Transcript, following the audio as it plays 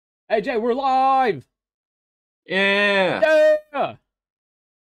Hey Jay, we're live! Yeah. Yeah!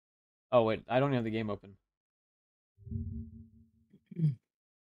 Oh wait, I don't have the game open.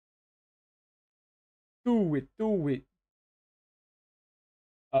 Do it, do it.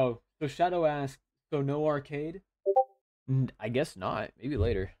 Oh, so Shadow asked, so no arcade? I guess not. Maybe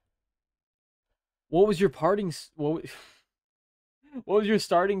later. What was your what was your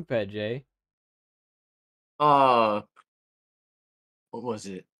starting pet, Jay? Uh, what was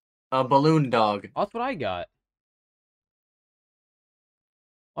it? A balloon dog. That's what I got.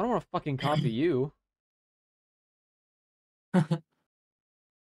 I don't want to fucking copy you. My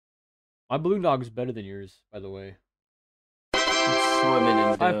balloon dog is better than yours, by the way. Swimming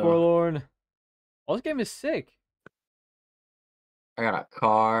in Hi, dough. Forlorn. Oh, this game is sick. I got a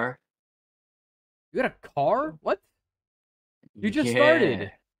car. You got a car? What? You just Yeah.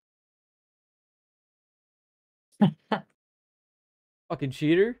 started. Fucking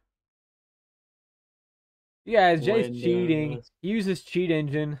cheater. Yeah, Jay's cheating. Windows. He uses cheat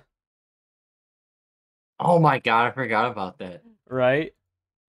engine, Oh my god, I forgot about that. right?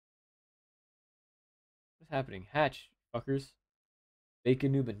 What's happening? Hatch, fuckers.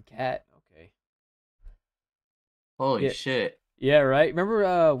 Bacon noob and cat. Okay. Holy Yeah. shit. Yeah, right.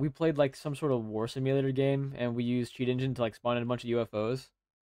 Remember we played like some sort of war simulator game and we used cheat engine to like spawn in a bunch of UFOs?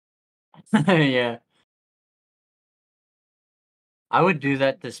 Yeah. I would do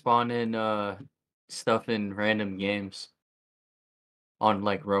that to spawn in stuff in random games on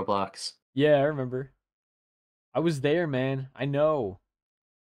like Roblox. Yeah, I remember. I was there, man. I know.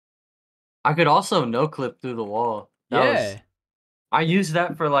 I could also no clip through the wall. That was Yeah. I used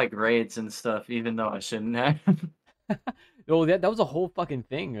that for like raids and stuff, even though I shouldn't have. Oh, that was a whole fucking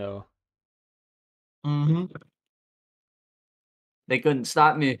thing though. hmm They couldn't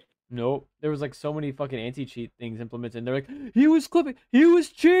stop me. Nope. There was like so many fucking anti-cheat things implemented. And they're like, he was clipping, he was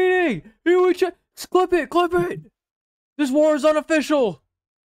cheating, clip it, clip it. This war is unofficial.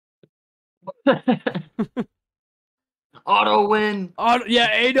 Auto win.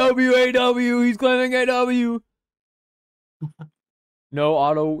 Yeah, AW. He's claiming AW.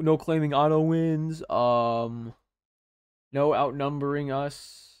 No claiming auto wins. No outnumbering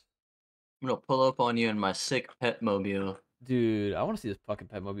us. I'm gonna pull up on you in my sick pet mobile. Dude, I want to see this fucking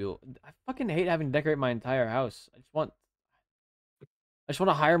pet mobile. I fucking hate having to decorate my entire house. I just want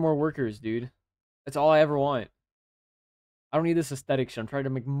to hire more workers, dude. That's all I ever want. I don't need this aesthetic shit. I'm trying to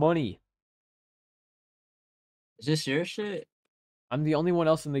make money. Is this your shit? I'm the only one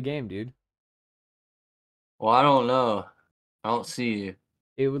else in the game, dude. Well, I don't know. I don't see you.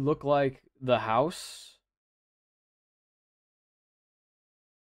 It would look like the house.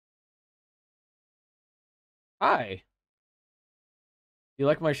 Hi. You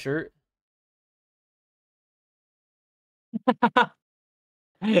like my shirt? Hell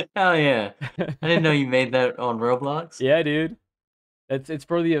yeah. I didn't know you made that on Roblox. Yeah, dude. It's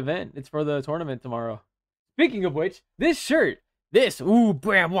for the event. It's for the tournament tomorrow. Speaking of which, this shirt, that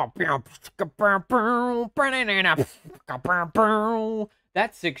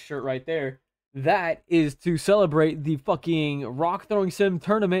sick shirt right there, that is to celebrate the fucking rock throwing sim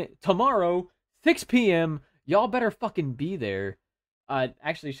tournament tomorrow, 6 p.m. Y'all better fucking be there.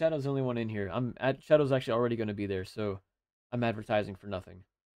 Actually, Shadow's the only one in here. Shadow's actually already going to be there, so I'm advertising for nothing.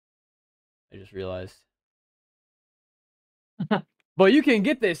 I just realized. But you can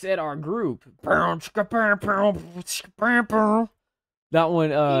get this at our group. That one,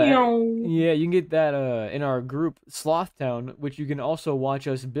 yeah, you can get that in our group Slothtown, which you can also watch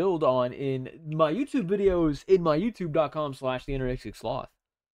us build on in my YouTube videos in my youtube.com/theanorexicsloth.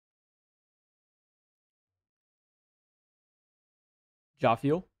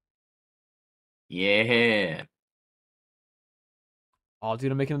 Jaffiel. Yeah. Oh,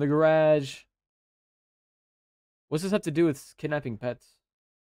 dude, I'm making it in the garage. What's this have to do with kidnapping pets?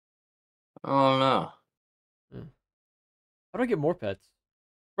 Oh no. Hmm. How do I get more pets?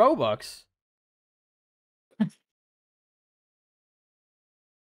 Robux.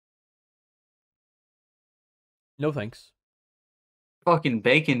 No thanks. Fucking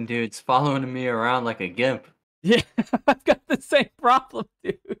bacon dude's following me around like a gimp. Yeah, I've got the same problem,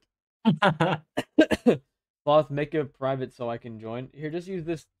 dude. Sloth, make it private so I can join. Here, just use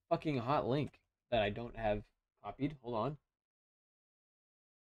this fucking hot link that I don't have copied. Hold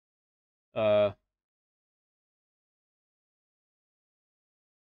on. Uh,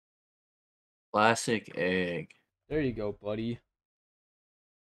 Classic egg. there you go, buddy.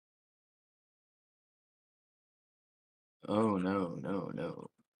 Oh no, no, no.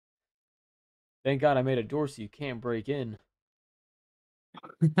 Thank God I made a door so you can't break in.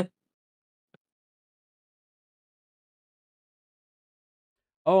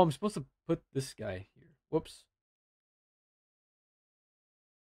 Oh, I'm supposed to put this guy here. Whoops.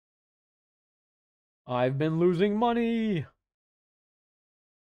 I've been losing money.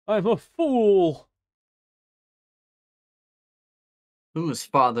 I'm a fool. Who is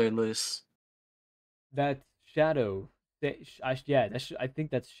fatherless? That's Shadow. Yeah, I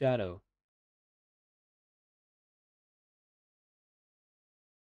think that's Shadow.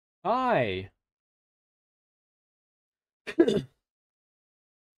 Hi.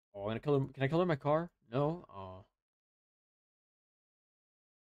 Oh, can I color my car? No. Oh.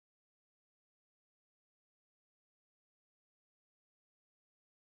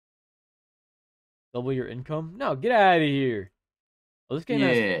 Double your income? No, get out of here. Oh,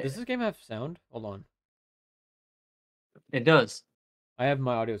 Yeah, does this game have sound? Hold on. it does. I have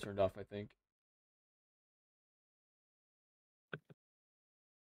my audio turned off, I think.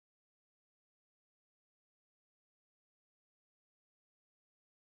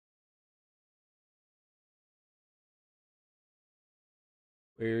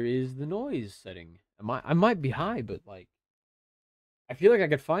 Where is the noise setting? I might be high, but like I feel like I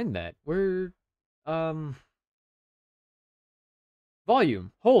could find that. Where um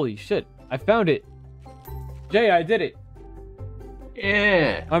volume. Holy shit. I found it. Jay, I did it.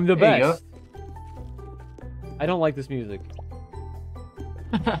 Yeah. I'm the There you best. I don't like this music.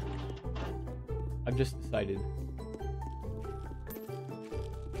 go. I've just decided.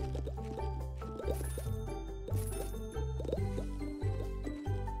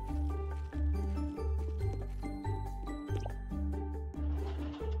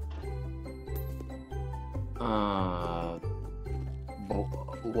 uh,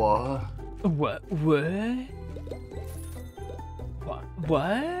 what? What?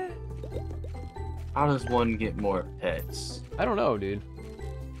 What? How does one get more pets? I don't know, dude.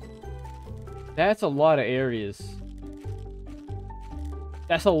 That's a lot of areas.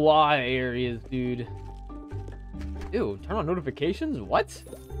 That's a lot of areas, dude. Ew, turn on notifications? What?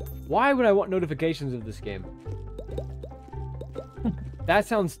 Why would I want notifications of this game? That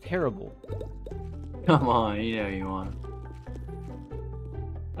sounds terrible. Come on, you know you want.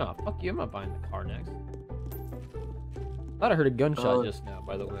 No, fuck you. I'm not buying the car next. Thought I heard a gunshot just now,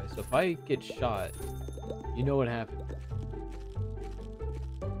 by the way. So if I get shot, you know what happened.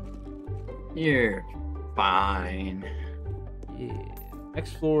 You're fine. Yeah.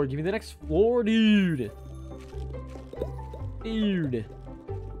 Next floor. Give me the next floor, dude. Dude.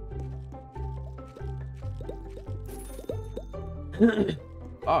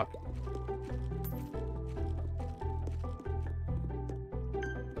 Fuck.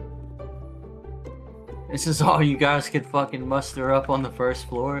 This is all you guys could fucking muster up on the first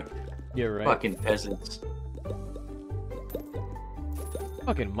floor? Yeah, right. Fucking peasants.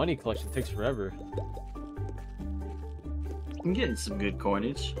 Fucking money collection takes forever. I'm getting some good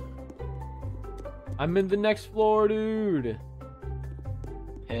coinage. I'm in the next floor, dude.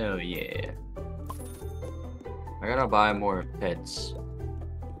 Hell yeah. I gotta buy more pets.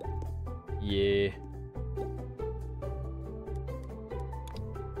 Yeah.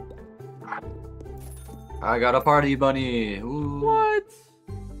 I got a party bunny. Ooh. What?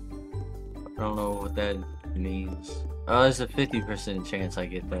 I don't know what that means. Oh, there's a 50% chance I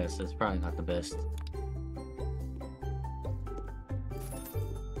get that, so it's probably not the best.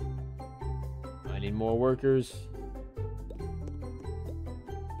 I need more workers.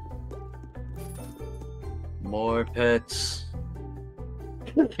 More pets.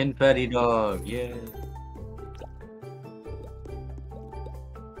 Confetti dog, yeah.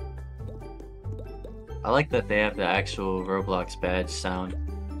 I like that they have the actual Roblox badge sound.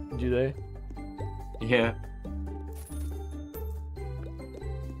 Do they? Yeah.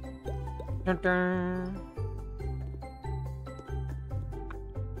 Dun, dun.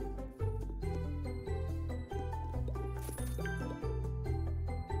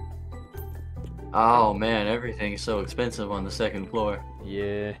 Oh man, everything's so expensive on the second floor.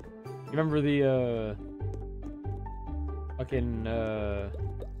 Yeah. You remember the fucking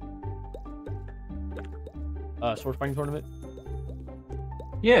sword fighting tournament?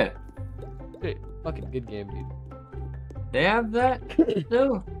 Yeah, Hey, fucking good game, dude. they have that?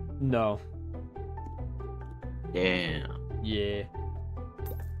 No. No. Damn. Yeah.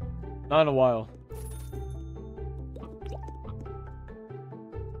 Not in a while.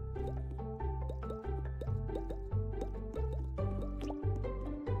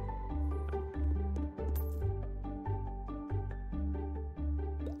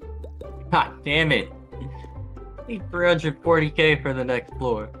 God damn it. Need 340k for the next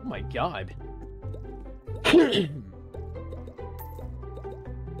floor. Oh my god.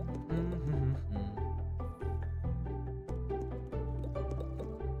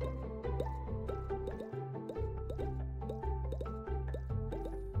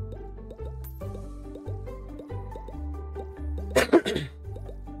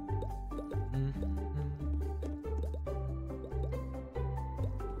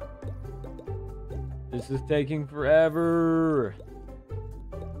 This is taking forever.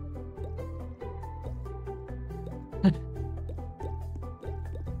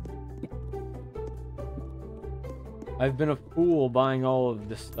 I've been a fool buying all of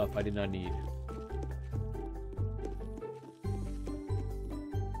this stuff I did not need.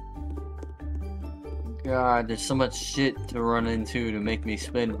 God, there's so much shit to run into to make me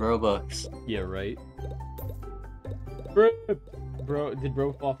spend Robux. Yeah, right. Bro, did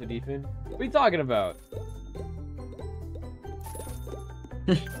bro fall off the deep end? What are you talking about?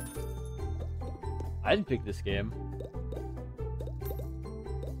 I didn't pick this game.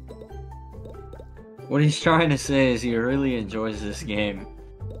 What he's trying to say is he really enjoys this game.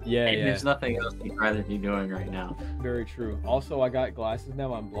 Yeah, And yeah. there's nothing else he'd rather be doing right now. Very true. Also, I got glasses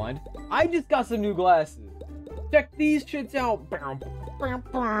now. I'm blind. I just got some new glasses. Check these shits out.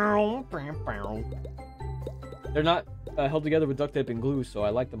 They're not held together with duct tape and glue, so I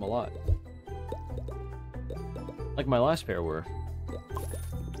like them a lot. Like my last pair were.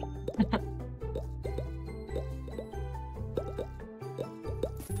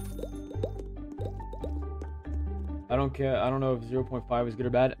 I don't care. I don't know if 0.5 is good or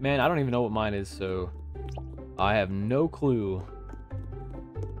bad. Man, I don't even know what mine is, so I have no clue.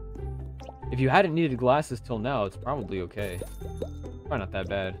 If you hadn't needed glasses till now, it's probably okay. Probably not that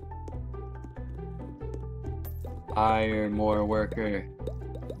bad. Iron more worker.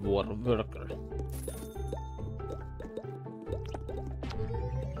 Worker.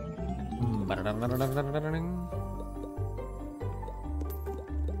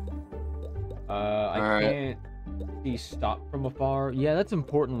 I can't see stop from afar. Yeah, that's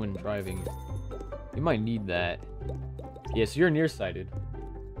important when driving. You might need that. Yeah, so you're nearsighted.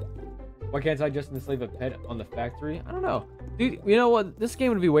 Why can't I just enslave a pet on the factory? I don't know. Dude, you know what? This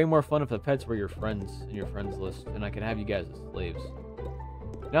game would be way more fun if the pets were your friends in your friends list, and I could have you guys as slaves.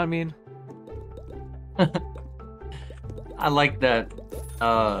 You know what I mean? I like that,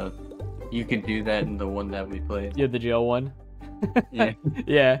 you can do that in the one that we played. Yeah, the jail one. Yeah.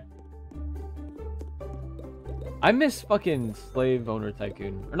 Yeah. I miss fucking Slave Owner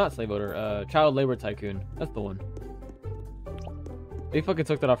Tycoon. Or not Slave Owner, Child Labor Tycoon. That's the one. They fucking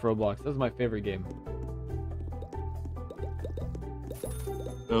took that off Roblox. That was my favorite game.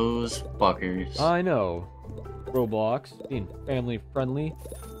 Those fuckers. I know. Roblox, being family friendly.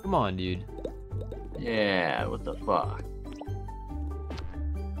 Come on, dude. Yeah, what the fuck?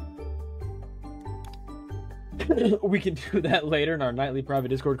 We can do that later in our nightly private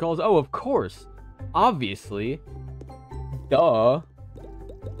Discord calls. Oh, of course. Obviously. Duh.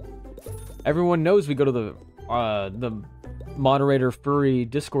 Everyone knows we go to the moderator furry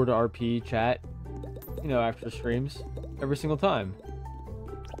Discord RP chat, you know, after streams every single time.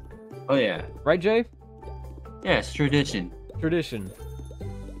 Oh yeah. Right, Jay? Yeah, it's tradition. Tradition.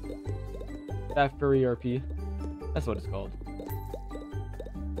 That furry RP. That's what it's called.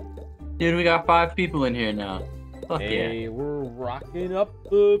 Dude, we got 5 people in here now. Fuck Hey, yeah. we're rocking up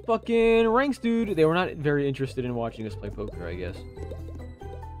the fucking ranks, dude. They were not very interested in watching us play poker, I guess.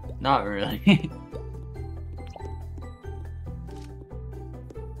 Not really.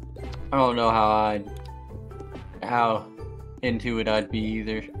 I don't know how into it I'd be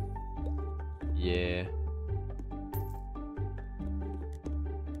either. Yeah.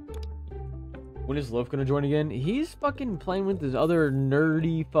 When is Loaf gonna join again? He's fucking playing with his other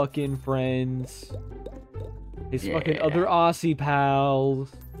nerdy fucking friends. His fucking other Aussie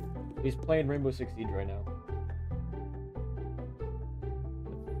pals. He's playing Rainbow Six Siege right now.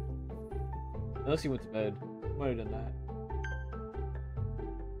 Unless he went to bed. Might have done that.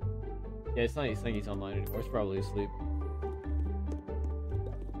 Yeah, it's not saying he's online anymore. He's probably asleep.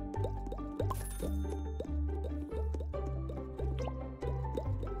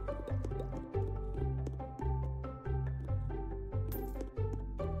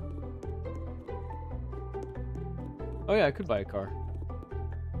 Oh yeah, I could buy a car.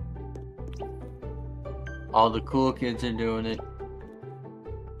 All the cool kids are doing it.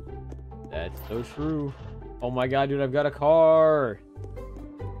 That's so true. Oh my god, dude, I've got a car.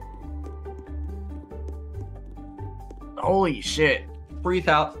 Holy shit.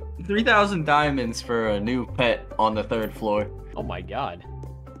 3,000 diamonds for a new pet on the 3rd floor. Oh my god.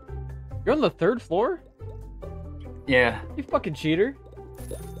 You're on the 3rd floor? Yeah. You fucking cheater.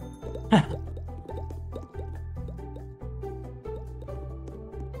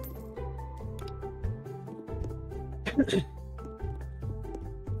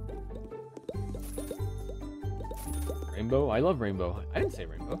 Rainbow? I love rainbow. I didn't say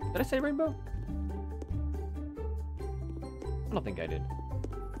rainbow. Did I say rainbow? I don't think I did.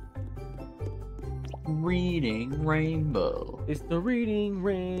 Reading rainbow. It's the reading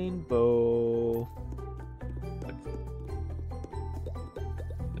rainbow.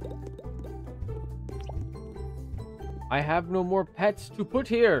 I have no more pets to put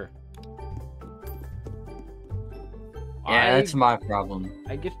here. Yeah, that's my problem.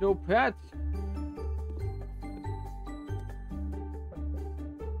 I get no pets.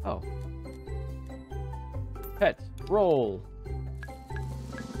 Oh. Pets, roll.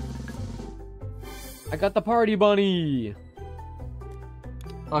 I got the party bunny.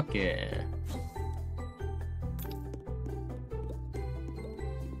 Fuck yeah.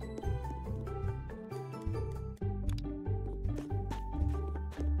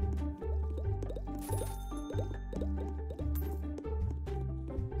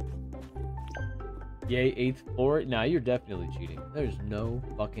 Yay, 8th floor? Nah, you're definitely cheating. There's no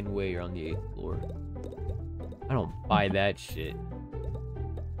fucking way you're on the 8th floor. I don't buy that shit.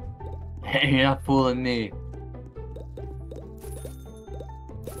 You're not fooling me.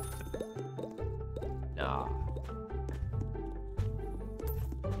 Nah.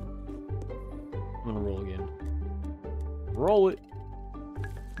 I'm gonna roll again. Roll it.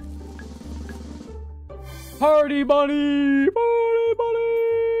 Party bunny! Party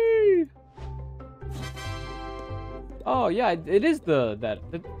bunny! Oh yeah, it is that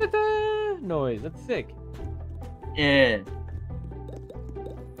noise. That's sick. Yeah.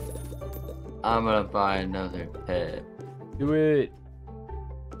 I'm gonna buy another pet. Do it.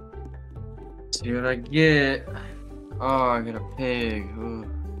 See what I get. Oh, I got a pig. Ooh.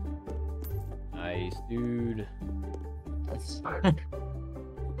 Nice, dude. That's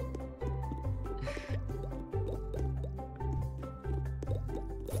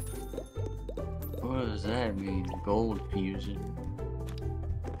what does that mean? Gold fusion.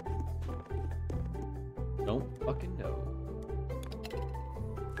 Don't fucking know.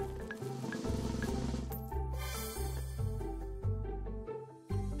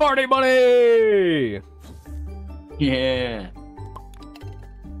 Party bunny! Yeah.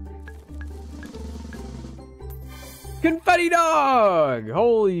 Confetti dog!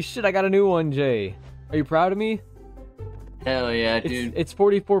 Holy shit, I got a new one, Jay. Are you proud of me? Hell yeah, dude. It's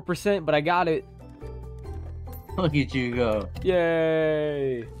 44%, but I got it. Look at you go.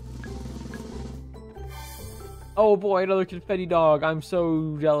 Yay! Oh boy, another confetti dog. I'm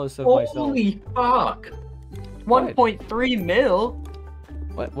so jealous of myself. Holy fuck! 1.3 mil?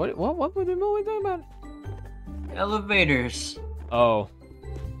 What were we talking about? Elevators. Oh.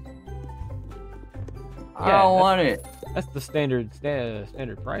 I don't want it. That's the standard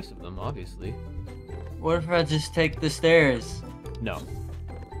price of them, obviously. What if I just take the stairs? No.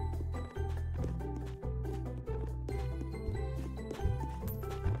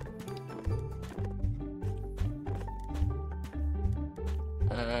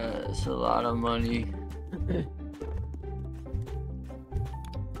 It's a lot of money.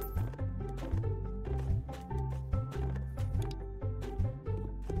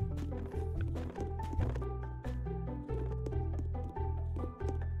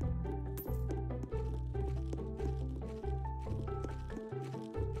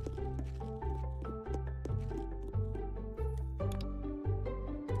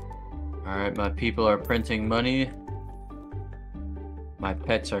 Alright, my people are printing money. My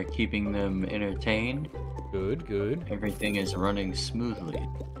pets are keeping them entertained. Good, good. Everything is running smoothly.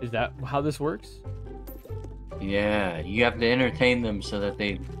 Is that how this works? Yeah, you have to entertain them so that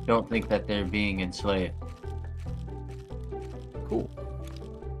they don't think that they're being enslaved. Cool.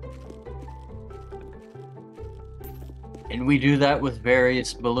 And we do that with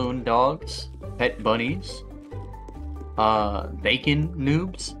various balloon dogs, pet bunnies, bacon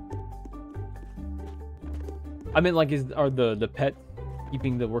noobs. I mean, like, are the pets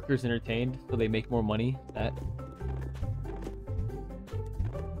keeping the workers entertained so they make more money? That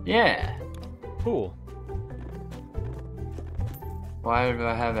Yeah. cool. Why do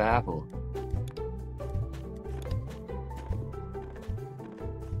I have an apple?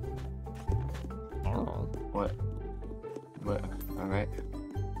 I don't know. What? Alright.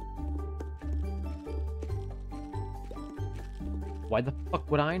 Why the fuck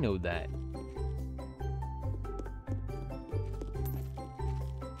would I know that?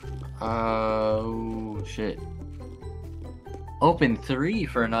 Oh, shit. Open 3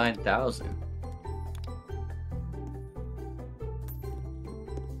 for 9,000.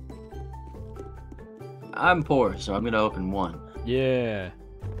 I'm poor, so I'm gonna open 1. Yeah.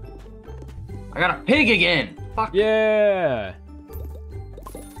 I got a pig again! Fuck. Yeah.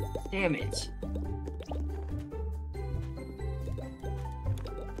 Damn it.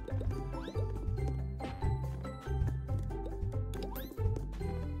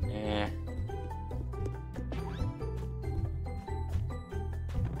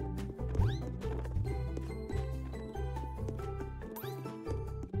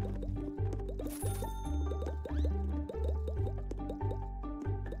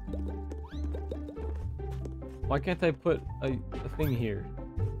 Why can't I put a thing here?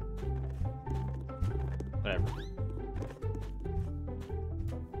 Whatever.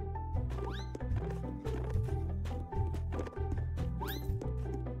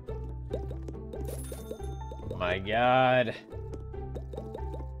 Oh my god.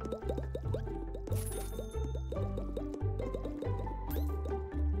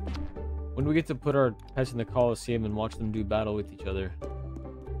 When do we get to put our pets in the Coliseum and watch them do battle with each other?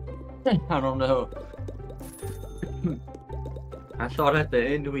 I don't know. I thought at the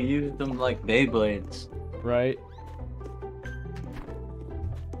end we used them like Beyblades. Right?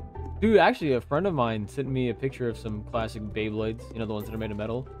 Dude, actually, a friend of mine sent me a picture of some classic Beyblades. You know, the ones that are made of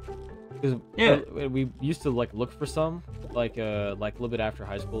metal. Because we used to like look for some, like a little bit after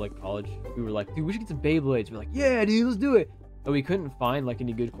high school, like college. We were like, dude, we should get some Beyblades. We're like, yeah, dude, let's do it. But we couldn't find like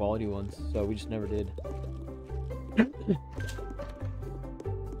any good quality ones, so we just never did.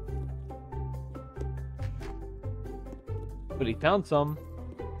 But he found some.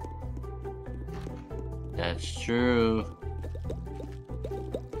 That's true.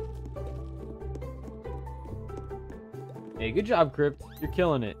 Hey, good job, Crypt. You're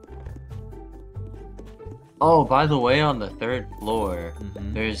killing it. Oh, by the way, on the 3rd floor,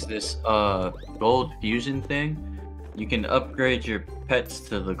 Mm-hmm. there's this gold fusion thing. You can upgrade your pets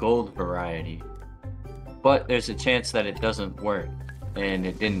to the gold variety. But there's a chance that it doesn't work. And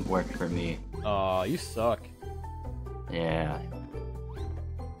it didn't work for me. Aw, you suck. Yeah.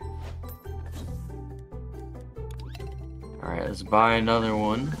 Alright, let's buy another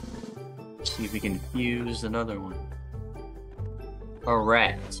one. See if we can fuse another one. A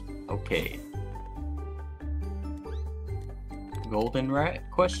rat. Okay. Golden rat?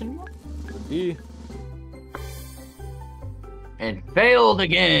 Question mark? E. And failed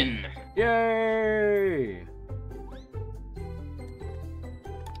again! Yay!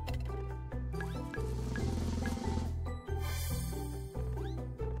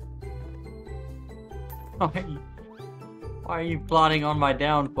 Why are you plotting on my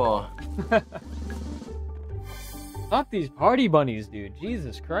downfall? Not these party bunnies, dude.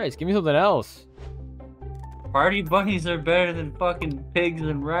 Jesus Christ, give me something else. Party bunnies are better than fucking pigs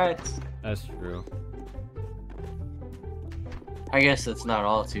and rats. That's true. I guess that's not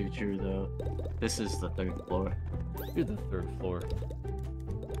all too true, though. This is the 3rd floor. You're the 3rd floor.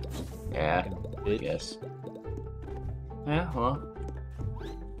 Yeah, I Bitch. guess. Yeah, well.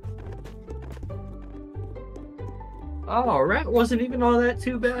 Oh, rat wasn't even all that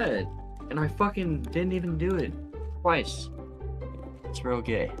too bad. And I fucking didn't even do it. Twice. It's real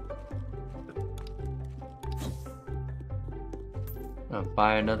gay. I'll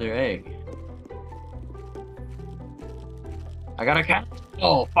buy another egg. I got a cat.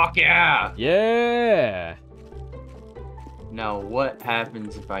 Oh, fuck yeah! Yeah! Now, what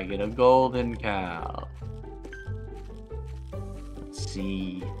happens if I get a golden cow? Let's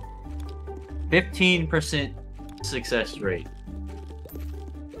see. 15% success rate.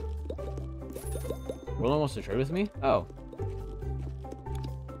 Roland wants to trade with me? Oh.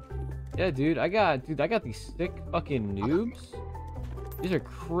 Yeah, dude, I got these sick fucking noobs. These are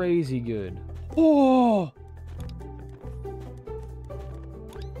crazy good. Oh!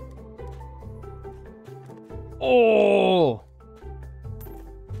 Oh!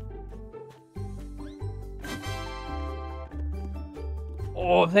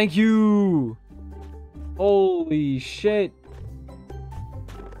 Oh, thank you! Holy shit.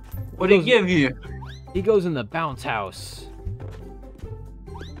 What did he give you? He goes in the bounce house.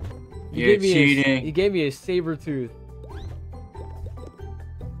 You're cheating. He gave me a saber tooth.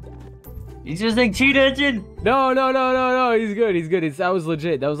 He's just like cheat engine. No, no, no, no, no. He's good. He's good. That was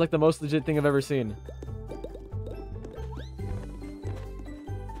legit. That was like the most legit thing I've ever seen.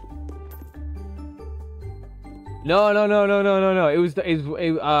 No, no, no, no, no, no, no. It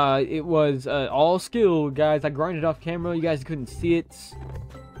was all skill, guys. I grinded off camera. You guys couldn't see it.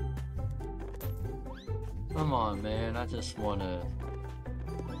 Come on, man. I just wanna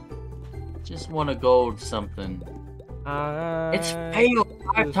gold something. It's failed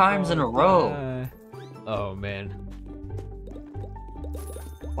 5 times in a row. Oh man.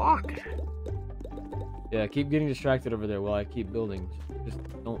 Fuck. Yeah, keep getting distracted over there while I keep building. Just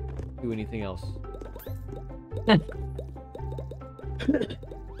don't do anything else.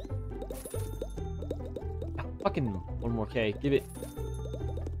 Fucking 1 more K. Give it.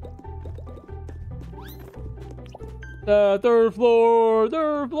 The 3rd floor!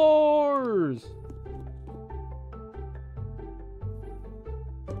 3rd floors!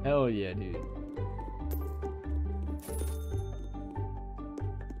 Hell yeah, dude.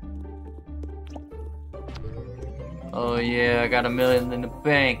 Oh yeah, I got $1 million in the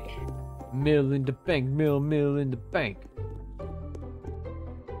bank. Mill in the bank, mill in the bank.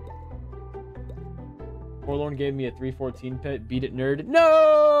 Forlorn gave me a 314 pet. Beat it, nerd.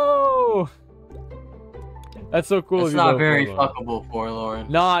 No! That's so cool. It's if you not know very Forlorn. fuckable, Forlorn.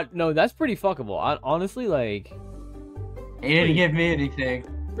 No, that's pretty fuckable. Honestly, like... He didn't give me anything.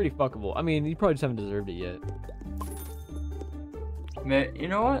 Pretty fuckable. I mean, you probably just haven't deserved it yet. Man, you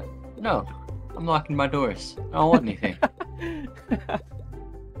know what? No. I'm locking my doors. I don't want anything.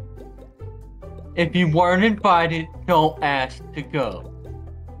 If you weren't invited, don't ask to go.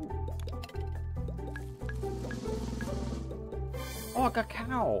 Oh, I got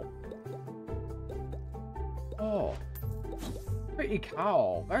cow. Oh. Pretty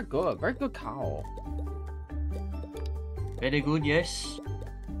cow. Very good. Very good cow. Very good, yes.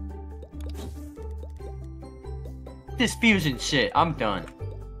 This fusion shit, I'm done.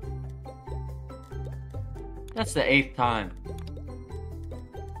 That's the 8th time.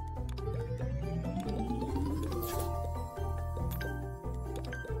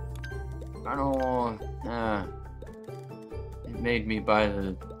 I don't want... It made me buy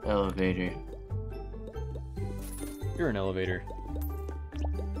the elevator. You're an elevator.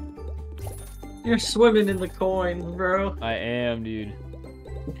 You're swimming in the coins, bro. I am, dude.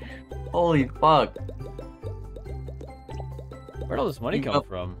 Holy fuck. Where'd all this money come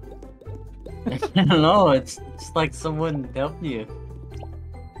from? I don't know, it's like someone helped you.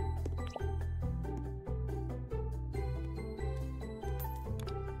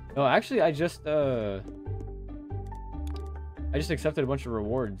 No, actually, I just accepted a bunch of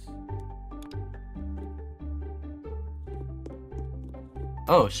rewards.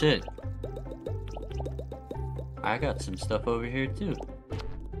 Oh shit. I got some stuff over here too.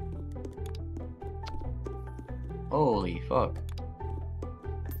 Holy fuck.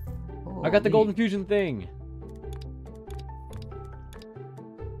 I got the Holy- golden fusion thing.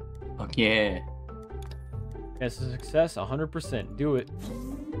 Fuck yeah. It's a success, 100%. Do it.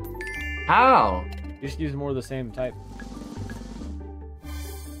 How? You just use more of the same type.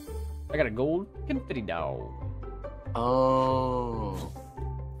 I got a gold confetti dog. Oh.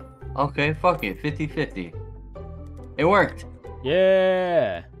 Okay, fuck it. 50-50. It worked.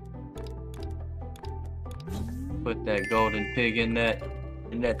 Yeah. Put that golden pig in that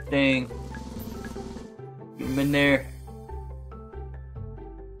thing. Get him in there.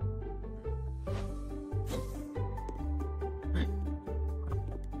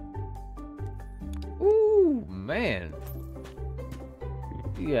 Ooh, man.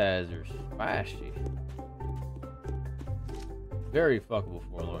 You guys are spicy. Very fuckable,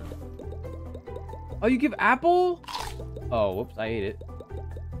 Forlorn. Oh, you give apple? Oh, whoops, I ate it.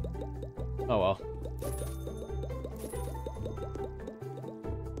 Oh, well.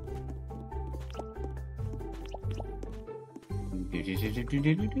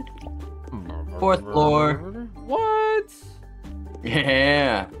 Fourth floor. What?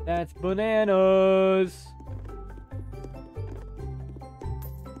 Yeah. That's bananas.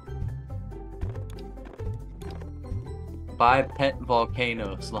 Buy pet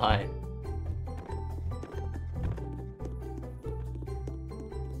volcano slide.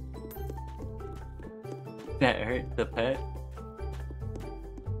 That hurt the pet.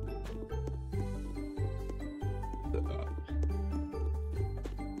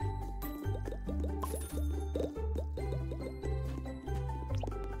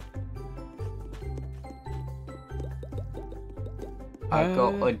 I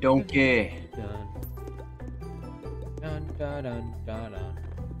got a donkey. Dun, dun, dun, dun, dun.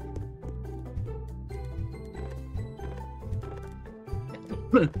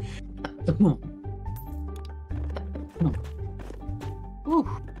 Whew.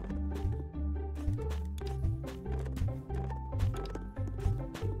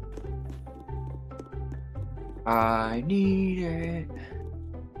 I need it.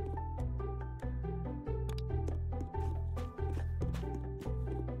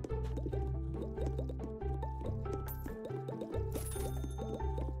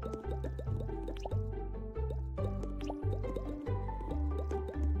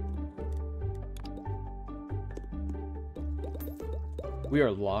 We are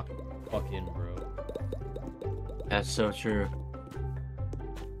locked fucking, bro. That's so true.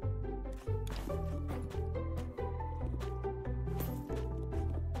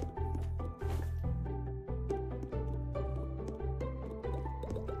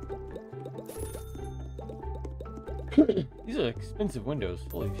 These are expensive windows.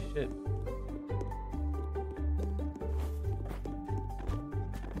 Holy shit.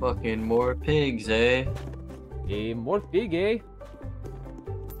 Fucking more pigs, eh? A more big, eh?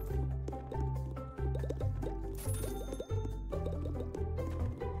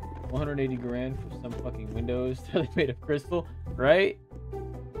 280 grand for some fucking windows that they made of crystal, right?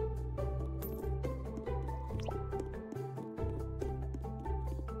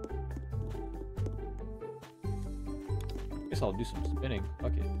 Guess I'll do some spinning.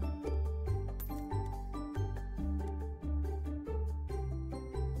 Fuck it.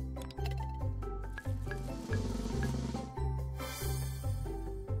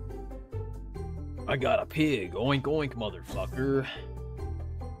 I got a pig. Oink oink, motherfucker.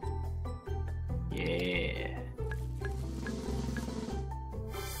 Yeah.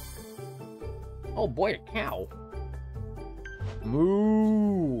 Oh boy, a cow.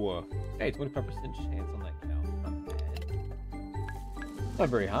 Moo. Hey, 25% chance on that cow. Not bad. Not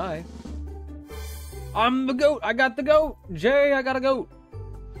very high. I'm the goat. I got the goat. Jay, I got a goat.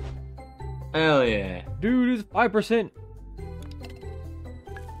 Hell yeah. Dude is 5%.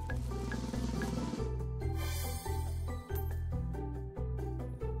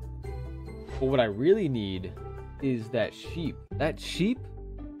 But what I really need is that sheep. That sheep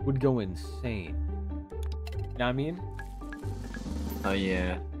would go insane. You know what I mean? Oh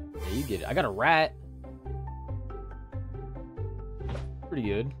yeah. Yeah, you get it. I got a rat. Pretty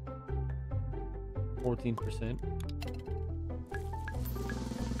good. 14%.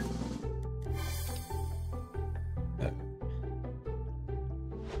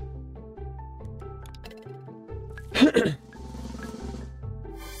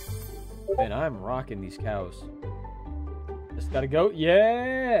 Man, I'm rocking these cows. Just gotta go.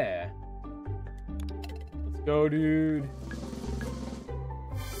 Yeah! Let's go, dude.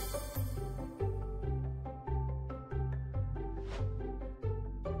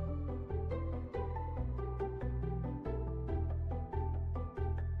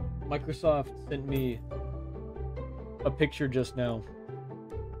 Microsoft sent me a picture just now.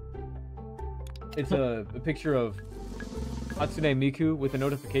 It's a picture of Hatsune Miku with a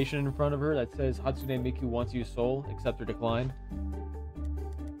notification in front of her that says Hatsune Miku wants you soul, accept or decline.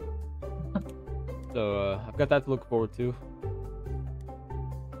 So I've got that to look forward to.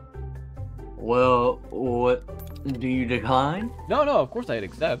 Well, what do you decline? No, of course I'd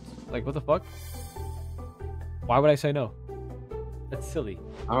accept. Like, what the fuck? Why would I say no? That's silly.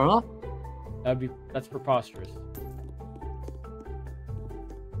 I don't know. That's preposterous.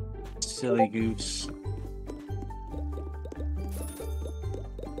 Silly goose.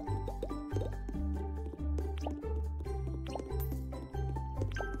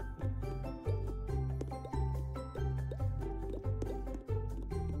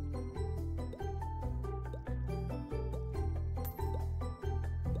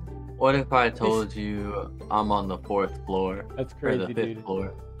 What if I told you I'm on the 4th floor? That's Or crazy, the 5th dude.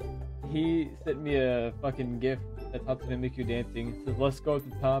 floor? He sent me a fucking gif that's Hatsune Miku dancing. It says, let's go at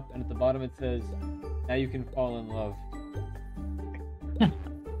the top, and at the bottom it says, now you can fall in love.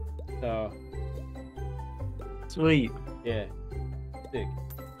 So, Sweet. yeah. Sick.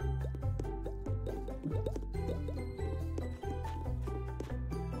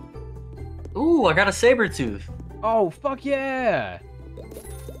 Ooh, I got a saber tooth. Oh, fuck yeah!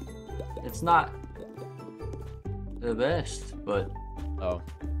 It's not the best, but Oh.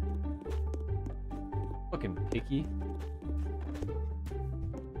 Fucking picky.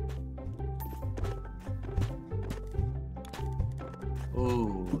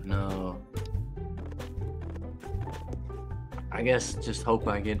 ooh, no. I guess just hope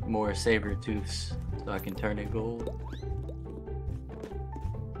I get more saber tooths so I can turn it gold.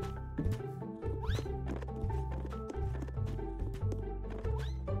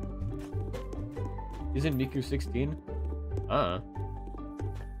 Isn't Miku 16?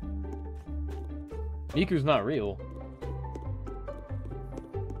 Miku's not real.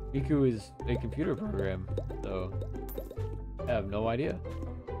 Miku is a computer program, so I have no idea.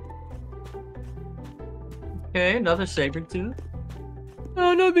 Okay, another saber tooth.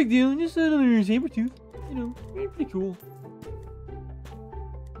 Oh, no big deal. Just another saber tooth. You know, pretty cool.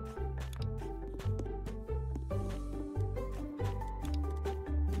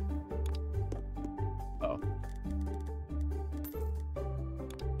 Oh.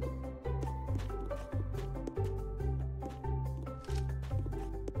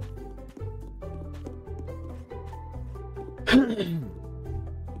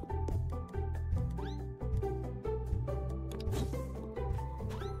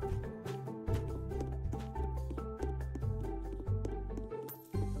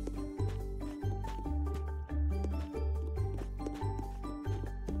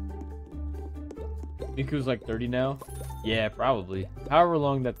 Miku's like 30 now? Yeah, probably. However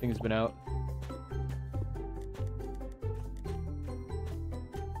long that thing's been out.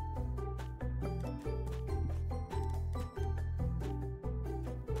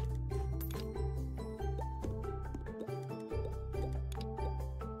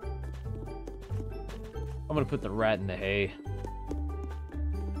 I'm gonna put the rat in the hay.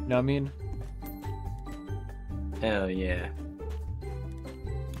 You know what I mean? Hell yeah.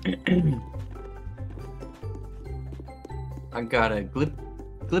 I got a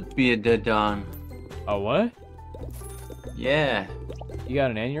Glipiodon. Oh, what? Yeah. You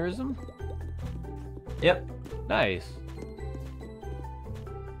got an aneurysm? Yep. Nice.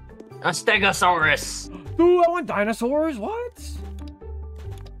 A Stegosaurus. Ooh, I want dinosaurs. What?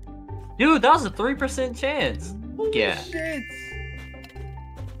 Dude, that was a 3% chance. Holy Yeah. shit.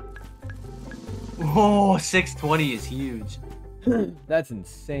 Whoa, 620 is huge. That's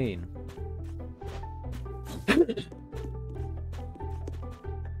insane.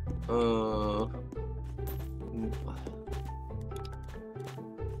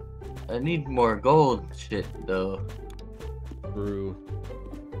 I need more gold shit though. True.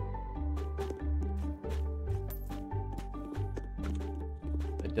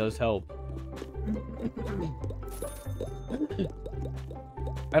 It does help.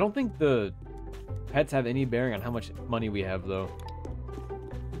 I don't think the pets have any bearing on how much money we have, though.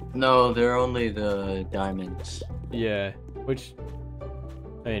 No, they're only the diamonds. Yeah, which,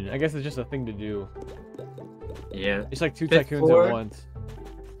 I mean, I guess it's just a thing to do. Yeah. It's like two Fifth tycoons floor? at once.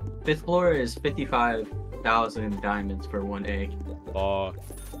 5th floor is 55,000 diamonds for one egg. Fuck.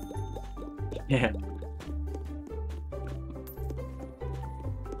 Yeah.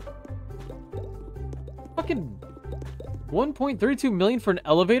 Fucking 1.32 million for an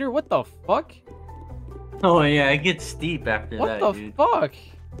elevator? What the fuck? Oh yeah, it gets steep after What that, the dude. fuck?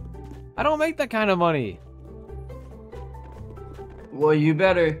 I don't make that kind of money. Well, you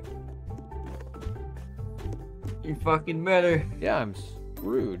better. You fucking better. Yeah, I'm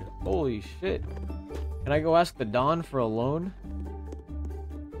screwed. Holy shit. Can I go ask the Don for a loan?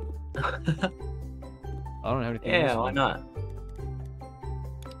 I don't have anything. Yeah, why not?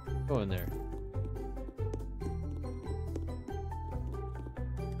 Go in there.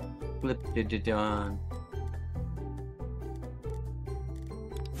 Glipiodon.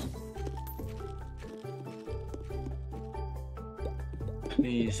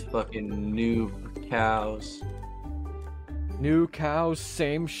 These fucking new cows. New cows,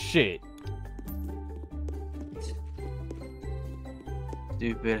 same shit.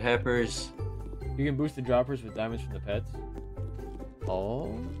 Stupid heifers. You can boost the droppers with diamonds from the pets.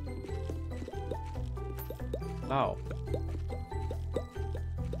 Oh. Ow.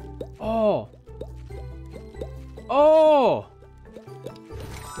 Oh. Oh.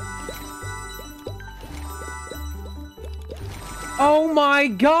 Oh my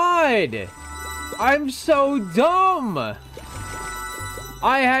god! I'm so dumb!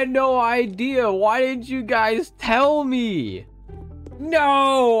 I had no idea. Why didn't you guys tell me?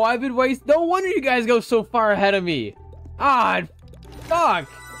 No! I've been wasting. No wonder you guys go so far ahead of me. Ah, fuck.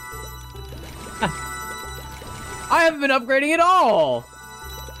 I haven't been upgrading at all.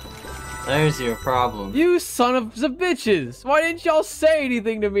 There's your problem. You son of a bitches. Why didn't y'all say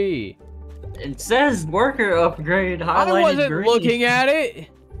anything to me? It says worker upgrade highlighted I wasn't green. looking at it.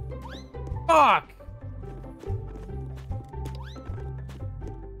 Fuck.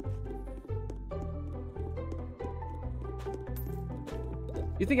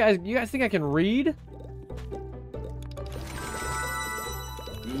 You guys think I can read?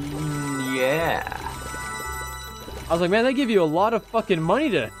 Yeah. I was like, man, they give you a lot of fucking money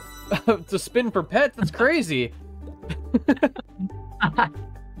to to spin for pets. That's crazy.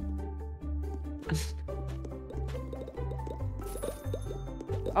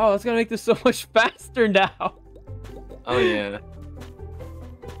 Oh, it's gonna make this so much faster now. Oh yeah.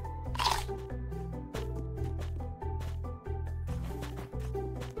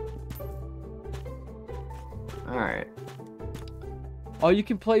 Alright. Oh, you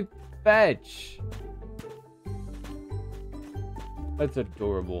can play fetch. That's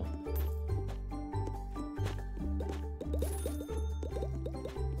adorable.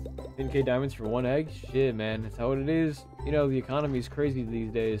 10k diamonds for one egg? Shit, man. That's how it is. You know, the economy's crazy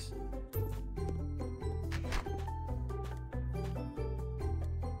these days.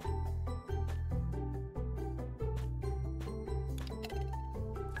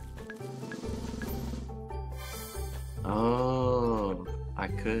 Oh, I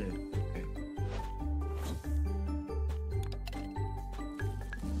could. Okay.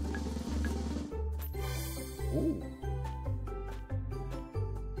 Ooh.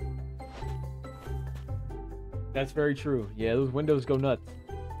 That's very true. Yeah, those windows go nuts.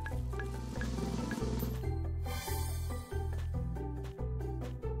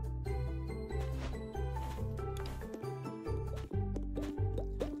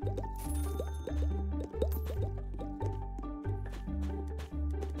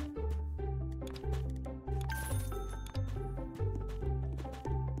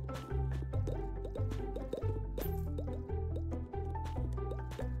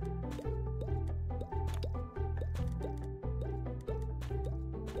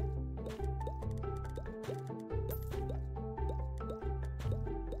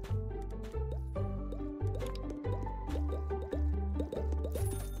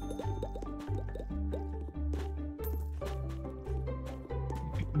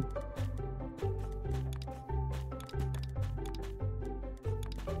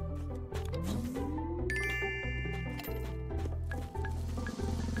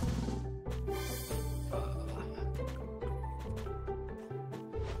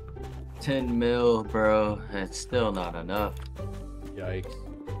 10 mil, bro. It's still not enough. Yikes.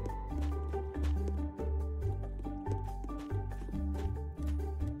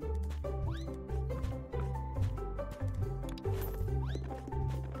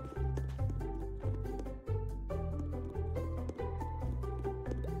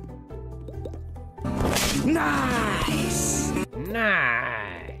 Nice! Nice.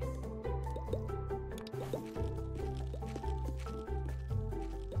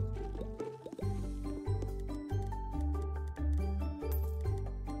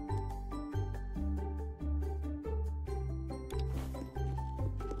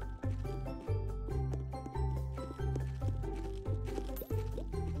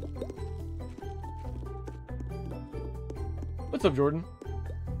 What's up, Jordan?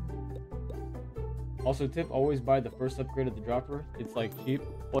 Also, tip, always buy the first upgrade of the dropper. It's like cheap.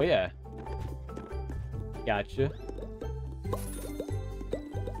 Oh yeah. Gotcha.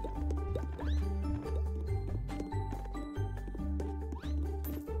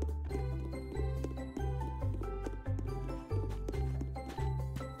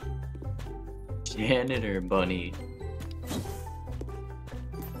 Janitor bunny.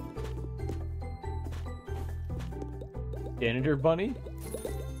 Janitor bunny?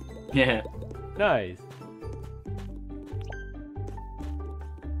 Yeah. Nice.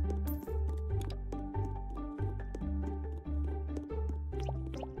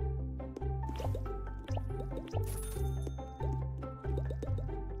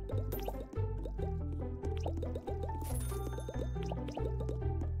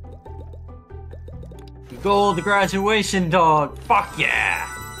 Gold graduation dog. Fuck yeah.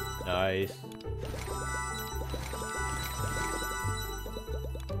 Nice.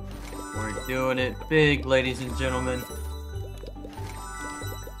 We're doing it big, ladies and gentlemen.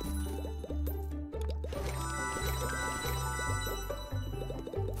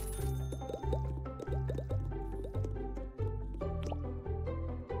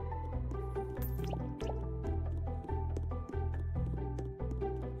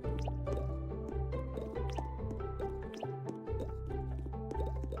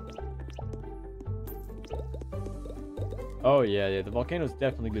 Oh yeah, the volcano's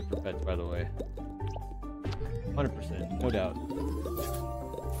definitely good for pets, by the way. 100%, no doubt.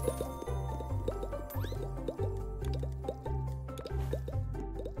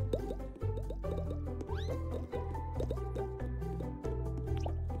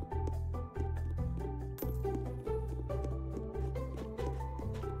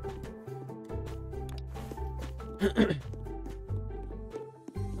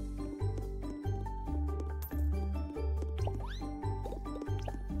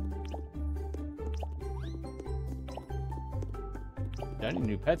 I need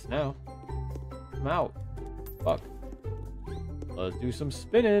new pets now. I'm out. Fuck. Let's do some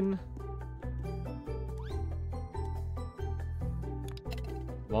spinning.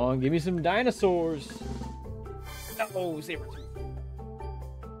 Come on, give me some dinosaurs. Oh, saber tooth.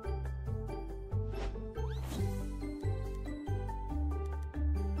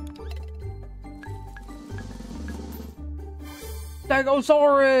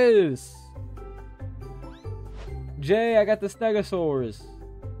 Stegosaurus! Jay, I got the Stegosaurus.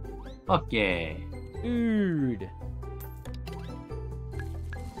 Fuck yeah. Dude.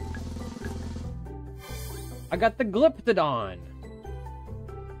 I got the Glyptodon.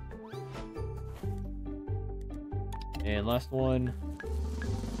 And last one.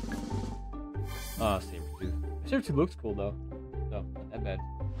 Ah, Sabertooth. Sabertooth looks cool though. So, not that bad.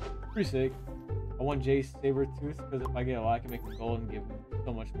 Pretty sick. I want Jay's Sabertooth because if I get a lot, I can make him gold and give him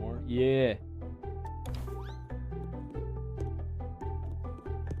so much more. Yeah.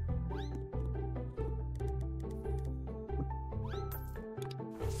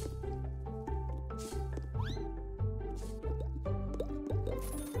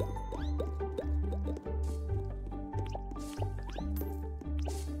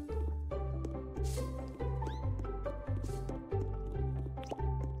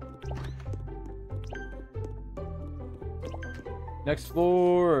 Next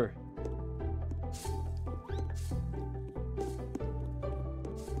floor.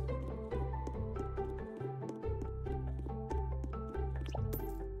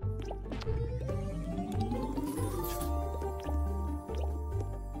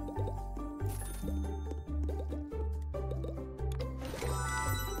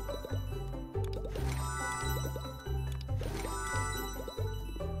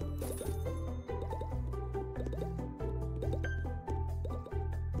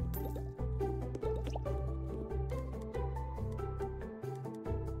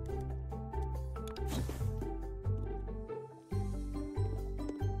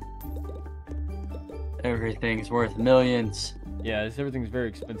 Everything's worth millions. Yeah, everything's very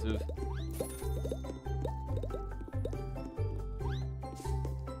expensive.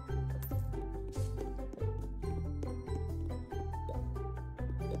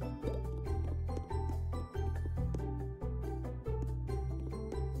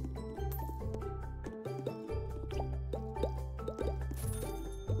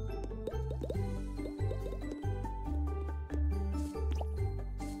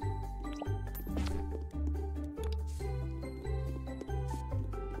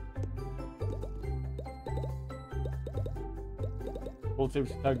 Gold saber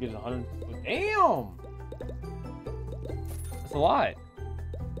target is 100. Damn! That's a lot.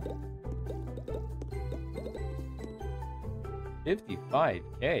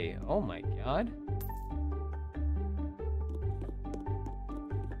 55K. Oh my god.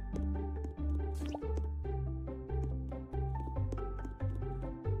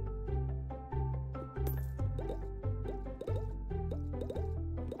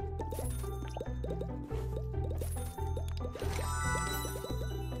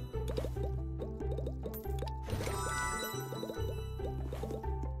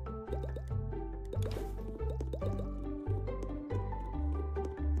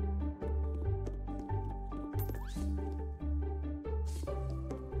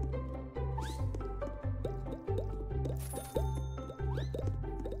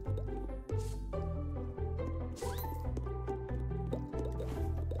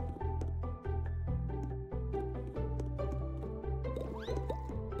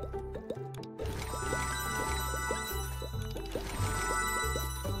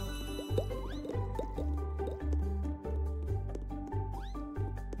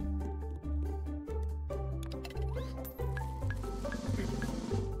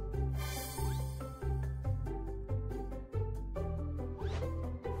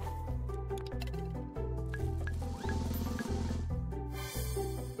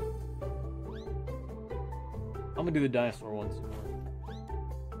 I'm gonna do the dinosaur one some more.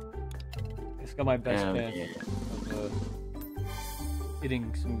 It's got my best chance of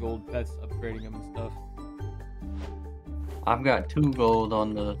getting some gold pets, upgrading them and stuff. I've got 2 gold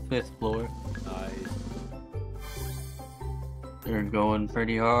on the 5th floor. Nice. They're going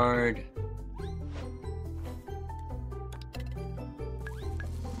pretty hard.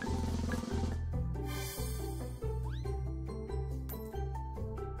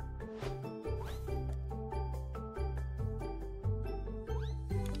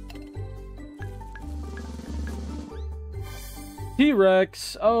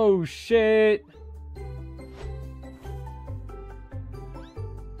 T-Rex! Oh shit!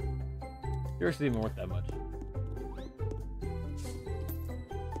 T-Rex isn't even worth that much.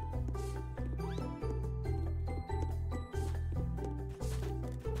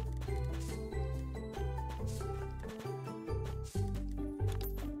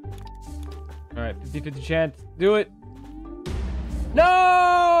 Alright, 50-50 chance. Do it!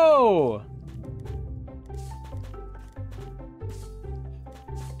 No!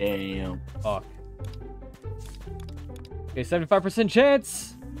 Damn. Fuck. Okay, 75%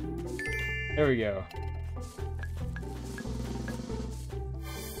 chance. There we go.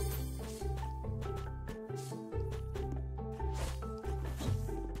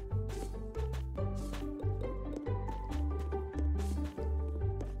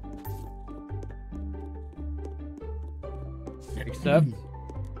 Accept.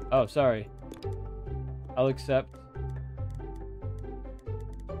 Oh, sorry. I'll accept.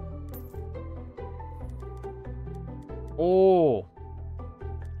 Oh,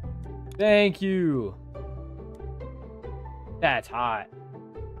 thank you. That's hot.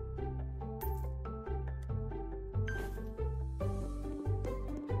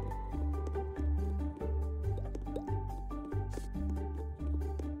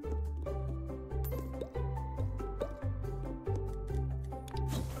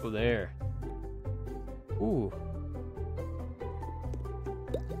 Go there. Ooh.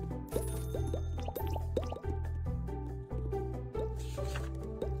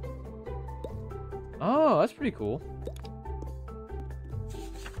 Oh, that's pretty cool.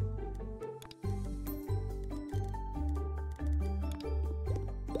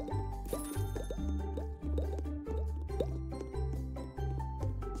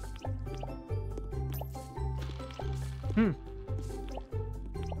 Hmm.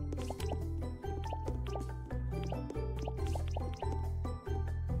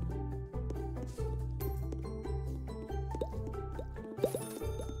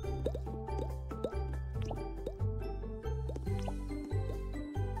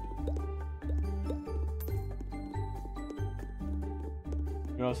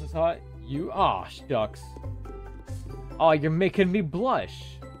 You know what else is hot? You, aw, shucks. Oh, you're making me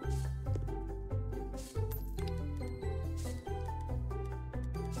blush.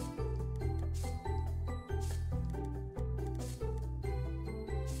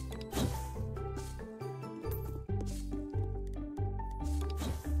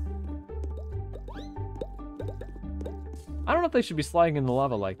 I don't know if they should be sliding in the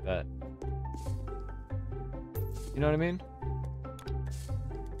lava like that. You know what I mean?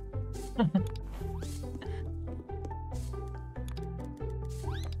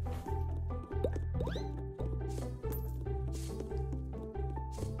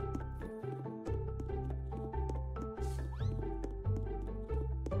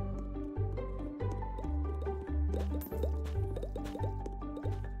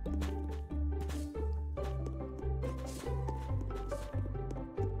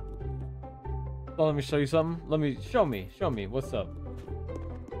 Oh, let me show you something. Show me. What's up?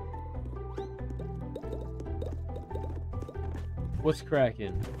 What's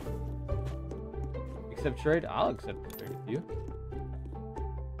cracking? Accept trade? I'll accept trade with you.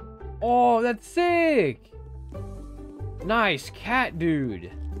 Oh, that's sick! Nice cat,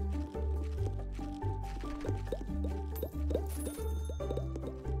 dude.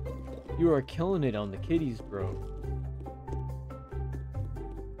 You are killing it on the kitties, bro.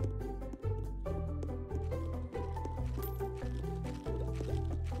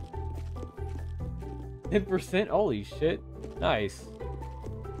 %? Holy shit. Nice.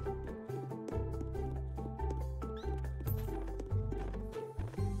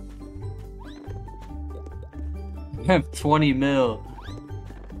 I have 20 mil.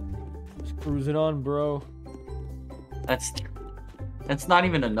 Just cruising on, bro. That's not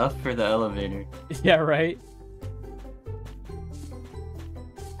even enough for the elevator. Yeah, right?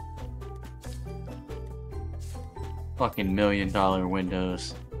 Fucking $1 million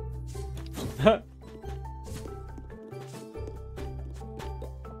windows.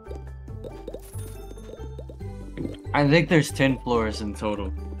 I think there's 10 floors in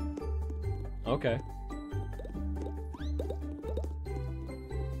total. Okay.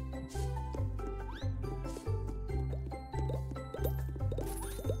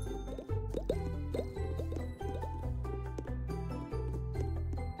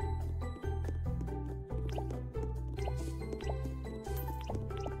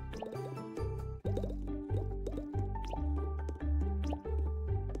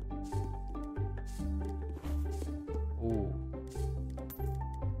 Ooh.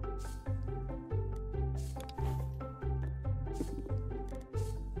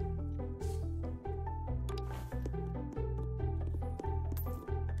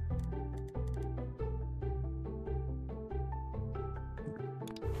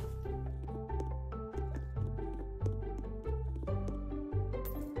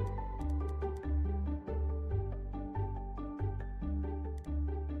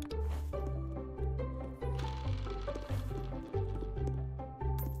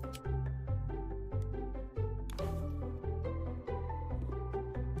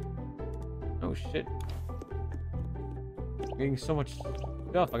 Oh shit. I'm getting so much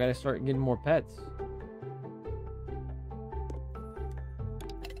stuff. I gotta start getting more pets.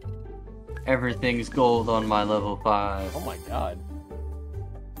 Everything's gold on my level 5. Oh my god.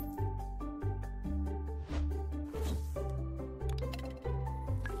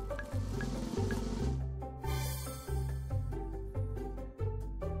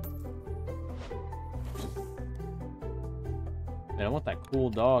 Man, I want that cool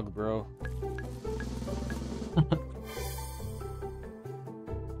dog, bro.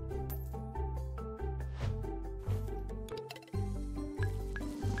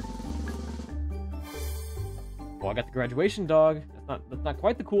 Well, I got the graduation dog. That's not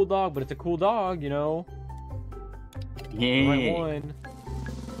quite the cool dog, but it's a cool dog, you know. Yeah. Right one.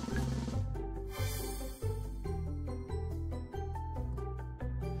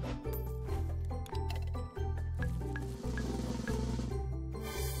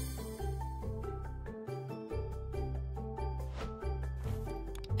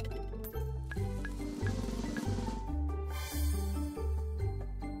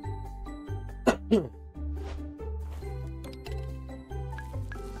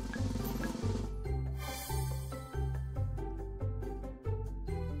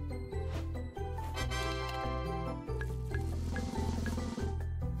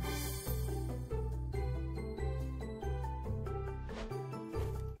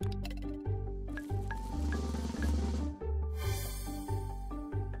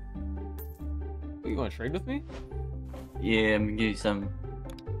 You gonna trade with me? Yeah, I'm gonna give you some.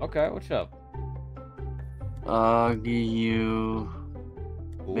 Okay, what's up? I'll give you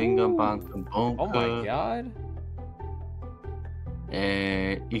Binga Ooh. bonka Oh my bonka. god.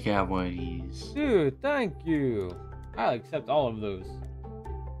 And you can have one of these. Dude, thank you. I'll accept all of those.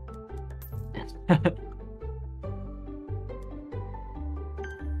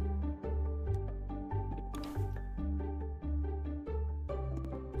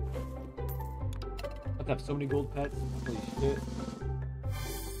 Let's have so many gold pets. Holy shit.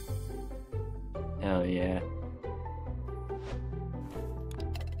 Hell yeah.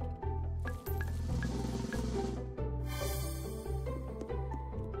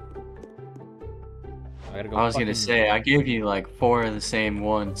 I gotta go. I was gonna fucking... say, I gave you like 4 of the same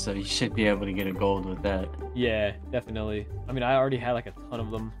one, so you should be able to get a gold with that. Yeah, definitely. I mean, I already had like a ton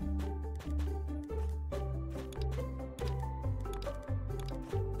of them.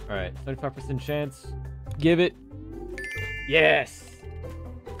 Alright, 75% chance. Give it. Yes!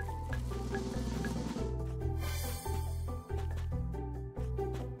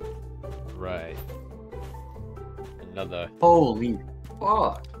 Right. Another Holy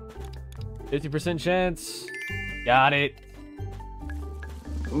fuck. 50% chance. Got it.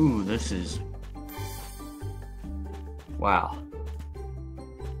 Ooh, this is... Wow.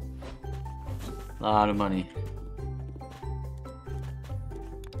 A lot of money.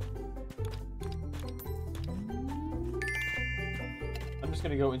 I'm just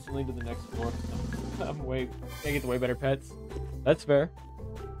gonna go instantly to the next floor. I'm gonna get the way better pets. That's fair.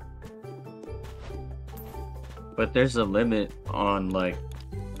 But there's a limit on, like,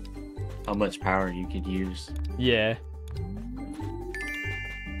 how much power you could use. Yeah.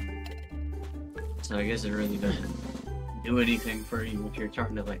 So I guess it really doesn't do anything for you if you're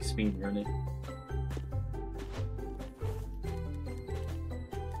trying to, like, speed run it.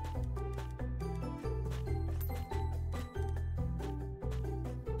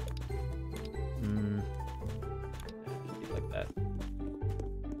 Like that.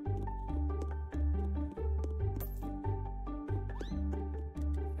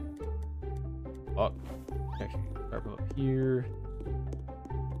 Oh, actually, start from up here.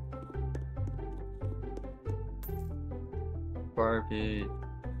 Carpet.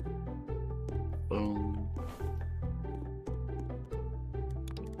 Boom.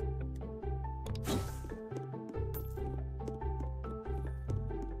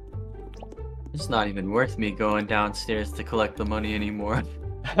 It's not even worth me going downstairs to collect the money anymore.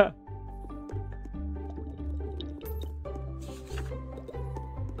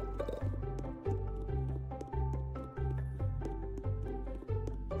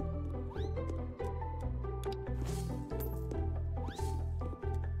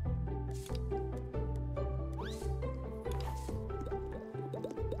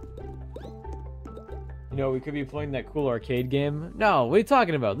 You know, we could be playing that cool arcade game. No, what are you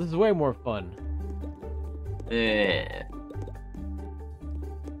talking about? This is way more fun. Yeah.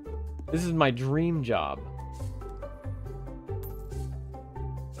 This is my dream job.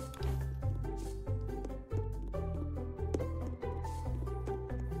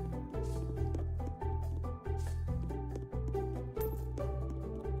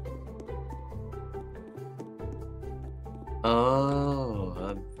 Oh,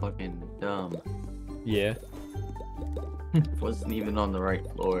 I'm fucking dumb. Yeah. Wasn't even on the right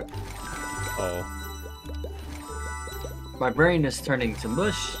floor. Oh. My brain is turning to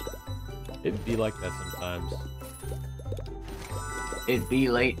mush. It'd be like that sometimes. It'd be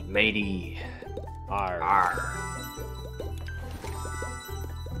late, matey. Arr. Arr.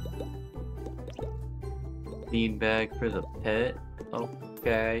 Beanbag for the pet.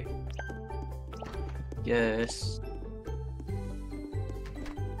 Okay. Yes.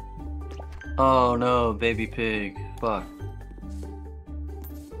 Oh no, baby pig. Fuck.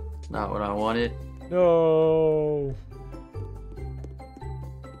 It's not what I wanted. No.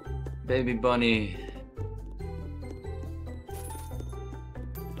 Baby bunny.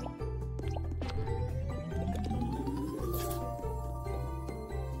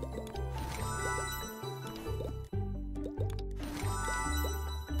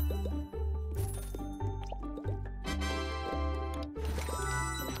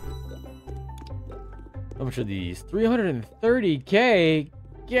 How much are these? 330k?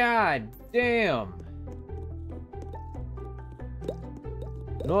 God damn.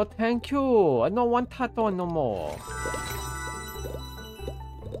 No, thank you. I don't want that one no more.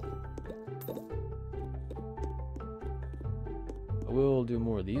 I will do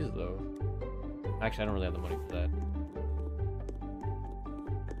more of these though. Actually, I don't really have the money for that.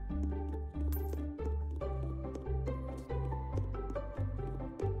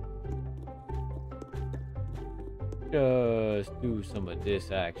 Just do some of this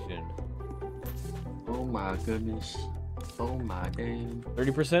action. Oh my goodness. Oh my god.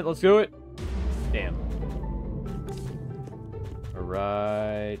 30%, let's do it. Damn.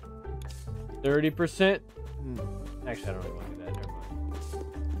 Alright. 30%. Actually, I don't really want to do that. Never mind.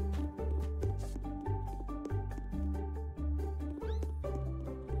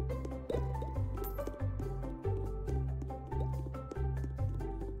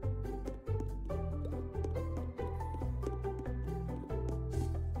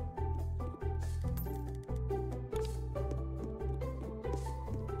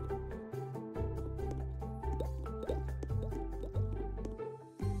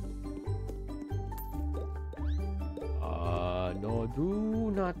 No,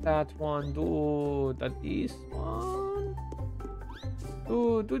 do not that one. Do this one.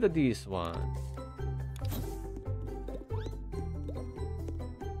 Do this one.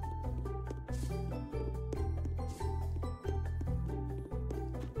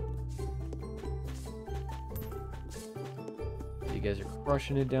 You guys are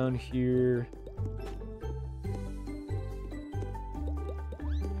crushing it down here.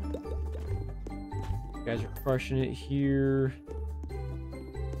 You guys are crushing it here.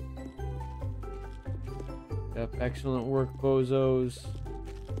 Yep, excellent work, bozos.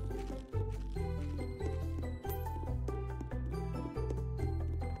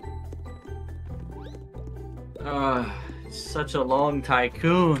 Such a long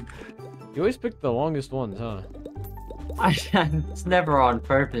tycoon. You always pick the longest ones, huh? It's never on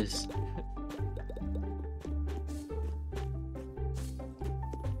purpose.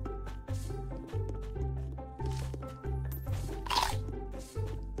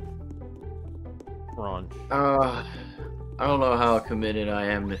 Crunch. I don't know how committed I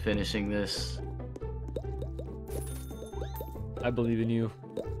am to finishing this. I believe in you.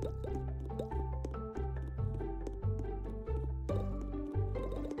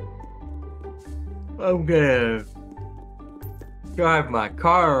 I'm gonna drive my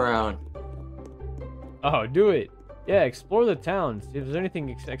car around. Oh, do it. Yeah, explore the town. See if there's anything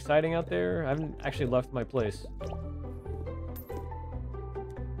exciting out there. I haven't actually left my place.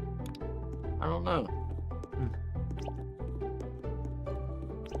 I don't know.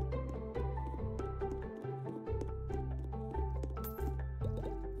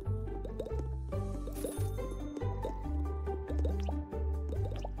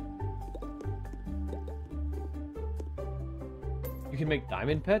 You can make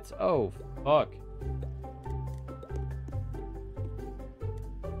diamond pets? Oh, fuck.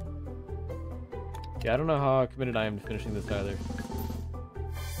 Yeah, I don't know how committed I am to finishing this either.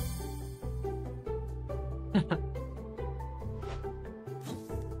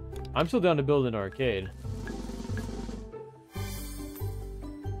 I'm still down to build an arcade.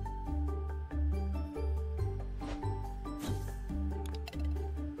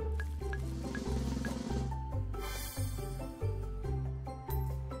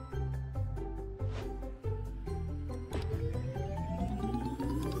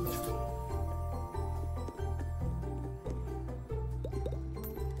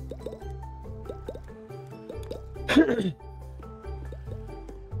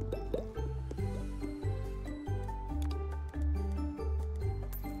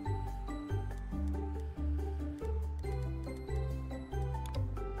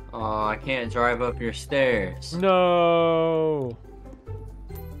 Oh, I can't drive up your stairs. No.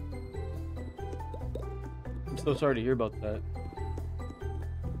 I'm so sorry to hear about that.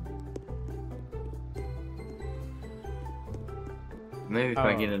 Maybe if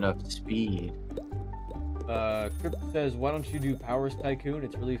I get enough speed. Crypt says, why don't you do Powers Tycoon?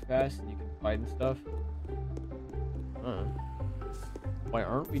 It's really fast and you can fight and stuff. Why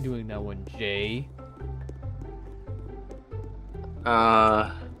aren't we doing that one, Jay?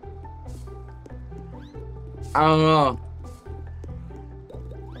 I don't know.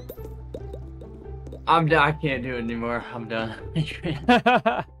 I'm done. I can't do it anymore. I'm done.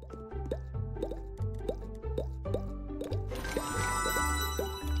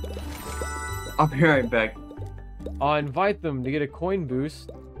 I'll be right back. I'll invite them to get a coin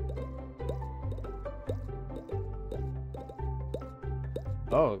boost.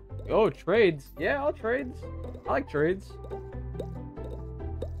 Oh, trades. Yeah, I'll trades. I like trades.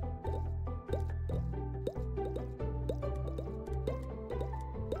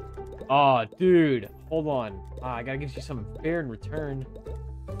 Aw, dude. Hold on. I gotta get you something fair in return.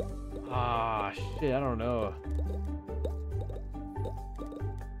 Shit, I don't know.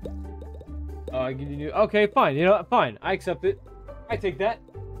 I give you okay, fine. You know what? Fine. I accept it. I take that.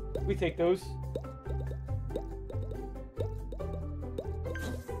 We take those.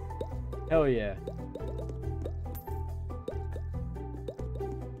 Hell yeah.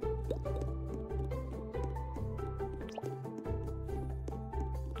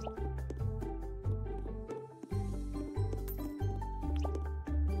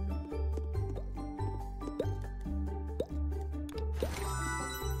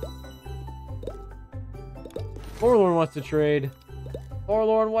 Forlorn wants to trade.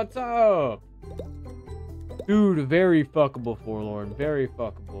 Forlorn, what's up? Dude, very fuckable, Forlorn. Very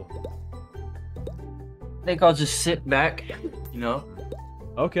fuckable. I think I'll just sit back, you know,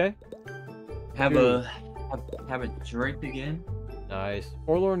 Okay. have Dude. have a drink again. Nice.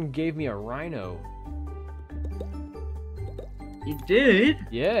 Forlorn gave me a rhino. You did?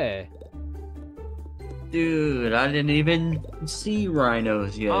 Yeah. Dude, I didn't even see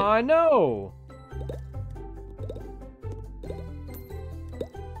rhinos yet. I know.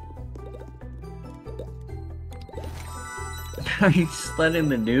 Are you just letting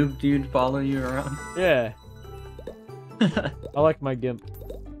the noob dude follow you around? Yeah. I like my gimp.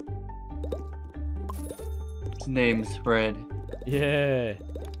 His name's Fred. Yeah.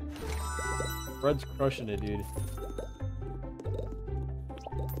 Fred's crushing it, dude.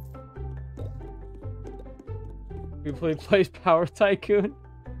 We plays Power Tycoon?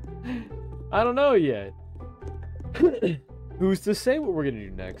 I don't know yet. Who's to say what we're gonna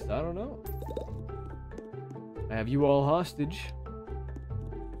do next? I don't know. I have you all hostage.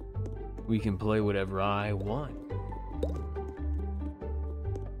 We can play whatever I want.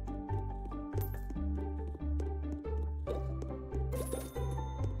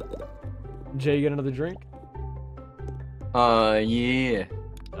 Jay, you get another drink? Yeah.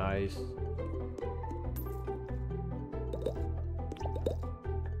 Nice.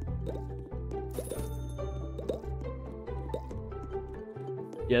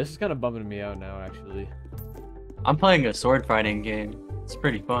 Yeah, this is kind of bumming me out now, actually. I'm playing a sword fighting game. It's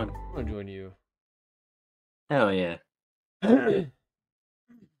pretty fun. I'm gonna join you. Hell yeah.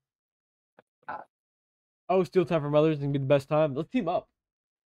 Oh, steal time from others and get the best time. Let's team up.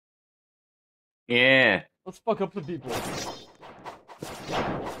 Yeah. Let's fuck up the people. It's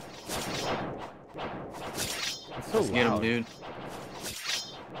so Let's get him, loud. dude.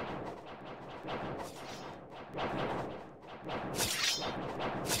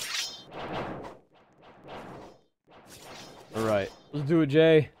 Alright, let's do it,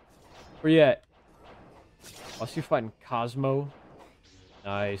 Jay. Where you at? I see you fighting Cosmo.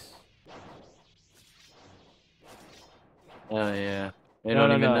 Nice. Oh yeah. They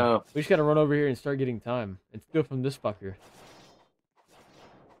don't even know. We just gotta run over here and start getting time. And steal from this fucker.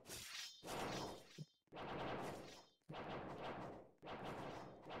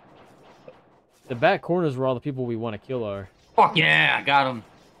 The back corners where all the people we want to kill are. Fuck yeah, I got him.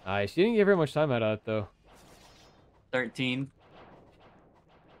 Nice. You didn't get very much time out of it, though. 13.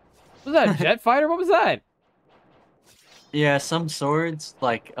 Was that a jet fighter? What was that? Yeah, some swords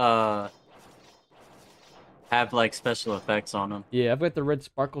like have like special effects on them. Yeah, I've got the red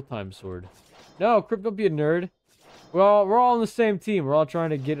sparkle time sword. No, Crypt, don't be a nerd. Well, we're all on the same team. We're all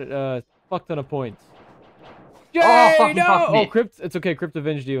trying to get a fuck ton of points. Jay, Oh, fuck, no! fuck me. Oh, Crypt, it's okay. Crypt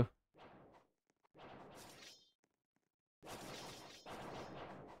avenged you.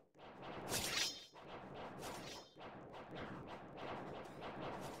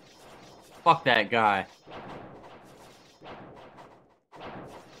 Fuck that guy.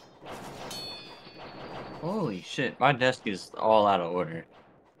 Holy shit, my desk is all out of order.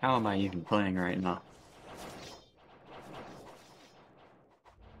 How am I even playing right now?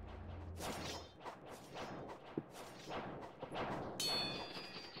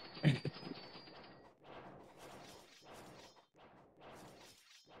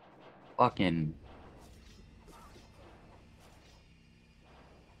 Fucking...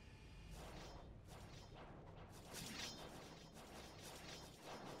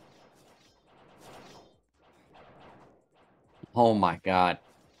 Oh my god.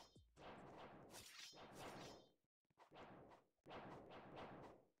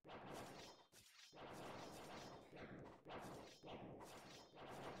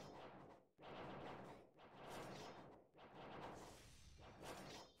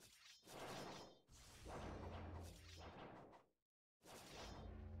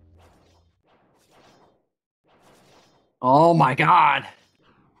 Oh my god!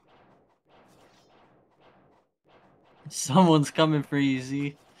 Someone's coming for you,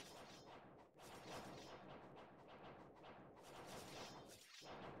 Z.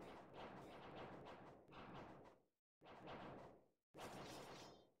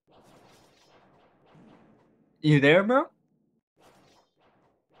 You there, bro?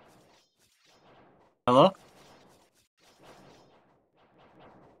 Hello?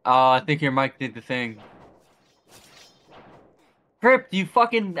 Oh, I think your mic did the thing. Crypt, you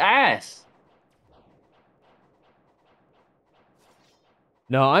fucking ass!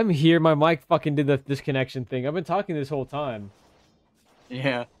 No, I'm here. My mic fucking did the disconnection thing. I've been talking this whole time.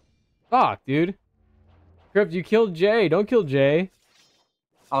 Yeah. Fuck, dude. Crypt, you killed Jay. Don't kill Jay.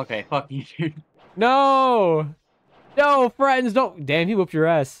 Okay, fuck you, dude. No! No, friends, don't. Damn, he whooped your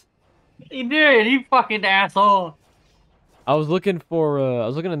ass. He did, you fucking asshole. I was looking for, I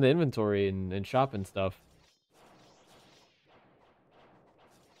was looking in the inventory and shop and stuff.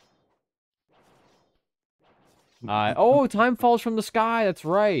 Oh, time falls from the sky. That's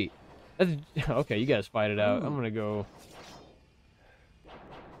right. That's, okay, you guys fight it out. I'm gonna go.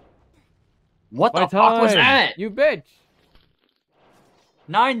 What My the fuck was time, that? you bitch.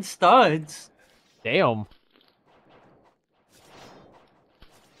 9 studs? Damn.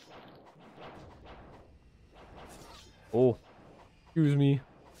 Oh, excuse me.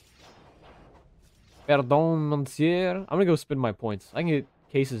 Pardon, monsieur. I'm gonna go spend my points. I can get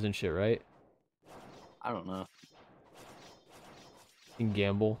cases and shit, right? I don't know. You can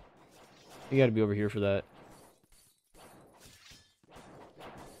gamble. You gotta be over here for that.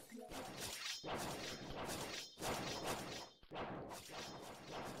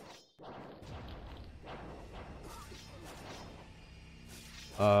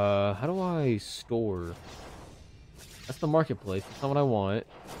 How do I store? That's the marketplace. That's not what I want.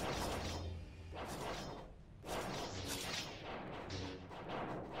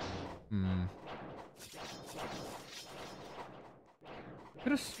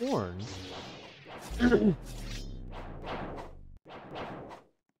 Could have sworn.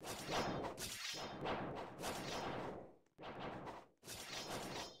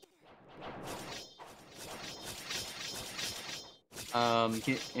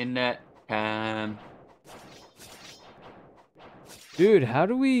 Get in that Dude, how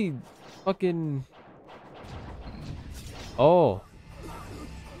do we fucking... Oh.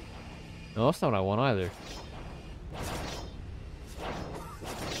 No, that's not what I want either.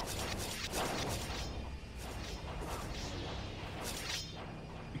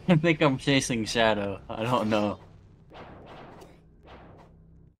 I think I'm chasing Shadow. I don't know.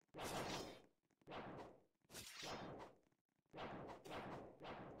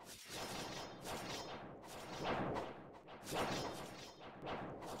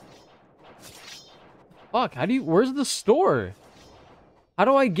 Fuck, how do you... Where's the store? How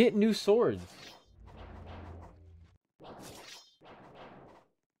do I get new swords?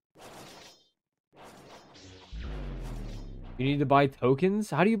 You need to buy tokens?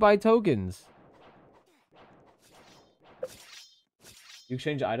 How do you buy tokens? You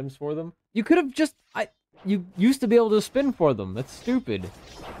exchange items for them? You could have just... You used to be able to spin for them. That's stupid.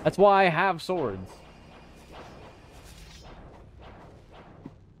 That's why I have swords.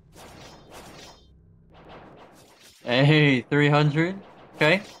 Hey, 300?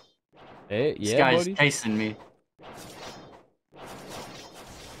 Okay. Hey, This yeah, guy's buddy. chasing me.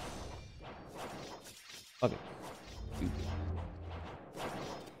 Okay.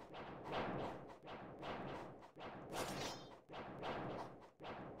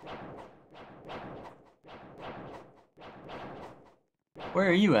 Where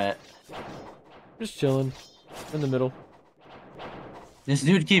are you at? Just chilling. In the middle. This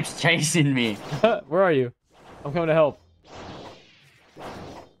dude keeps chasing me. Where are you? I'm coming to help.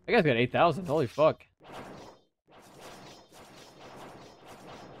 That guy's got 8,000. Holy fuck.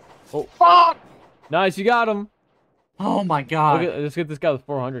 Oh. Fuck! Nice, you got him. Oh my god. Let's get this guy with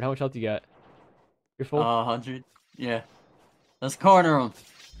 400. How much health you got? You're full? 100? Yeah. Let's corner him.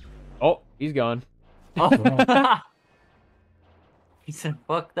 Oh, he's gone. Oh. He said,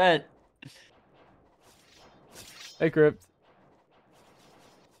 fuck that. Hey, Crypt.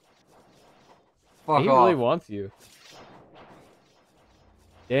 Fuck He off. really wants you.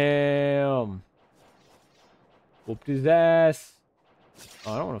 Damn. Whooped his ass.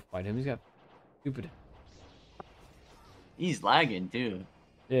 Oh, I don't want to fight him. He's got stupid. He's lagging, too.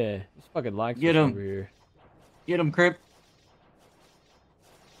 Yeah, he's fucking lags Get him. over here. Get him, Crip.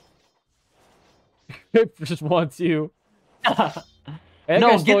 Crypt just wants you. Hey, No,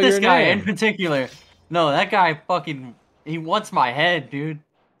 guy get stole this your guy name. in particular. No, that guy fucking... He wants my head, dude.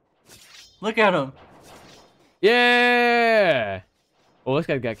 Look at him. Yeah. Oh, this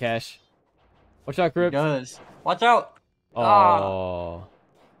guy's got cash. Watch out, He Crypt. does. Watch out. Oh. Ah.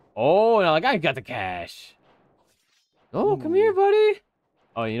 Oh, now that guy got the cash. Oh, come here, Ooh. buddy.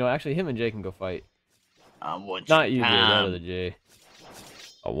 Oh, you know, actually, him and Jay can go fight. I want Not you, your Jay. That time. other Jay.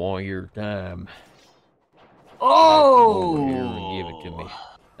 I want your time. Oh! Over here and give it to me.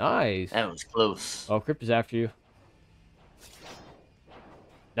 Nice. That was close. Oh, Crypt is after you.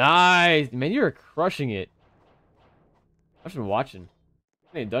 Nice. Man, you're crushing it. I've just been watching.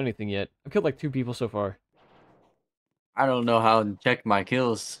 I ain't done anything yet. I've killed like 2 people so far. I don't know how to check my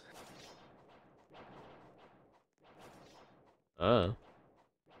kills. Uh.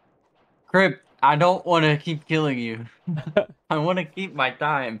 Crip, I don't want to keep killing you. I want to keep my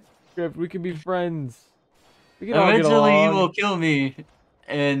time. Griff, we can be friends. We can all get Eventually, you along. will kill me,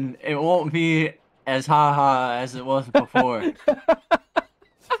 and it won't be as haha as it was before.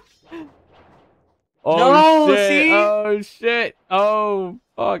 Oh No, shit! see? Oh shit! Oh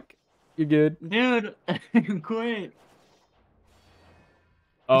fuck! You good? Dude, quit.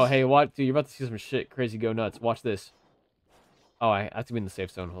 Oh hey, what? Dude, you're about to see some shit. Crazy, go nuts. Watch this. Oh, I have to be in the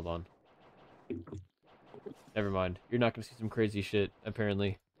safe zone. Hold on. Never mind. You're not gonna see some crazy shit.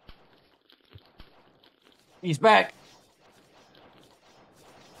 Apparently. He's back.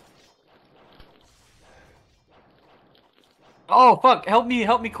 Oh fuck! Help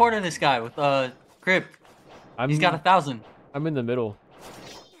me corner this guy with grip. He's got 1,000. I'm in the middle.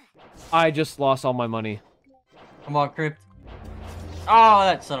 I just lost all my money. Come on, Crypt. Oh,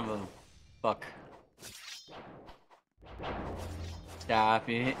 that son of a fuck. Stop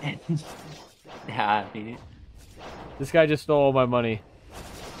it. Stop it. This guy just stole all my money.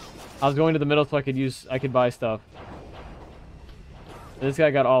 I was going to the middle so I could buy stuff. And this guy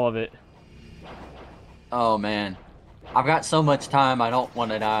got all of it. Oh man. I've got so much time I don't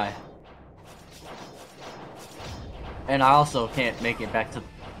want to die. And I also can't make it back to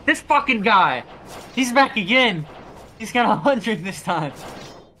this fucking guy. He's back again. He's got 100 this time.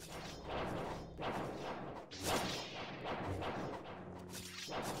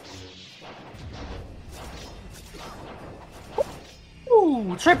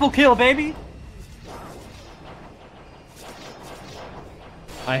 Ooh, triple kill, baby.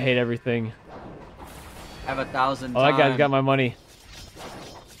 I hate everything. I have 1,000 Oh, that guy's got my money.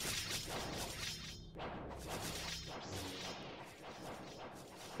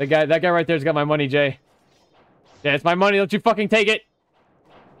 That guy right there's got my money, Jay. Yeah, it's my money. Don't you fucking take it.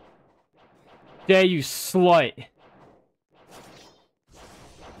 Jay, you slut.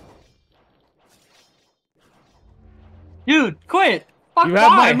 Dude, quit. Fuck, You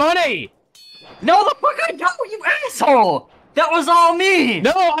have why? my money. No, the fuck I don't, you asshole. That was all me.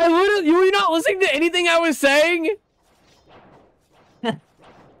 No, I literally. You were not listening to anything I was saying.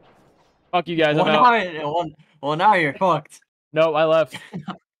 Fuck you guys. I'm out. Well, now you're fucked. No, I left.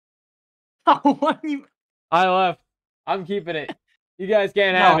 What you... I left. I'm keeping it. You guys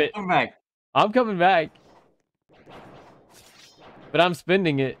can't have it. Come back. I'm coming back. But I'm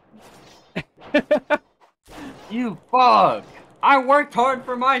spending it. You fuck. I worked hard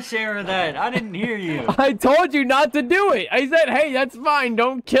for my share of that. I didn't hear you. I told you not to do it. I said, hey, that's fine.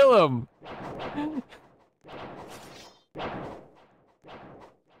 Don't kill him.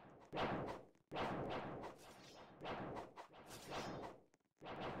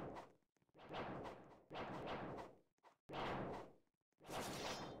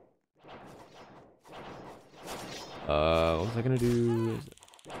 What was I gonna do?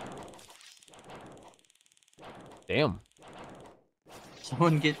 Damn.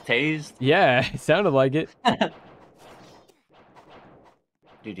 Someone get tased? Yeah, it sounded like it.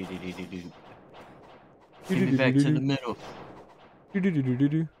 Give me back to the middle.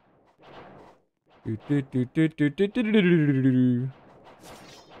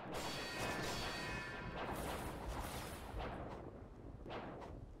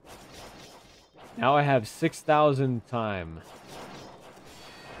 Now I have 6,000 time.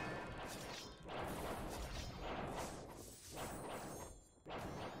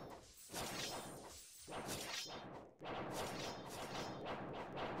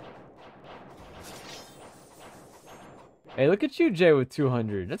 Hey, look at you, Jay, with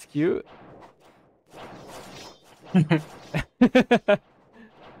 200. That's cute.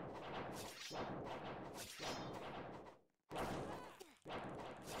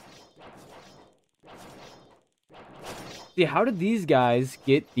 See, how did these guys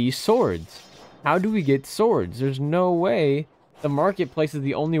get these swords? How do we get swords? There's no way. The marketplace is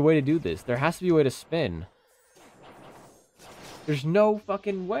the only way to do this. There has to be a way to spin. There's no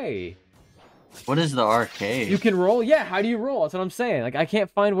fucking way. What is the arcade? You can roll? Yeah, how do you roll? That's what I'm saying. Like, I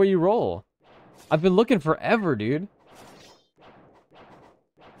can't find where you roll. I've been looking forever, dude.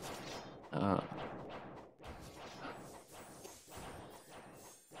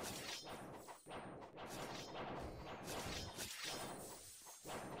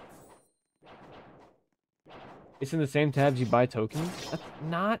 It's in the same tabs you buy tokens? That's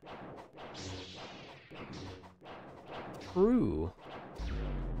not true.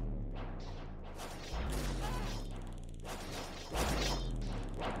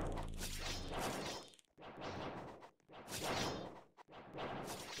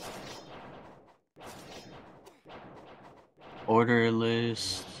 Order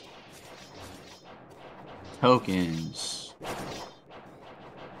list. Tokens.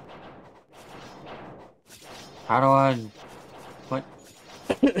 How do I... What?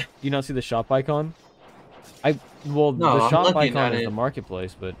 Do you not see the shop icon? Well, No, the I'm shop looking icon at is it. the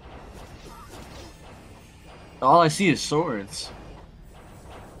marketplace, but All I see is swords.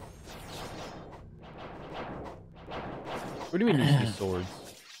 what do you mean you see swords?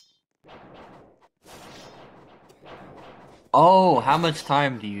 Oh, how much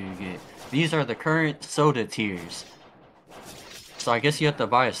time do you get? These are the current soda tiers. So I guess you have to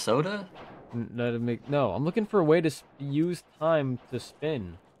buy a soda? No, I'm looking for a way to use time to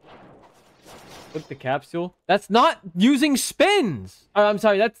spin. Click the capsule. That's not using spins. I'm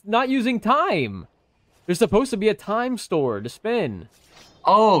sorry, that's not using time. There's supposed to be a time store to spin.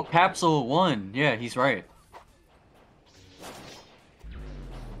 Oh, capsule 1. Yeah, he's right.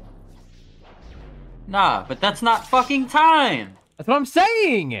 Nah, but that's not fucking time! That's what I'm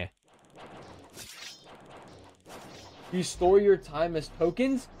saying. You store your time as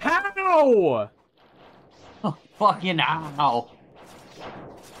tokens? How? Oh, fucking ow.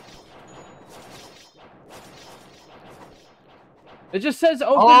 It just says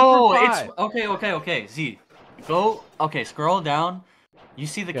open Oh, for it's 5. okay. Z, go. Okay, scroll down. You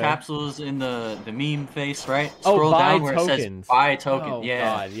see the Okay. capsules in the meme face, right? Oh, Scroll buy down where it says tokens. buy token. Oh, Yeah.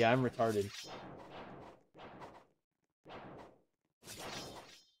 God. Yeah, I'm retarded.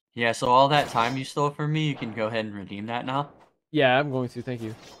 Yeah, so all that time you stole from me, you can go ahead and redeem that now. Yeah, I'm going to. Thank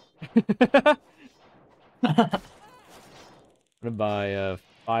you. I'm gonna buy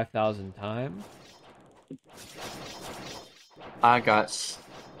 5,000 time. I got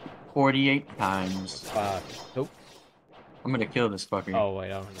 48 times. Nope. I'm gonna kill this fucker. Oh wait,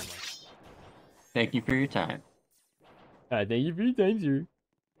 I don't know. Thank you for your time. Thank you for your time, sir.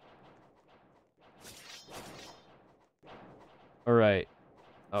 All right.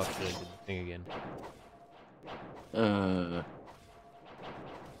 Oh shit! I did the thing again.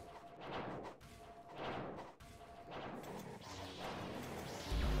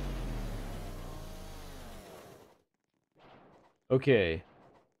 Okay.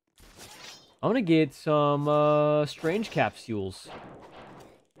 I'm gonna get some strange capsules.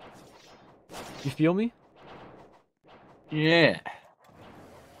 You feel me? Yeah.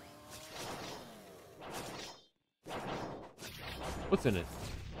 What's in it?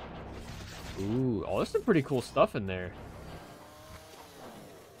 Ooh, oh, there's some pretty cool stuff in there.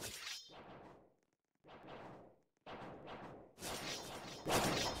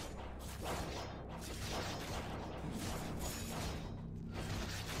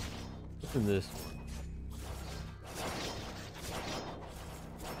 What's in this one?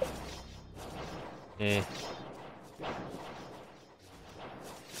 Eh.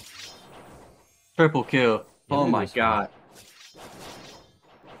 Triple kill. Yeah, Oh look at my this one. god.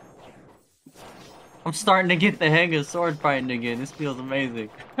 I'm starting to get the hang of sword fighting again. This feels amazing.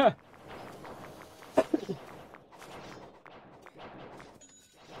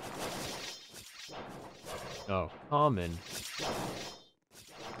 Oh, common.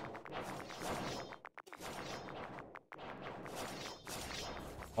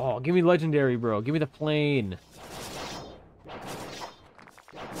 Oh, give me legendary, bro. Give me the plane.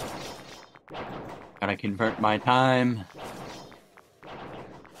 Gotta convert my time.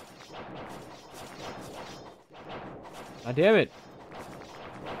 God damn it.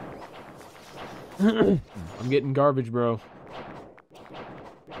 I'm getting garbage, bro.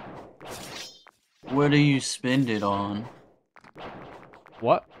 What do you spend it on?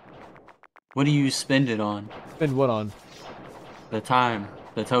 What? What do you spend it on? Spend what on? The time.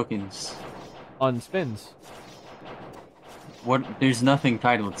 The tokens. On spins. What? There's nothing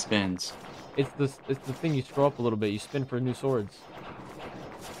titled spins. It's the thing you scroll up a little bit. You spin for new swords.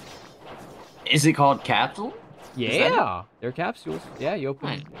 Is it called capsule? Yeah, they're capsules. Yeah, you open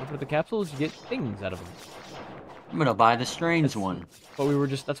Right. up the capsules, you get things out of them. I'm gonna buy the strange one. But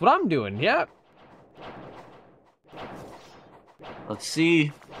that's what I'm doing. Yeah. Let's see.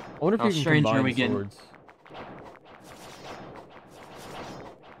 I wonder if How you can strange are combine we getting? swords.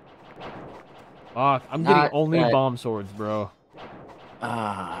 Fuck, I'm getting Not only that- bomb swords, bro.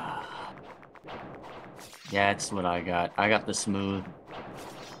 Yeah, that's what I got. I got the smooth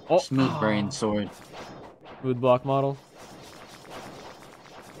brain sword. Smooth block model.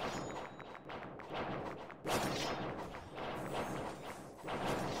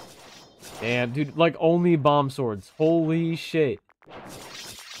 Damn, dude, like only bomb swords. Holy shit.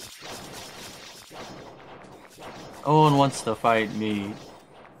 Owen wants to fight me.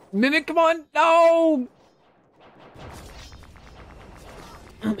 Mimic, come on! No!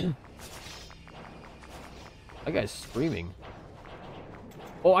 That guy's screaming.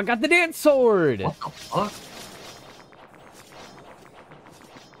 Oh, I got the dance sword! What the fuck?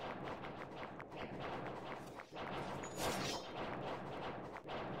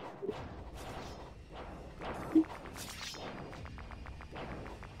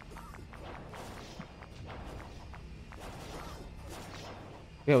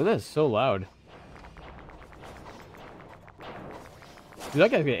 Yo, that is so loud. Dude,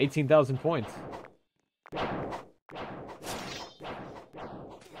 that guy's got 18,000 points.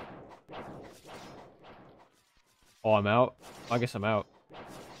 Oh, I'm out? I guess I'm out.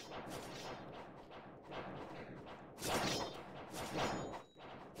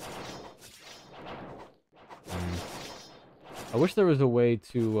 I wish there was a way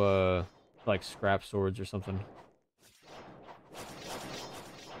to, like, scrap swords or something.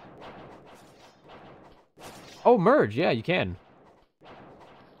 Oh, merge! Yeah, you can.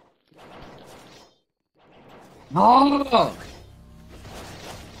 No!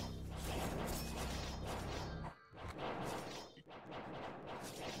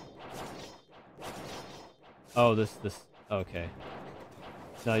 Oh, this, okay.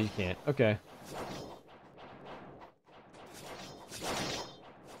 No, you can't. Okay.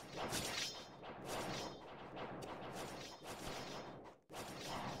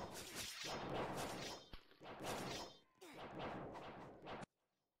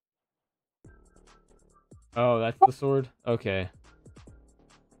 Oh, that's the sword? Okay.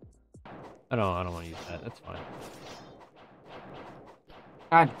 I don't want to use that. That's fine.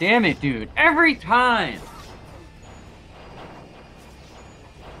 God damn it, dude. Every time!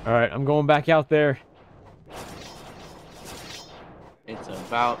 Alright, I'm going back out there. It's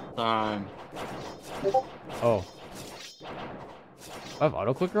about time. Oh. I have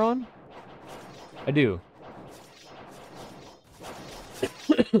auto clicker on? I do.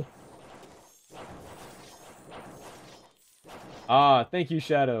 Ah, thank you,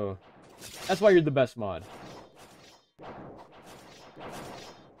 Shadow. That's why you're the best mod.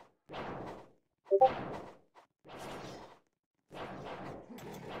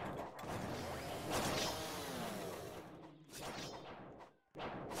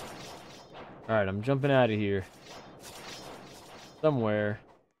 Alright, I'm jumping out of here. Somewhere.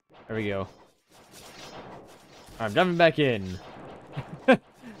 There we go. I'm jumping back in.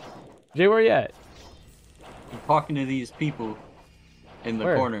 Jay, where you at? I'm talking to these people in the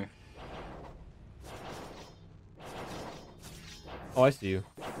Where? corner. Oh, I see you.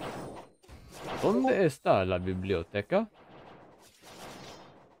 ¿Dónde está la biblioteca?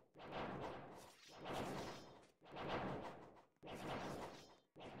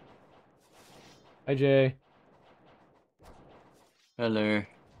 Hi, Jay. Hello.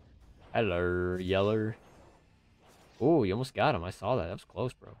 Hello, Yeller. Oh, you almost got him. I saw that. That was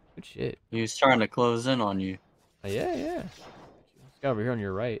close, bro. Good shit. He was trying to close in on you. Yeah, yeah. This guy over here on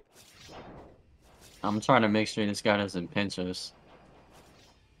your right. I'm trying to make sure this guy doesn't pinch us.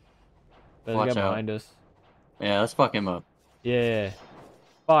 There's a Watch guy out. behind us. Yeah, let's fuck him up. Yeah.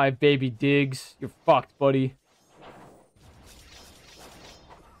 Bye, baby Diggs. You're fucked, buddy.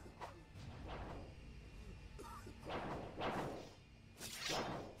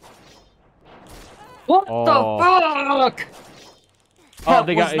 What Oh. the fuck? Oh,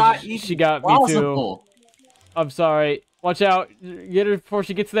 they got. She got me too. I'm sorry. Watch out. Get her before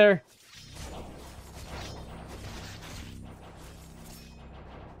she gets there.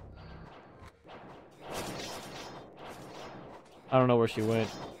 I don't know where she went.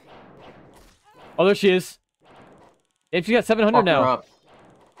 Oh, there she is. If she got 700 Fuck now. her up.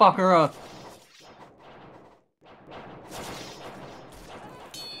 Fuck her up.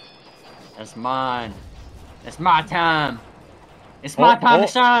 That's mine. It's my time. It's my time to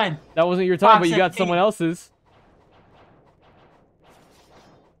shine. That wasn't your time, but you got someone else's.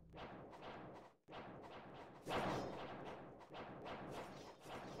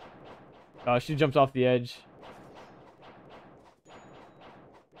 Oh, she jumped off the edge.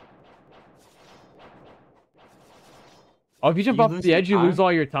 Oh, if you jump off the edge, you lose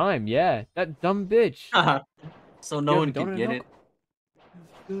all your time. Yeah, that dumb bitch. So no one can get it.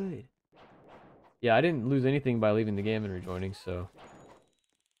 Good. Yeah, I didn't lose anything by leaving the game and rejoining, so.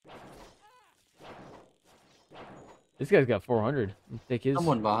 This guy's got 400. Take his.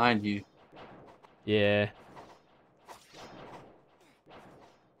 Someone behind you. Yeah.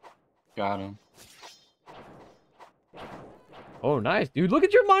 Got him. Oh, nice, dude. Look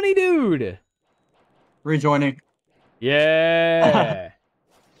at your money, dude. Rejoining. Yeah.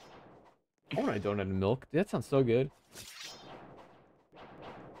 I want a donut and milk. Dude, that sounds so good.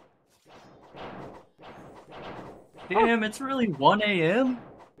 Damn, it's really 1 a.m.?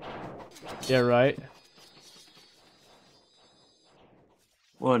 Yeah, right.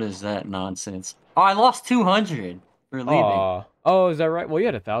 What is that nonsense? Oh, I lost 200 for leaving. Oh, is that right? Well, you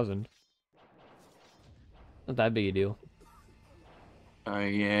had 1,000. Not that big a deal. Oh,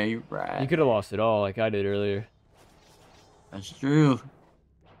 yeah, you're right. You could have lost it all like I did earlier. That's true.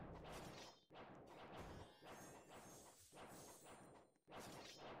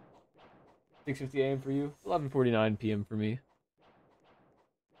 6:50 a.m. for you. 11:49 p.m. for me.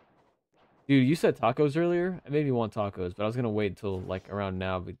 Dude, you said tacos earlier. It made me want tacos, but I was gonna wait until like around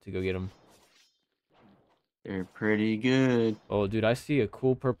now to go get them. They're pretty good. Oh, dude, I see a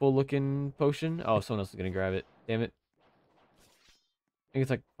cool purple looking potion. Oh, someone else is gonna grab it. Damn it. I think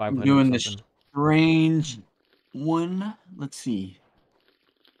it's like I'm 500 or doing the something. strange one. Let's see.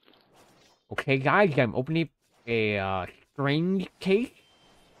 Okay, guys, I'm opening a strange case.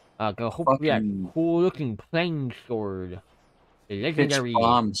 Go hopefully that Fucking cool looking plain sword. The pitch legendary.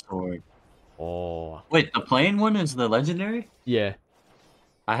 bomb sword. Oh, Wait, the plain one is the legendary? yeah.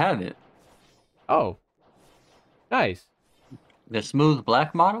 I have it. Oh, nice. The smooth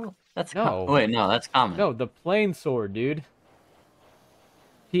black model? No, wait, no, that's common. no, the plain sword, dude.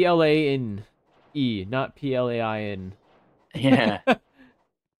 PLANE, not PLAIN. Yeah.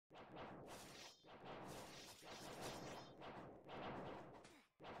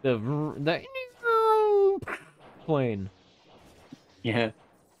 the plane. Yeah.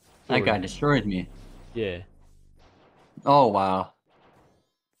 That Sword. guy destroyed me. Yeah. Oh, wow.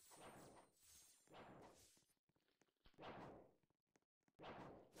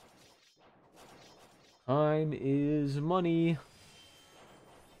 Time is money.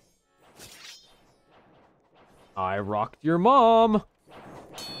 I rocked your mom.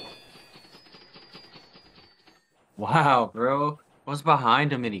 Wow, bro. I was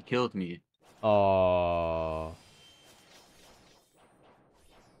behind him and he killed me. Oh.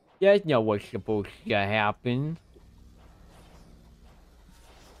 That's not what's supposed to happen.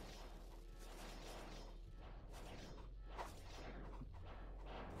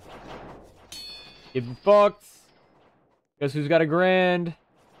 Get fucked. Guess who's got a grand?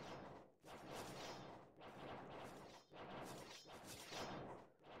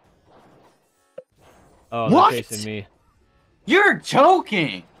 Oh, they're What? chasing me. You're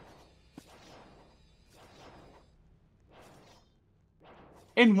joking!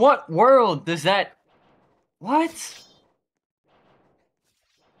 In what world does that... What?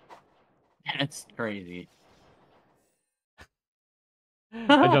 That's crazy.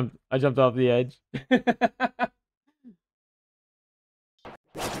 I jumped off the edge.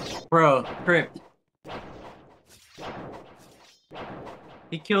 Bro, Crypt.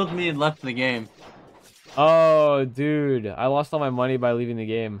 He killed me and left the game. Oh, dude. I lost all my money by leaving the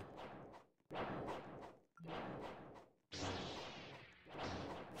game.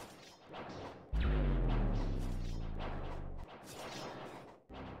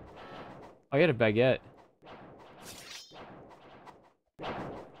 I get a baguette.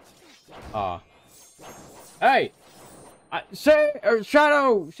 Ah. Hey!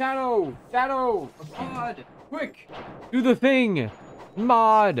 Shadow! Mod! Quick! Do the thing!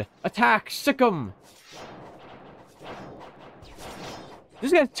 Mod! Attack! Sick 'em!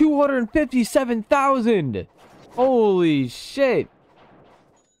 This guy's 257,000! Holy shit!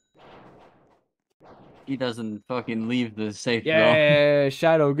 He doesn't fucking leave the safe zone. Yeah,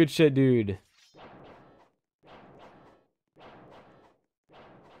 Shadow, good shit, dude.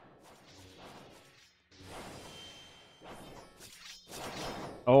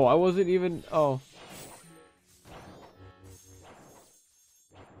 Oh, I wasn't even... Oh.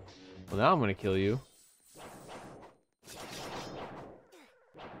 Well, now I'm gonna kill you.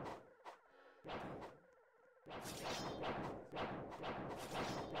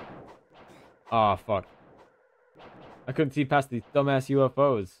 Ah, fuck. I couldn't see past these dumbass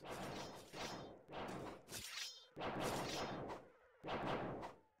UFOs.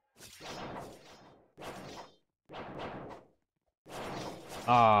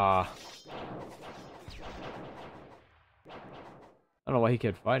 Ah. I don't know why he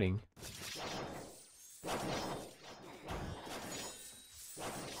kept fighting.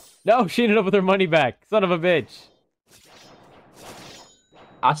 No, she ended up with her money back. Son of a bitch.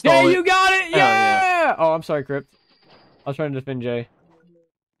 I stole it. You got it! Hell Yeah! Oh, I'm sorry, Crypt. I was trying to defend Jay.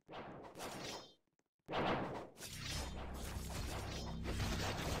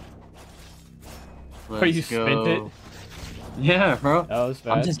 Let's Oh, you spent it? Yeah, bro. That was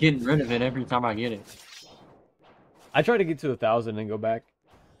fast. I'm just getting rid of it every time I get it. I tried to get to 1,000 and go back.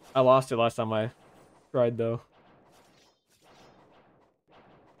 I lost it last time I tried, though.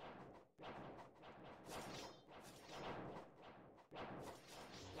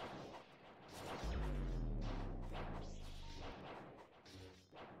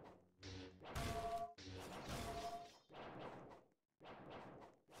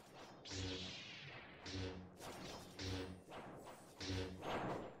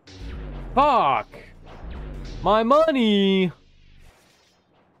 Fuck! My money!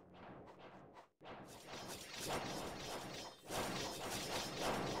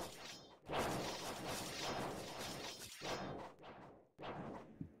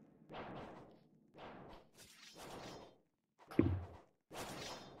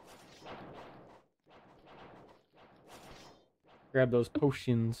 Grab those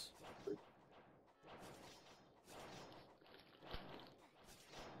potions.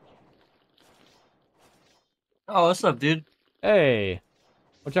 Oh, what's up, dude? Hey,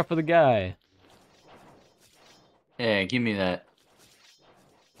 watch out for the guy. Yeah, give me that.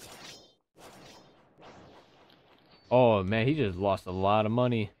 Oh man, he just lost a lot of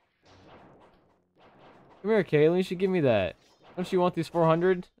money. Come here, Kaylee. You should give me that. Don't you want these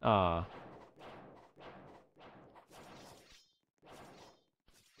 400? Ah.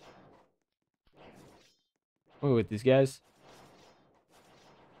 Wait, with these guys.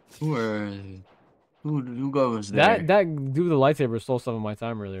 Who goes there? That dude with the lightsaber stole some of my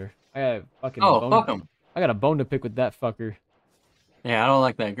time earlier. I got fucking Oh, bone. fuck him. I got a bone to pick with that fucker. Yeah, I don't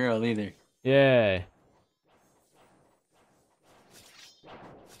like that girl either. Yeah.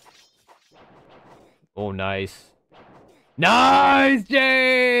 Oh, nice. Nice,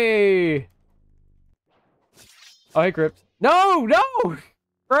 Jay! Oh, hey, Crypt. No, no!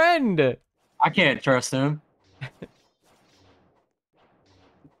 Friend! I can't trust him.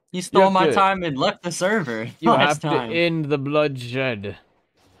 He You stole have my to, time and left the server you last have to time. end the bloodshed.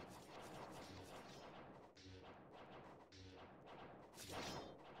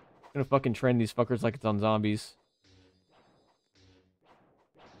 I'm gonna fucking train these fuckers like it's on zombies.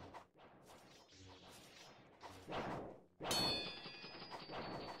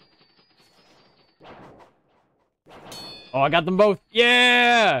 Oh, I got them both.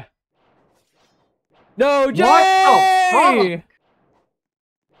 Yeah! No, Jay! What the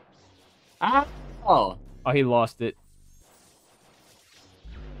fuck? Oh. Oh, he lost it.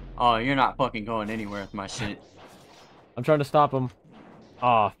 Oh, you're not fucking going anywhere with my shit. I'm trying to stop him.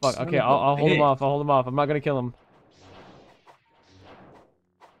 Oh, fuck. Son Okay, of a I'll hold him bitch. off. I'll hold him off. I'm not gonna kill him.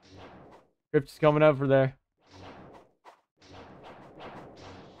 Crypt's coming over there.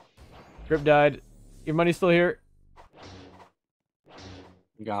 Crypt died. Your money's still here.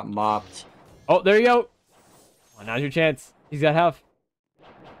 You got mopped. Oh, there you go. Well, now's your chance. He's got half.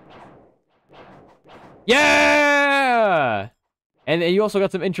 Yeah! And you also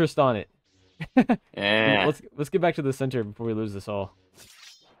got some interest on it. Yeah. Let's get back to the center before we lose this all.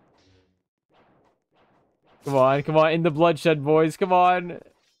 Come on, in the bloodshed, boys. Come on.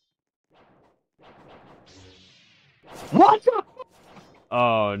 What the?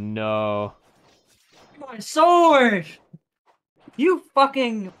 Oh no. My sword! You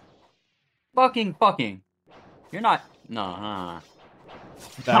fucking. You're not. No, Back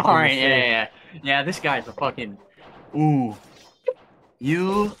in the Alright, safe. yeah. Yeah, this guy's a fucking. Ooh.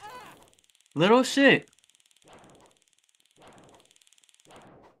 You. Little shit.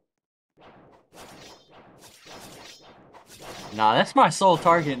 Nah, that's my sole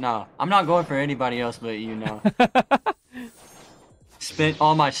target now. I'm not going for anybody else but you now. Spent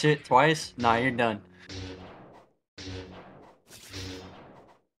all my shit twice? Nah, you're done.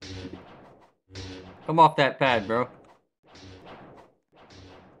 Come off that pad, bro.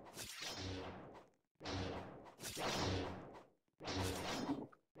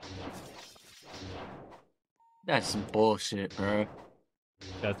 That's some bullshit, bro.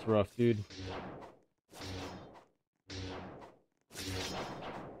 That's rough, dude.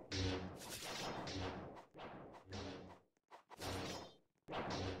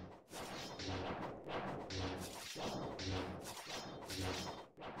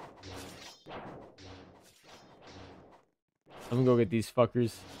 I'm gonna go get these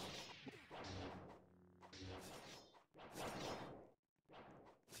fuckers.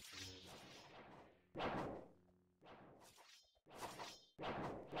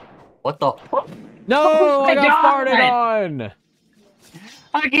 What the fuck? No, Oh my I got God! farted on.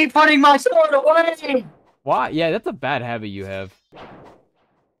 I keep putting my sword away! Why? Yeah, that's a bad habit you have.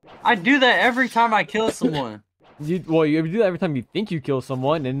 I do that every time I kill someone. You do that every time you think you kill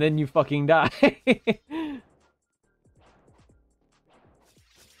someone, and then you fucking die.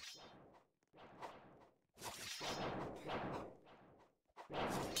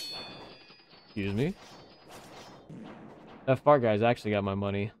 Excuse me. That far guy's actually got my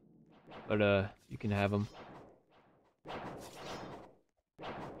money, but you can have him.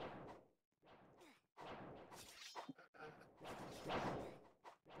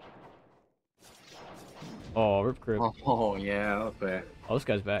 Oh, rip crib. Oh, yeah, okay. Oh, this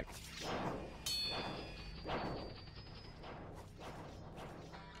guy's back.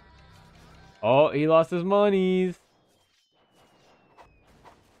 Oh, he lost his monies.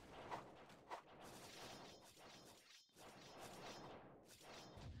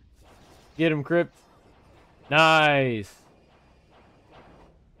 Get him, Crypt. Nice.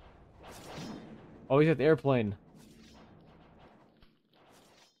 Oh, he's at the airplane.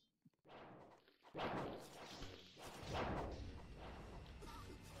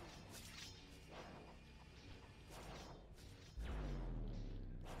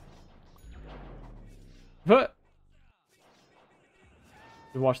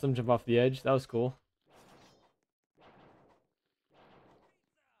 To watch them jump off the edge. That was cool.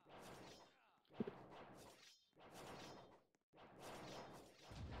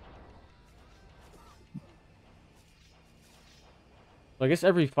 Well, I guess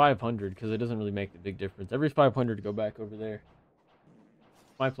every 500, because it doesn't really make the big difference. Every 500 to go back over there.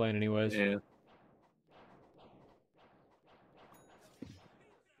 My plan, anyways. Yeah.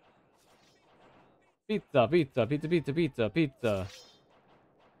 Pizza, pizza, pizza, pizza, pizza, pizza.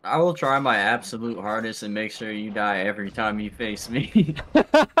 I will try my absolute hardest and make sure you die every time you face me.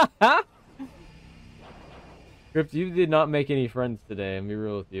 Griff, you did not make any friends today, and be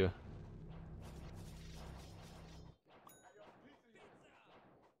real with you.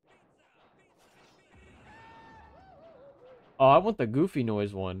 Oh, I want the goofy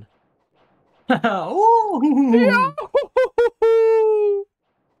noise one. Ooh.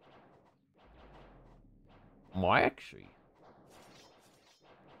 My actually.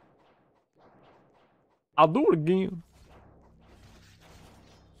 I'll do it again.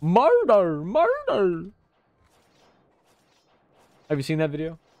 Murder! Murder! Have you seen that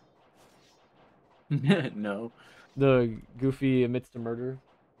video? No. The Goofy admits to murder?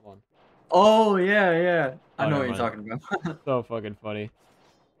 Hold on. Oh, yeah, yeah. I Oh, know never what you're mind. talking about. So fucking funny.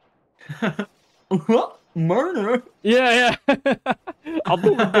 Murder? Yeah, yeah. I'll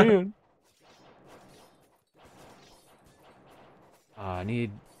do it again. I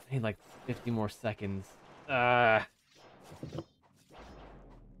need like 50 more seconds. Trying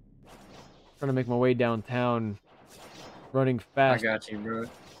to make my way downtown. Running I fast. got you, bro.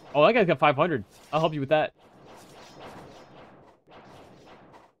 Oh, that guy's got 500. I'll help you with that.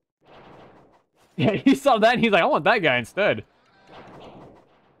 Yeah, he saw that and he's like, I want that guy instead.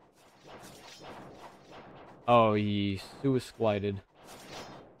 Oh, he suicided.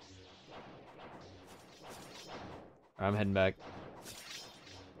 I'm heading back.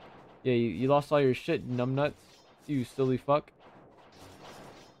 Yeah, you lost all your shit, numbnuts. You silly fuck.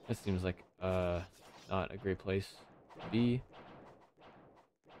 This seems like, not a great place to be.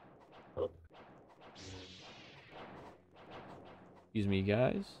 Excuse me,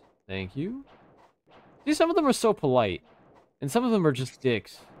 guys. Thank you. See, some of them are so polite. And some of them are just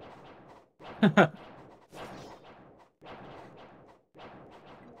dicks.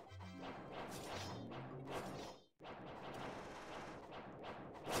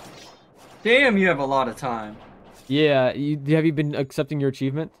 Damn, you have a lot of time. Yeah, have you been accepting your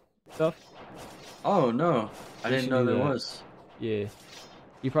achievement stuff? Oh, no. I You didn't should know do there that. was. Yeah.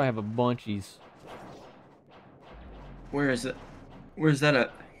 You probably have a bunchies. Where is it? Where's that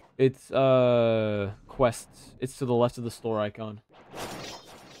at? It's, quests. It's to the left of the store icon.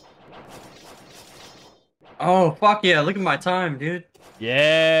 Oh, fuck yeah. Look at my time, dude.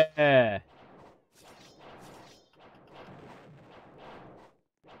 Yeah!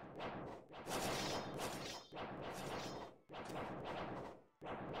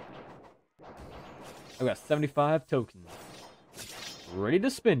 I've got 75 tokens. Ready to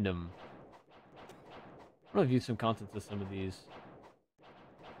spend them. I'm gonna view some content to some of these.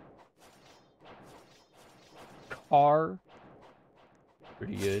 Car.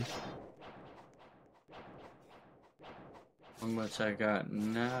 Pretty good. How much I got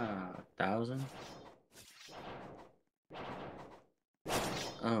now? 1,000?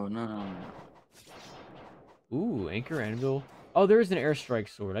 Oh, no. Ooh, anchor anvil. Oh, there is an airstrike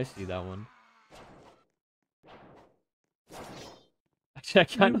sword. I see that one. Actually, I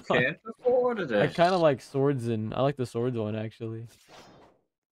kind of like. Can't afford it. I kind of like swords, and I like the swords one actually.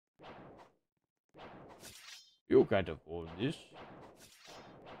 You can't afford this.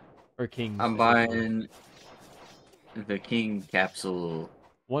 Or king. I'm buying the king capsule.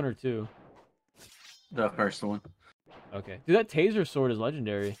 One or two. The first one. Okay. Dude, that taser sword is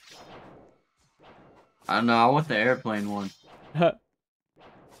legendary. I don't know. I want the airplane one.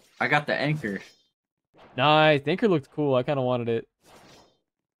 I got the anchor. Nice. The anchor looked cool. I kind of wanted it.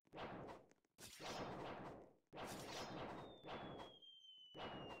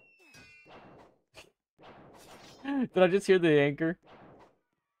 Did I just hear the anchor?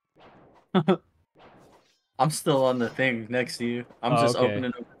 I'm still on the thing next to you. I'm Oh, just okay.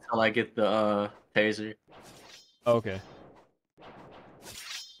 opening up until I get the taser. Okay.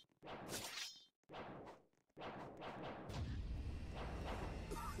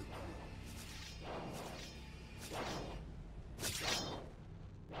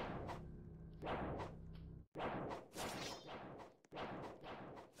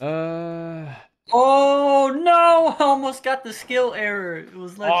 Oh no! I almost got the skill error. It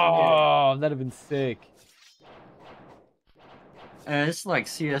was legendary. Oh, that'd have been sick. And it's like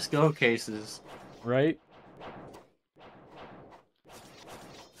CS:GO cases. Right?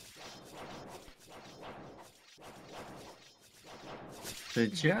 The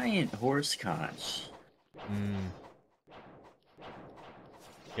giant horse conch. Hmm.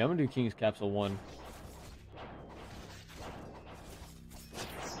 Yeah, I'm gonna do King's Capsule 1.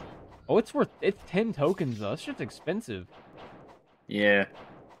 Oh, it's 10 tokens though. That shit's expensive. Yeah.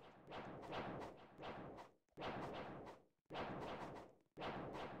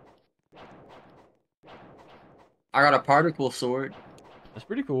 I got a particle sword. That's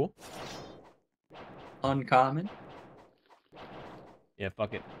pretty cool. Uncommon. Yeah,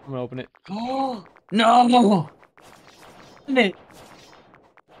 fuck it. I'm gonna open it. Oh no! It.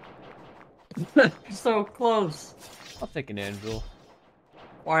 So close. I'll take an anvil.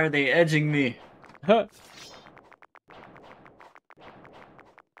 Why are they edging me? Huh.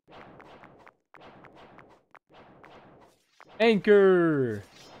 Anchor!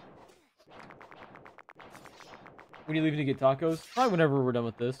 When are you leaving to get tacos? Probably whenever we're done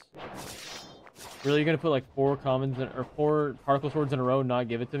with this. Really, you're gonna put like 4 commons in, or 4 particle swords in a row and not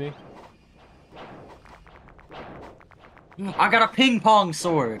give it to me? I got a ping pong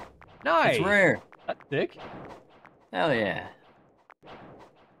sword. Nice! It's rare. That's sick. Hell yeah.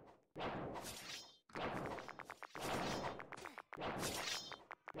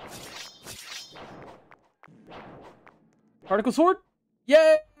 Particle sword?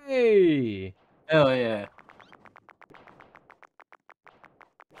 Yay! Hell yeah.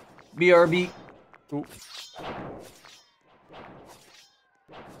 BRB. Cool.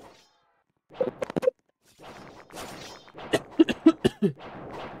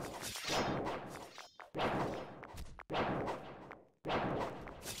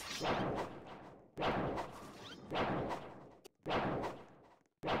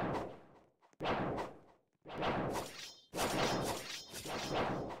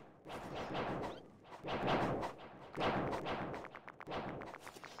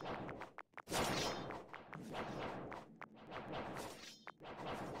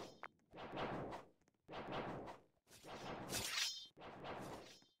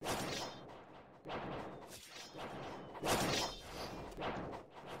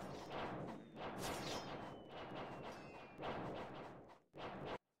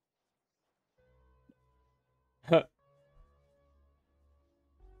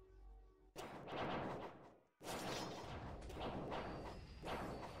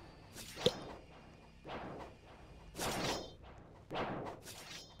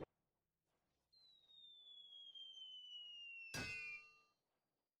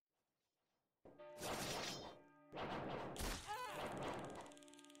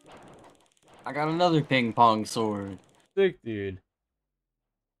 I got another ping pong sword. Sick, dude.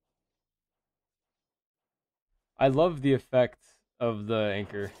 I love the effect of the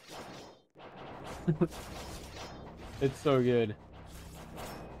anchor. It's so good.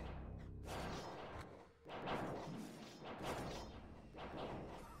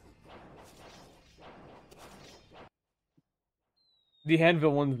 The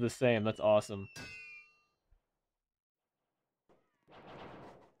Anvil one's the same. That's awesome.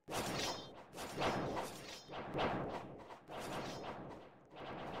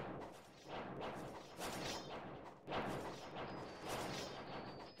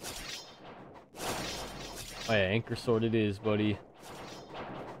 Oh yeah, anchor sword it is, buddy.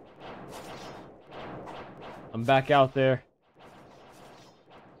 I'm back out there.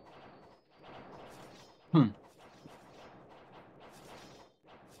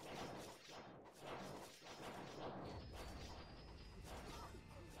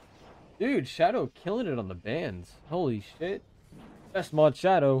 Dude, Shadow killing it on the bands. Holy shit. Best mod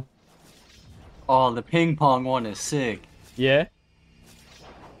Shadow. Oh, the ping pong one is sick. Yeah?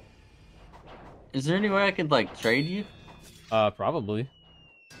 Is there any way I could, like, trade you? Probably.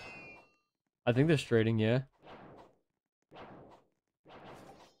 I think there's trading, yeah.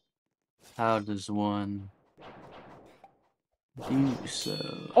 How does one do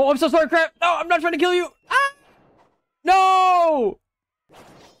so? Oh, I'm so sorry, crap! No, I'm not trying to kill you! Ah! No!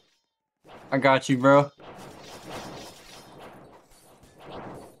 I got you, bro.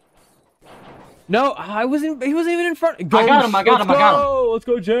 No, he wasn't even in front. Go, I got him, I got him. Let's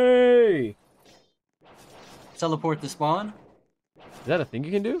go, Jay! Teleport to spawn? Is that a thing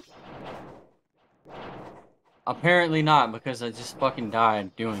you can do? Apparently not, because I just fucking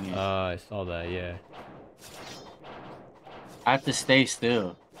died doing it. I saw that, yeah. I have to stay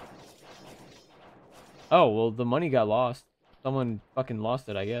still. Oh, well, the money got lost. Someone fucking lost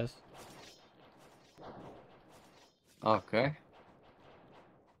it, I guess. Okay.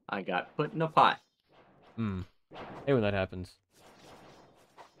 I got put in a pot. Hmm. Hey, when that happens.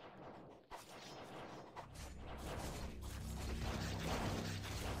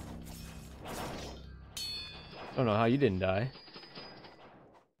 I don't know how you didn't die.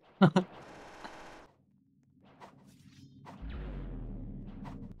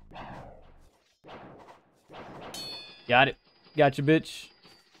 Got it. Gotcha, bitch.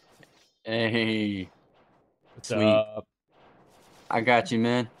 Hey, What's sweet. up? I got you,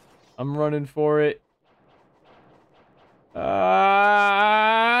 man. I'm running for it.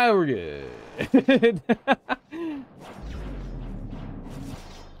 We're good.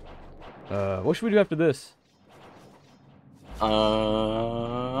 What should we do after this? I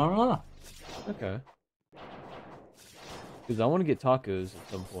don't know. Okay. Because I want to get tacos at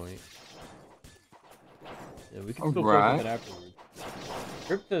some point. Yeah, we can still play Alright. something afterwards.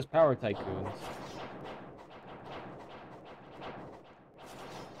 Grip says power tycoons.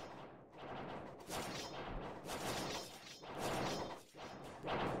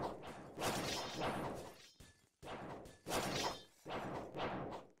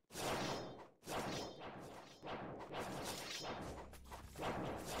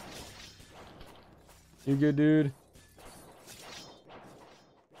 You good, dude?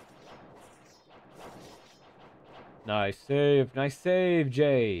 Nice save. Nice save,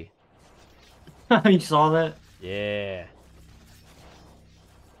 Jay. You saw that? Yeah.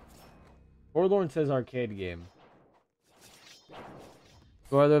 Forlorn says arcade game.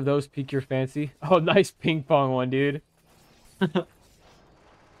 Do either of those pique your fancy? Oh, nice ping pong one, dude.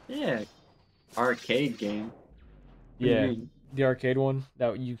 Yeah. Arcade game. What do you Yeah, mean? the arcade one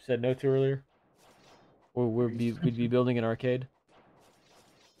that you said no to earlier. Or we'd be building an arcade.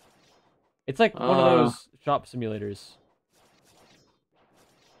 It's like one of those shop simulators.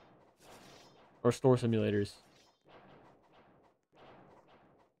 Or store simulators.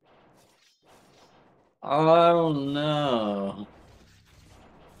 I don't know.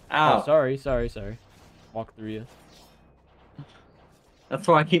 Oh, Ow. sorry. Walk through you. That's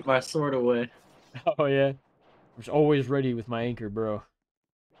why I keep my sword away. Oh, yeah. I'm just always ready with my anchor, bro.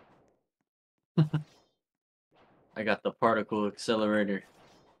 I got the particle accelerator.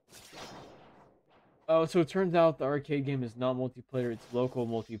 Oh, so it turns out the arcade game is not multiplayer, it's local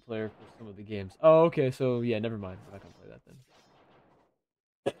multiplayer for some of the games. Oh, okay, so yeah, never mind. We're not gonna play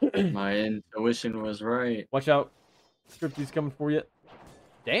that then. My intuition was right. Watch out. Scripty's coming for you.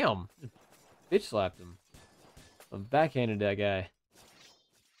 Damn. Bitch slapped him. I'm backhanded that guy.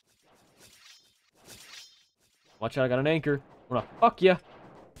 Watch out, I got an anchor. I'm gonna fuck ya.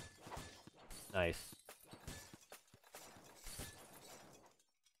 Nice.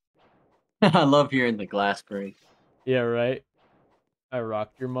 I love hearing the glass break. Yeah, right. I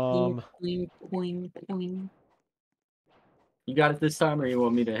rocked your mom. Boing, boing, boing. You got it this time, or you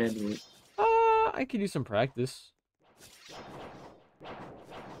want me to handle it? I could use some practice.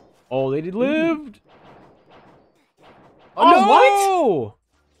 Oh, they lived. Oh, no!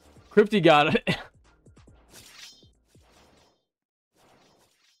 what? Crypty got it.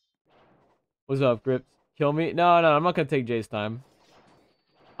 What's up, Crypt? Kill me? No, I'm not gonna take Jay's time.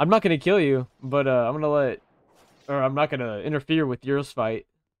 I'm not gonna kill you, but I'm not gonna interfere with yours fight.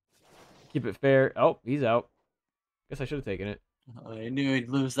 Keep it fair. Oh, he's out. Guess I should have taken it. I knew he'd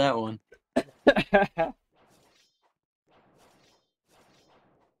lose that one.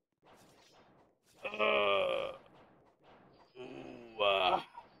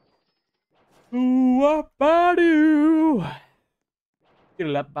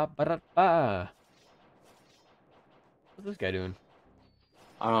 What's this guy doing?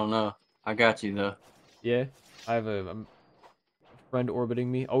 I don't know. I got you, though. Yeah, I have a friend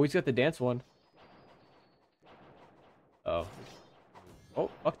orbiting me. Oh, he's got the dance one. Oh.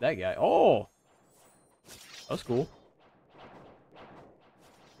 Oh, fuck that guy. Oh! That's cool.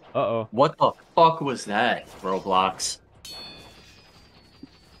 Uh-oh. What the fuck was that, Roblox?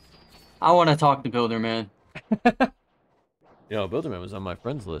 I want to talk to Builder Man. You know, Builderman was on my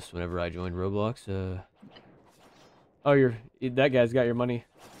friends list whenever I joined Roblox. Oh, that guy's got your money.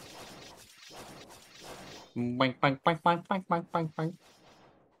 Bang, bang, bang, bang, bang, bang, bang, bang. I'm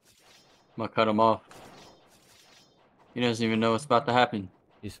gonna cut him off. He doesn't even know what's about to happen.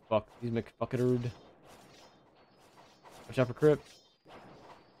 He's McFuckered. Watch out for Crypt.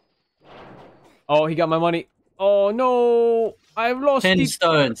 Oh, he got my money. Oh, no! I've lost 10 it.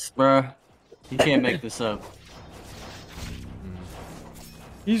 studs, bruh. You can't make this up.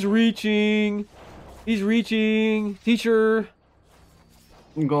 He's reaching. He's reaching. Teacher.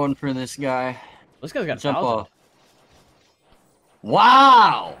 I'm going for this guy. This guy's got Jump 1,000. off.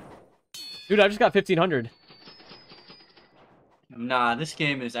 Wow! Dude, I just got 1,500. Nah, this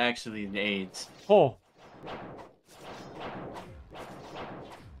game is actually the AIDS. Oh.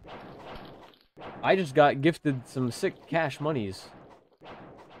 I just got gifted some sick cash monies.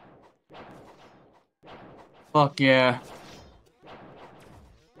 Fuck yeah.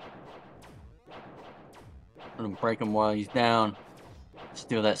 I'm gonna break him while he's down.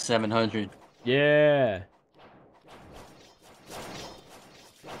 Steal that 700. Yeah.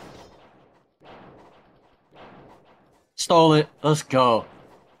 Stole it. Let's go.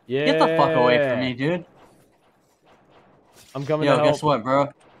 Yeah. Get the fuck away from me, dude. I'm coming to Yo, help. guess what, bro?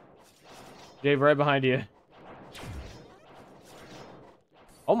 Jay, right behind you.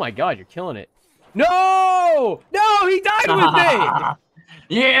 Oh my god, you're killing it. No! No, he died with it!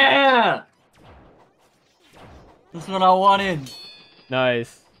 Yeah! That's what I wanted.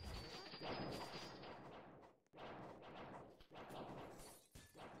 Nice.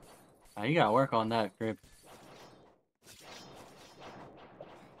 Oh, you gotta work on that grip.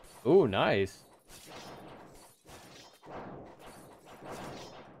 Ooh, nice.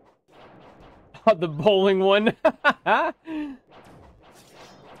 The bowling one. I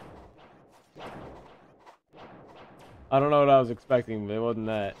don't know what I was expecting, but it wasn't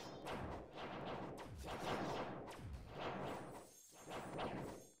that.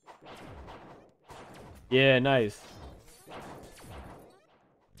 Yeah, nice.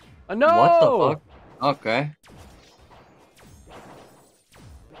 Oh, no! What the fuck? Okay.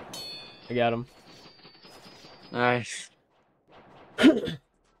 I got him. Nice.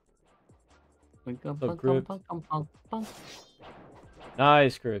 up, Crip?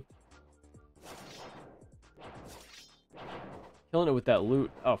 Nice, Crip. Killing it with that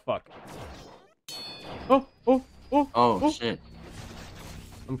loot. Oh, fuck. Oh, oh, oh. Oh, shit.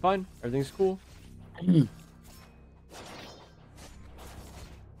 I'm fine. Everything's cool.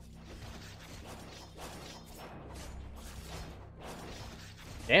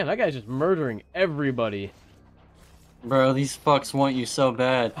 Damn, that guy's just murdering everybody. Bro, these fucks want you so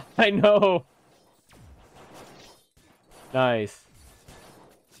bad. I know. Nice.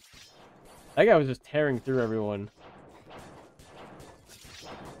 That guy was just tearing through everyone.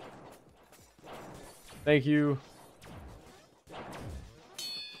 Thank you.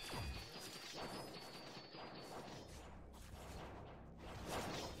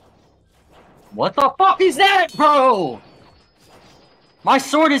 What the fuck is that, bro? My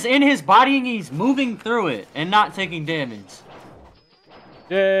sword is in his body and he's moving through it and not taking damage.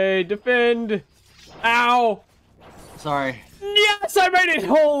 Yay, defend! Ow! Sorry. Yes, I made it!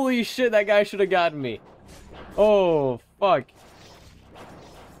 Holy shit, that guy should have gotten me. Oh, fuck.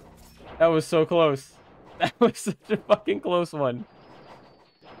 That was so close. That was such a fucking close one.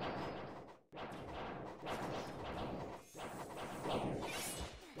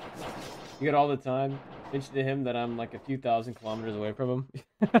 You get all the time. Mention to him that I'm like a few thousand kilometers away from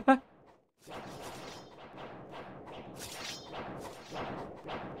him.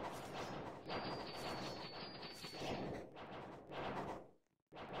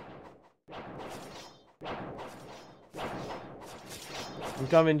 I'm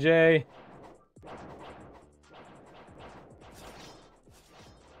coming, Jay.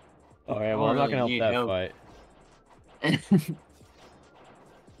 Oh yeah, well, I'm not gonna help that fight.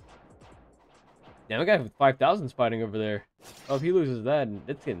 Damn, that guy with 5,000's fighting over there. Oh, if he loses that,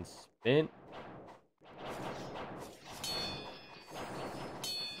 it's getting spent.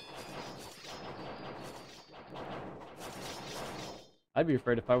 I'd be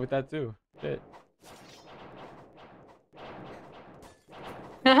afraid to fight with that too. Shit.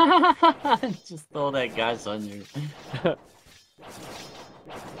 Just throw that gas on you.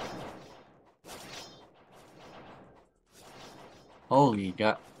 Holy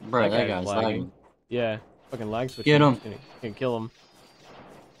god. Bro, that guy's lagging. Yeah, fucking lag switch. Get him. Can kill him.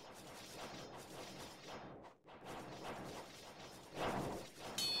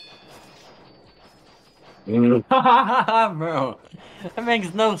 Bro, that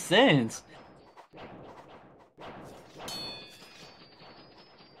makes no sense.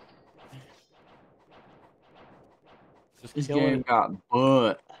 Just this game got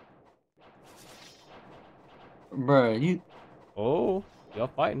butt. Bro, you... Oh, y'all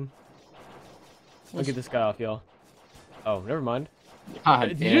fighting. Look at this guy off, y'all. Oh, never mind.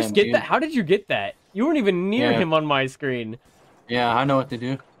 Did you just get that? How did you get that? You weren't even near him on my screen. Yeah, I know what to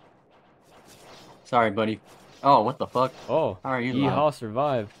do. Sorry, buddy. Oh, what the fuck? Oh, how are you? Yeehaw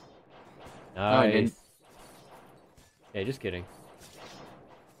survived. Nice. No, I didn't. Yeah, just kidding.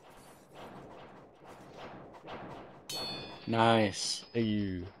 Nice. Thank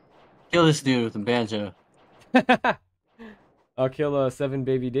you. Kill this dude with a banjo. I'll kill 7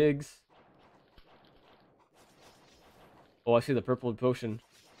 baby digs. Oh, I see the purple potion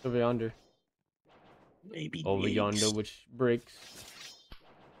over yonder. Baby over digs. yonder, which breaks.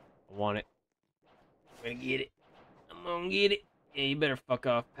 I want it. I'm gonna get it. I'm gonna get it. Yeah, you better fuck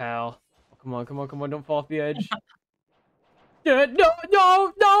off, pal. Oh, come on, come on, come on! Don't fall off the edge. Yeah,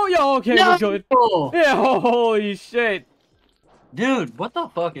 no, yo, okay, No! we're good. Yeah, holy shit. Dude, what the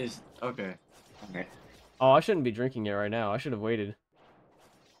fuck is... Okay. Okay. Oh, I shouldn't be drinking it right now. I should have waited.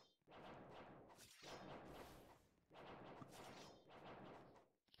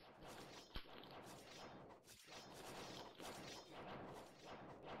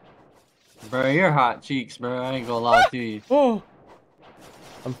 Bro, you're hot cheeks, bro. I ain't gonna lie to you. Oh,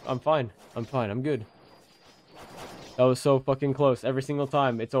 I'm fine. I'm fine. I'm good. That was so fucking close. Every single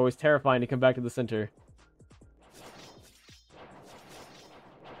time. It's always terrifying to come back to the center.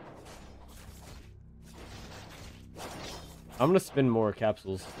 I'm gonna spin more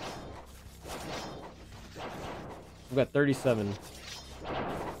capsules. I've got 37.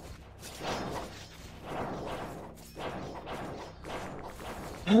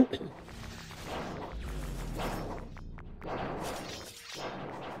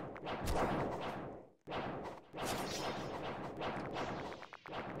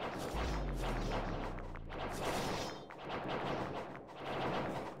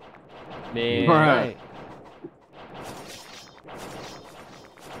 Man, Bruh.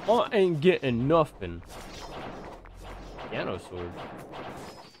 I ain't getting nothing. Piano sword.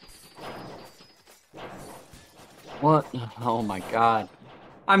 What? Oh my god.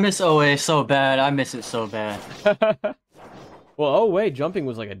 I miss OA so bad. I miss it so bad. Well, oh wait, jumping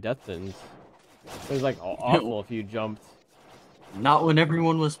was like a death sentence. It was like awful if you jumped. Not when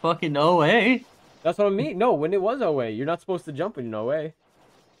everyone was fucking OA. That's what I mean. No, when it was OA, you're not supposed to jump when you're OA. You're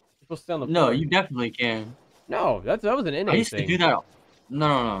supposed to stay on the No, floor. you definitely can. No, that was an NA I used thing. to do that.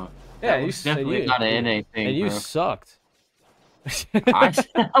 No. Yeah, that was definitely you, not an NA thing, and you bro. sucked. What?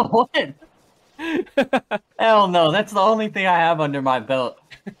 Hell no, that's the only thing I have under my belt.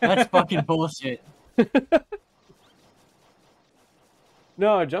 That's fucking bullshit.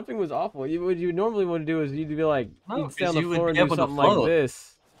 No, jumping was awful. What you normally want to do is you'd be like, No, you'd stay on 'cause the you would floor and be do able to something like float.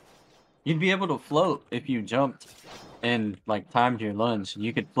 this. You'd be able to float if you jumped and like timed your lunge.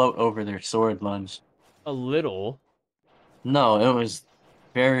 You could float over their sword lunge. A little. No, it was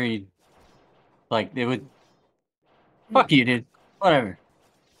very like it would. Fuck you, dude. Whatever.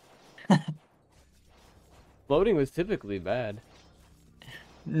 Floating was typically bad.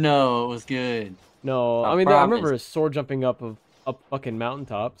 No, it was good. No, I I mean, I promise. remember sword jumping up fucking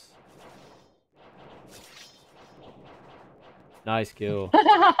mountaintops. Nice kill.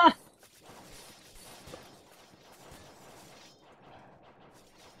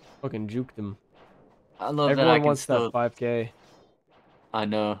 Fucking juked him. I love Everyone that I can wants still. that 5K. I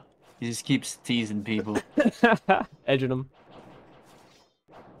know. He just keeps teasing people. Edging them.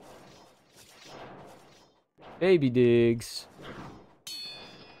 Baby digs.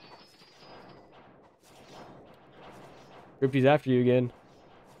 Grippy's after you again.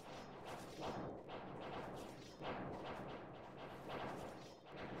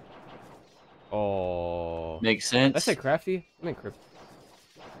 Oh. Makes Did I sense. say crafty? I meant crypt.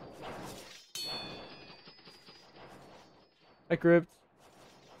 Hi, crypt.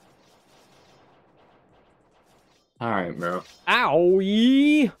 Alright, bro.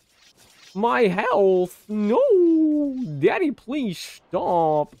 Owie! My health! No! Daddy, please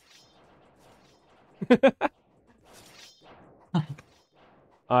stop!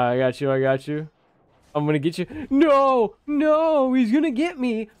 I got you. I'm gonna get you. No! No! He's gonna get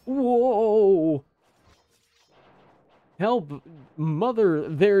me! Whoa! Help! Mother,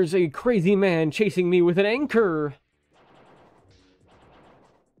 there's a crazy man chasing me with an anchor!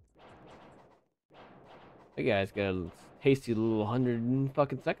 That guy's got a tasty little 100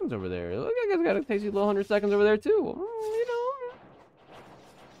 fucking seconds over there. Look, that guy's got a tasty little 100 seconds over there, too. You know.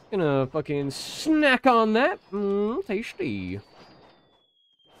 Gonna fucking snack on that. Tasty.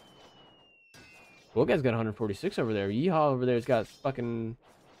 Well, that guy's got 146 over there. Yeehaw over there's got fucking...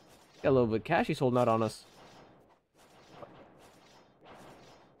 Got a little bit of cash he's holding out on us.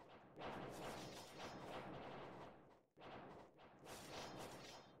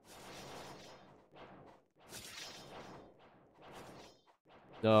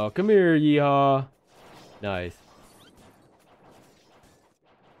 No, come here, yeehaw. Nice.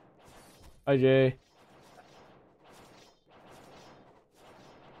 Hi, Jay.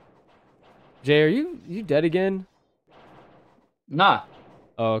 Jay, are you dead again? Nah,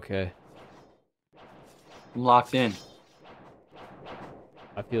 Oh, okay. I'm locked in.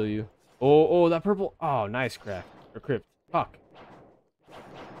 I feel you. Oh, that purple. Oh, nice craft. Or crypt. Fuck.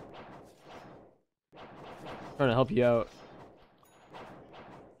 Trying to help you out.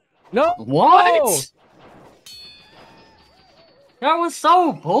 No! What? Oh! That was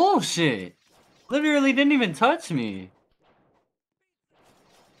so bullshit. Literally didn't even touch me.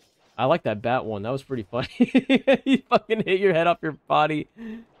 I like that bat one. That was pretty funny. You fucking hit your head off your body.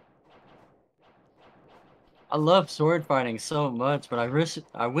 I love sword fighting so much, but I wish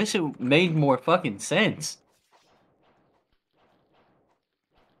it made more fucking sense.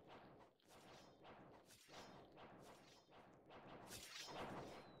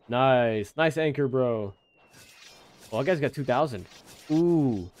 Nice. Nice anchor, bro. Well, I guys got 2,000.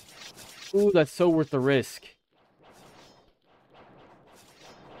 Ooh. Ooh, that's so worth the risk.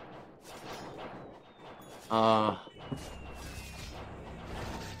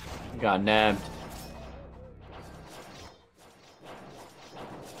 Got nabbed.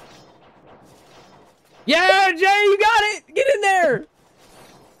 Yeah, Jay, you got it! Get in there!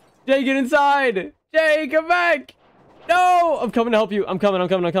 Jay, get inside! Jay, come back! No! I'm coming to help you. I'm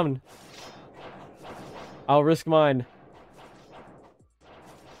coming. I'll risk mine.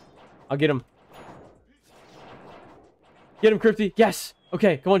 I'll get him. Get him, Crypty. Yes!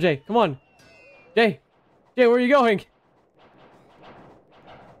 Okay, come on, Jay. Come on. Jay, where are you going?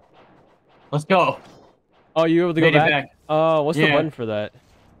 Let's go. Oh, you able to go back? Oh, what's the Yeah. button for that?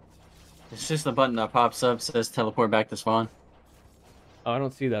 It's just the button that pops up, says teleport back to spawn. Oh, I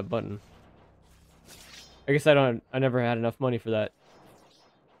don't see that button. I guess I never had enough money for that.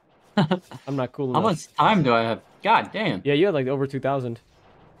 I'm not cool enough. How much time do I have? God damn. Yeah, you had like over 2,000.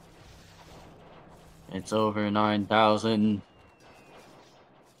 It's over 9,000.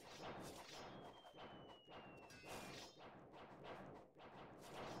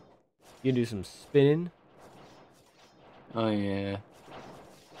 You can do some spinning. Oh yeah.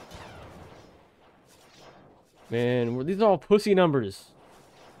 Man, these are all pussy numbers.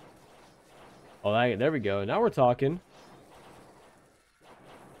 Oh, there we go. Now we're talking.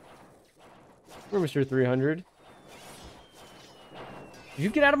 We're Mr. 300. Did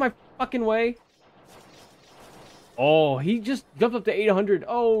you get out of my fucking way? Oh, he just jumped up to 800.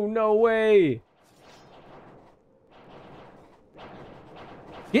 Oh, no way.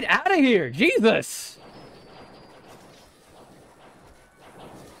 Get out of here. Jesus.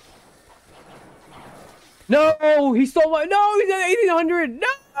 No, he stole my... No, he's at 1,800.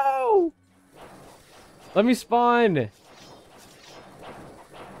 No. Let me spawn.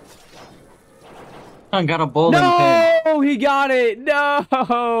 I got a bowling pin. No, he got it.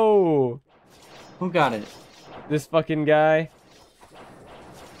 No. Who got it? This fucking guy.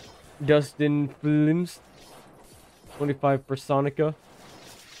 Dustin Flims. 25 Personicka.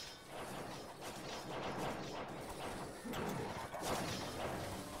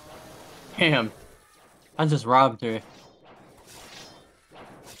 Damn. I just robbed her.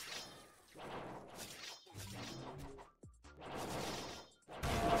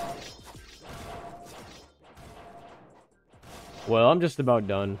 Well, I'm just about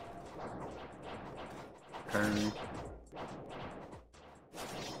done. Curd.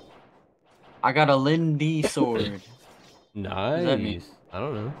 I got a Lindy sword. Nice. that mean? I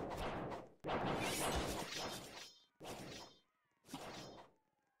don't know.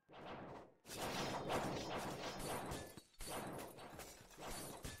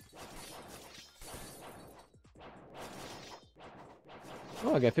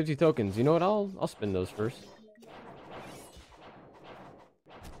 Oh, I got 50 tokens. You know what? I'll spin those first.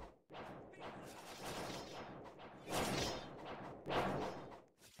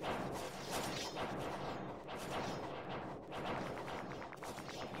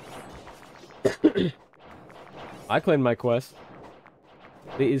 I claimed my quest.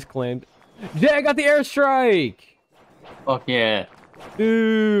 It is claimed. Yeah, I got the airstrike! Fuck yeah.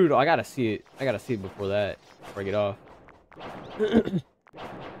 Dude, I gotta see it. I gotta see it before that. Before I get off.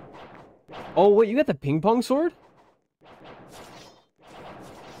 Oh, wait, you got the ping pong sword?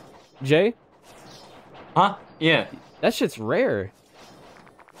 Jay? Huh? Yeah. That shit's rare.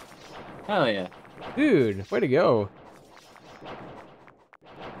 Hell yeah. Dude, way to go.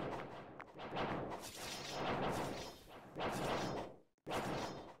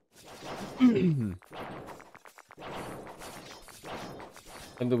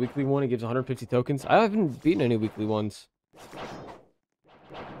 And the weekly one, it gives 150 tokens. I haven't beaten any weekly ones.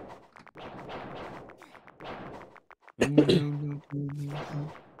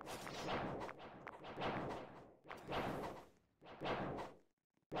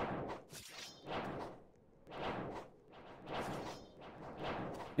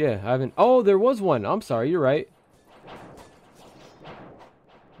 Yeah, I haven't. Oh, there was one. I'm sorry, you're right.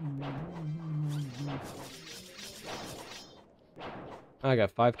 I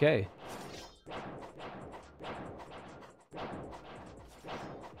got 5K.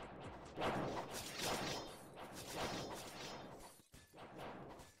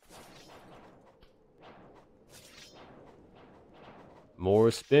 More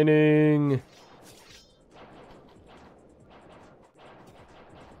spinning.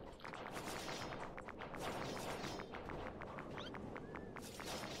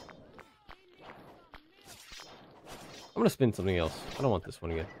 I'm gonna spin something else. I don't want this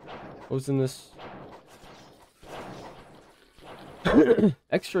one again. What was in this?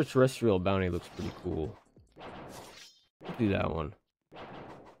 Extraterrestrial bounty looks pretty cool. Let's do that one.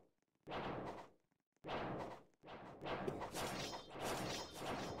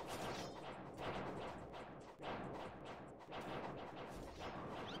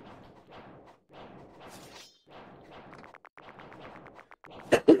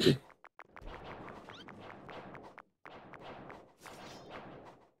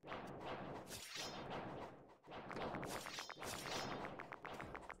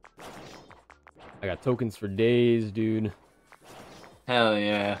 I got tokens for days, dude. Hell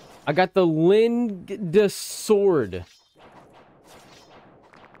yeah. I got the Linda sword.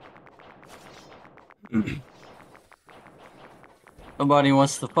 Nobody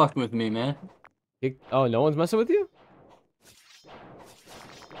wants to fuck with me, man. Oh, no one's messing with you?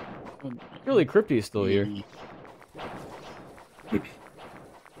 Really, Crypty is still here.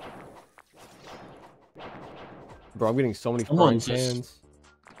 Bro, I'm getting so many frying pans.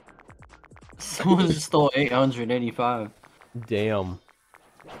 Someone just stole 885. Damn.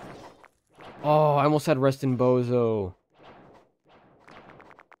 Oh, I almost had Restin' Bozo.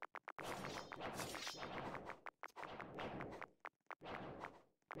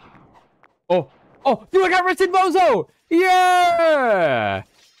 Oh, oh, dude, I got Restin' Bozo! Yeah!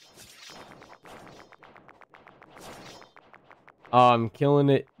 I'm killing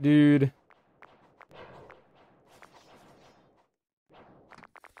it, dude.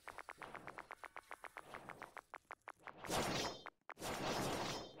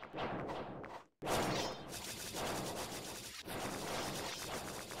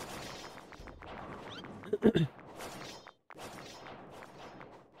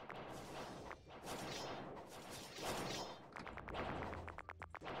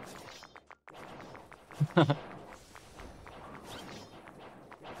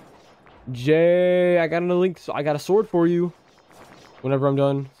 Jay, I got a link. I got a sword for you. Whenever I'm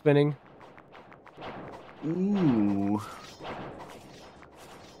done spinning. Ooh.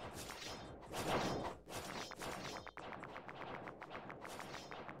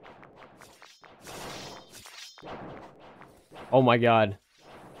 Oh my god.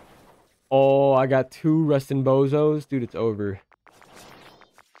 Oh, I got 2 Restin' Bozos. Dude, it's over.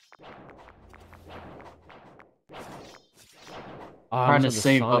 Oh, Trying to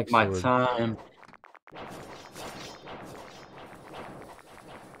save up my time.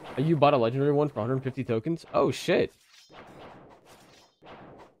 You bought a legendary one for 150 tokens? Oh shit.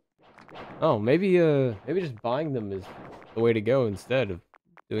 Oh, maybe just buying them is the way to go instead of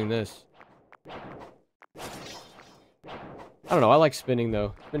doing this. I don't know, I like spinning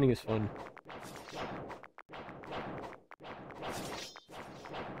though. Spinning is fun.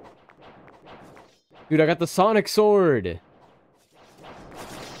 Dude, I got the Sonic Sword!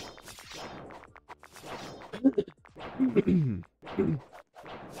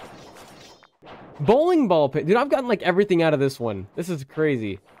 Bowling ball pit. Dude, I've gotten like everything out of this one. This is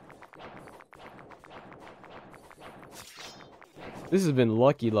crazy. This has been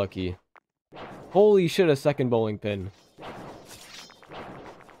lucky. Holy shit, a second bowling pin.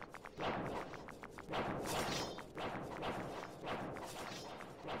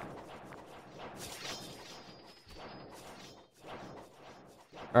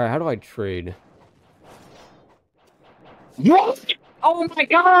 Alright, how do I trade? What? Oh my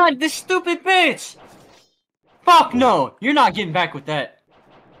god, this stupid bitch! Fuck no! You're not getting back with that.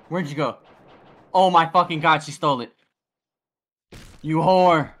 Where'd you go? Oh my fucking god, she stole it. You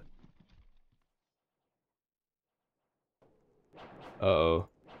whore. Uh-oh.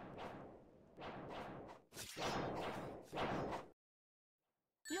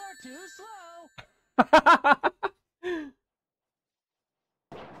 You're too slow!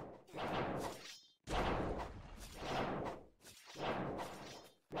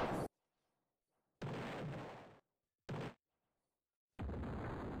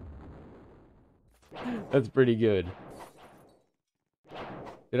 That's pretty good.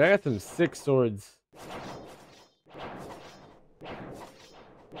 Dude, I got some sick swords.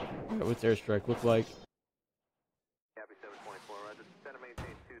 Alright, what's airstrike look like?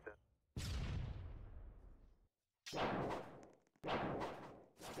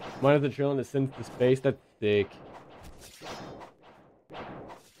 Mine has a trail that sends to space. That's sick.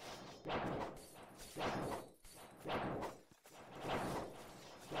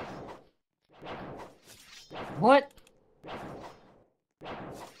 What?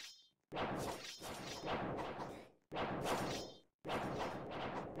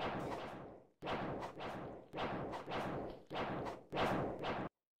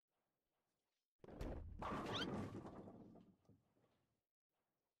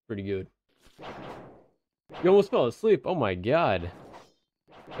 Pretty good. You almost fell asleep. Oh my god.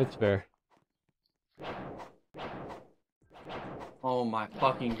 That's fair. Oh my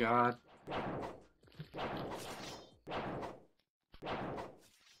fucking god.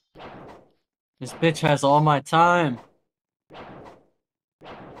 This bitch has all my time.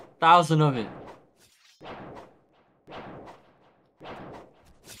 1,000 of it.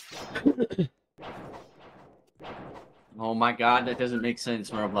 Oh my god, that doesn't make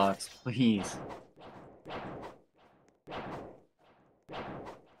sense, Roblox. Please.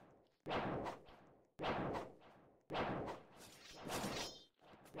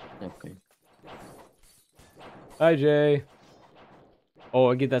 Okay. Hi, Jay. Oh,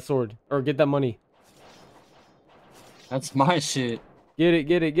 I get that sword. Or get that money. That's my shit. Get it,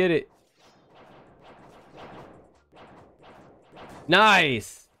 get it, get it.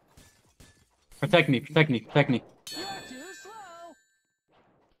 Nice! Protect me, protect me, protect me. You're too slow.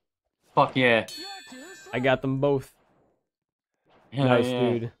 Fuck yeah. You're too slow. I got them both. Hell Nice, yeah.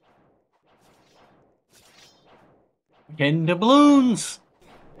 dude. Getting the balloons!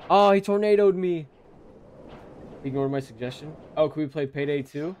 Oh, he tornadoed me. Ignore my suggestion. Oh, can we play Payday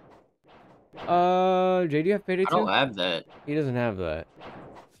 2? Jay, do you have Payday I 2? don't have that. He doesn't have that.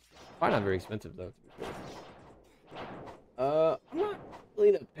 Probably not very expensive, though, to be fair. I'm not really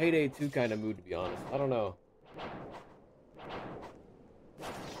in a Payday 2 kind of mood, to be honest. I don't know.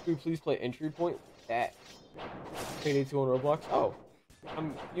 Could we please play Entry Point? That. Payday 2 on Roblox? Oh.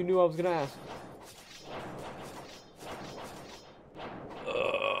 You knew I was gonna ask.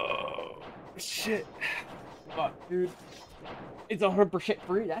 Shit. Fuck, dude. It's 100%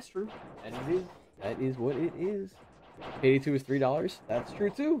 free. That's true. And it is. That is what it is. Payday 2 is $3. That's true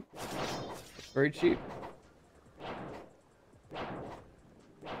too. It's very cheap.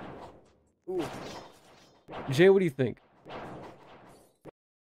 Ooh. Jay, what do you think?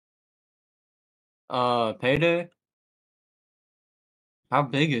 Payday? How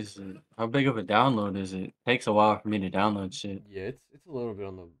big is it? How big of a download is it? Takes a while for me to download shit. Yeah, it's a little bit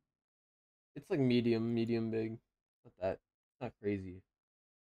on the. It's like medium big. Not that. Not crazy.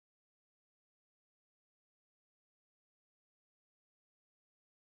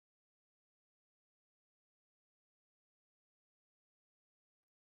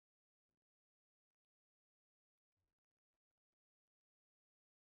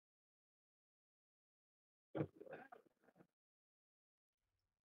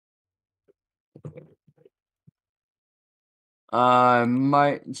 I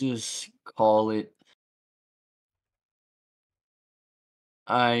might just call it.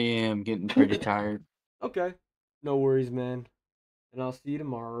 I am getting pretty tired. Okay. No worries, man. And I'll see you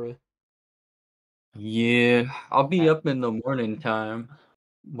tomorrow. Yeah, I'll be At up in the morning time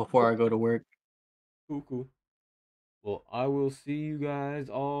before I go to work. cool, cool. Well, I will see you guys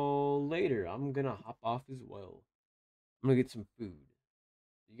all later. I'm gonna hop off as well. I'm gonna get some food.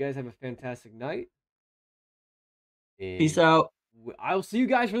 You guys have a fantastic night, Peace and out. I'll see you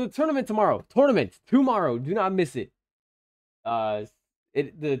guys for the tournament tomorrow. Tournament tomorrow. Do not miss it. Uh,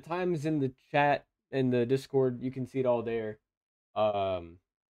 the time is in the chat and the Discord. You can see it all there. Um,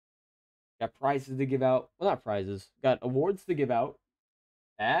 got prizes to give out. Well, not prizes. Got awards to give out.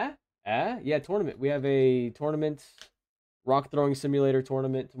 Yeah, tournament. We have a tournament, rock throwing simulator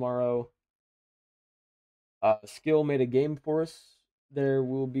tournament tomorrow. Skill made a game for us. There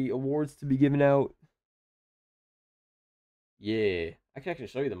will be awards to be given out. Yeah, I can actually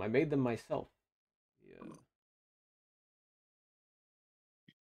show you them. I made them myself. Yeah.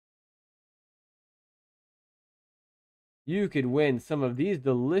 You could win some of these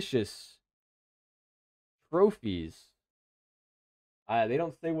delicious trophies. They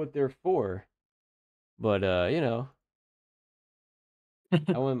don't say what they're for, but you know,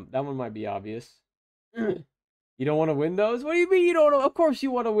 that one might be obvious. You don't want to win those? What do you mean you don't? Of course you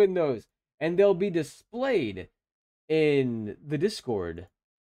want to win those, and they'll be displayed in the Discord.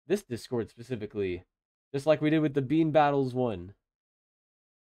 This Discord specifically, just like we did with the Bean Battles one.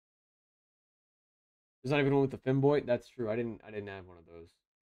 There's not even one with the Femboy. That's true. I didn't have one of those.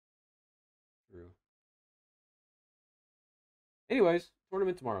 True. Anyways,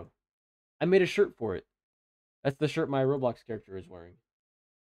 tournament tomorrow. I made a shirt for it. That's the shirt my Roblox character is wearing.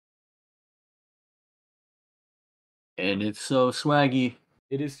 And it's so swaggy.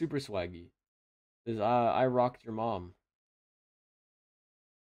 It is super swaggy. Because I rocked your mom.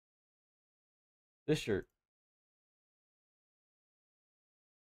 This shirt.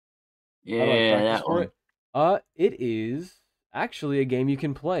 How do I Yeah, practice that for one. it? It is actually a game you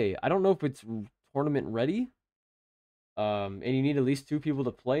can play. I don't know if it's tournament ready. And you need at least 2 people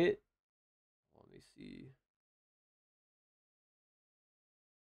to play it. Let me see.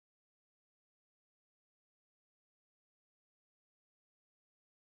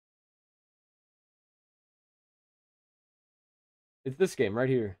 It's this game right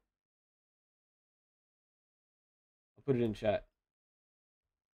here. I'll put it in chat.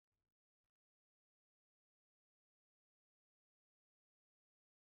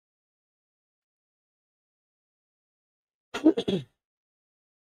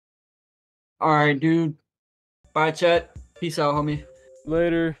 Alright, dude. Bye, chat. Peace out, homie.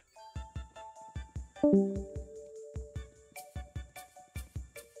 Later.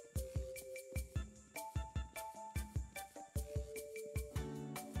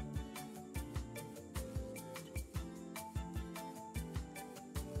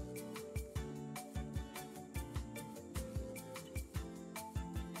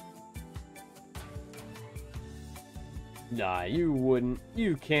 Nah, you wouldn't.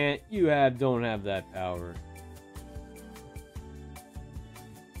 You can't. Don't have that power.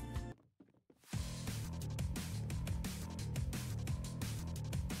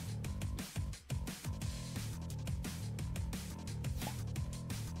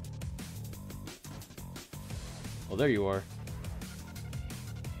 Well, there you are.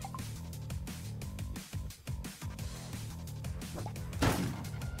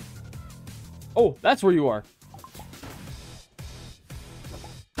 Oh, that's where you are.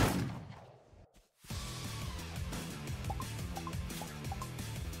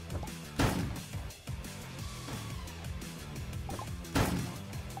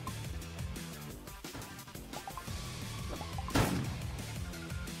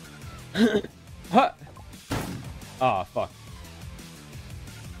 Huh. Ah, fuck.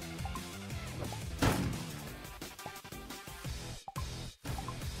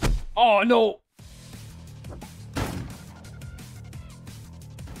 Oh, no.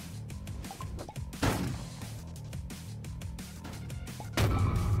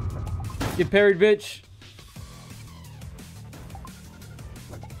 Get parried, bitch.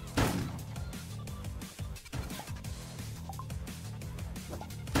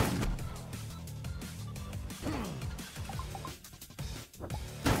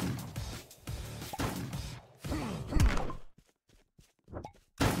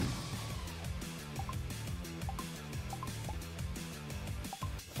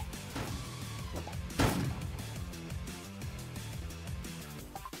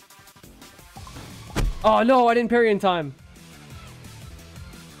 Oh, no, I didn't parry in time.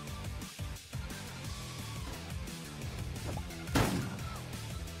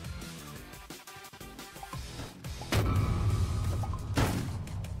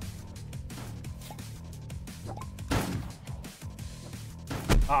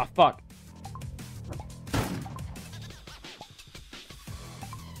 Ah, fuck.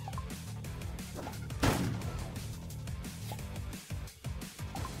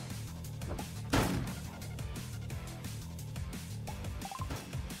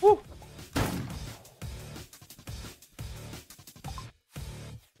 Woo.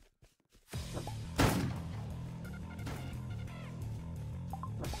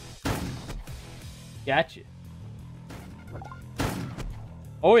 Gotcha.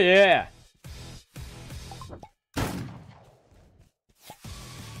 Oh, yeah.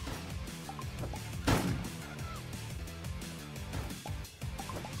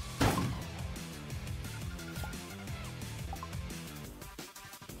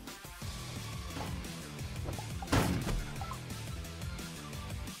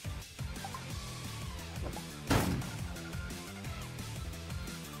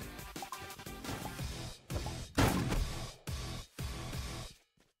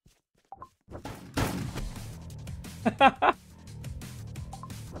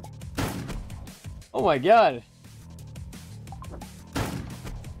 Oh my god.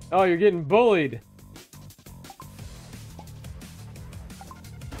 Oh, you're getting bullied.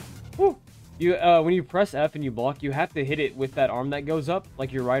 Woo. You when you press F and you block, you have to hit it with that arm that goes up,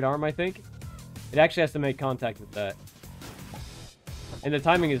 like your right arm, I think. It actually has to make contact with that. And the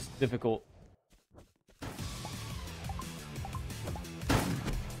timing is difficult.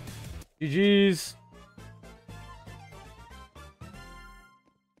 GG's.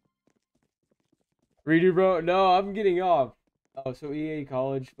 Redo, bro? No, I'm getting off. Oh, so EA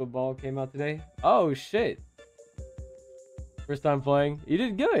College football came out today? Oh, shit. First time playing? You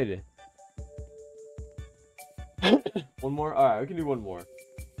did good. One more? Alright, we can do one more.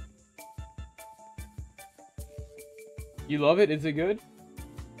 You love it? Is it good?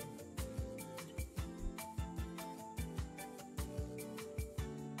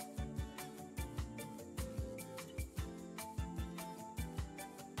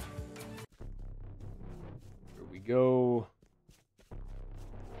 go.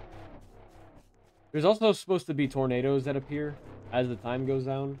 There's also supposed to be tornadoes that appear as the time goes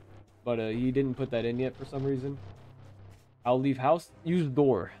down, but he didn't put that in yet for some reason. I'll leave house. Use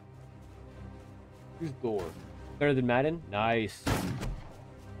door. Use door. Better than Madden? Nice.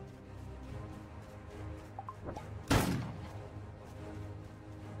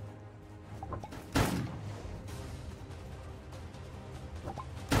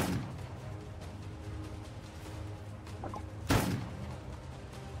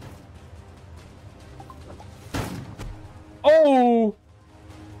 Oh!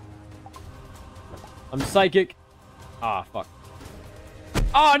 I'm psychic. Ah, fuck.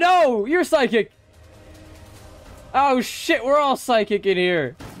 Oh, no! You're psychic! Oh, shit, we're all psychic in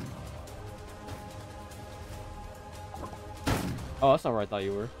here. Oh, that's not where I thought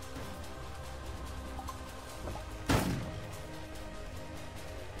you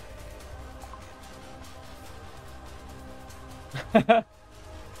were.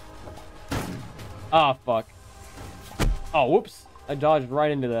 Ah, fuck. Oh, whoops. I dodged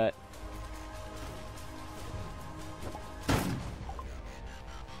right into that.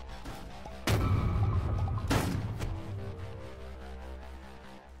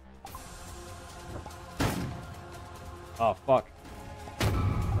 Oh, fuck.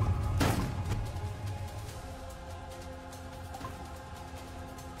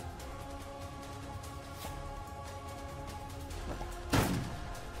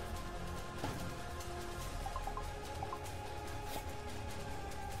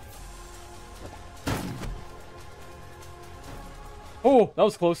 Oh, that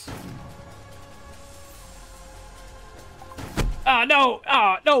was close. Ah, no!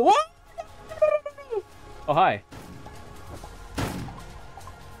 Ah, no! What? Oh, hi.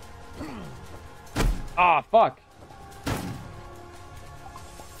 Ah, fuck.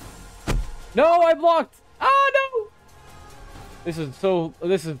 No, I blocked! Ah, no! This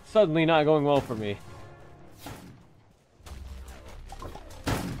is suddenly not going well for me.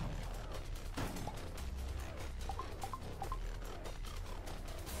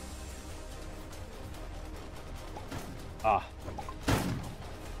 Ah.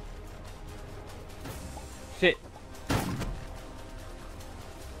 Shit.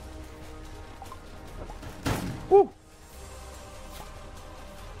 Woo.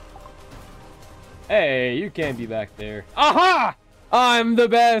 Hey, you can't be back there. Aha! I'm the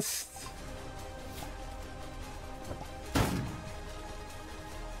best!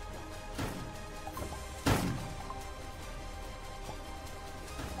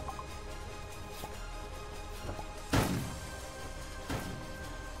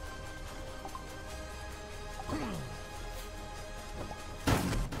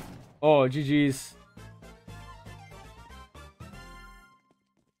 Oh, GG's.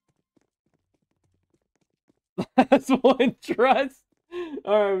 That's one trust.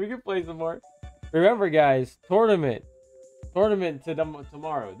 Alright, we can play some more. Remember, guys, tournament to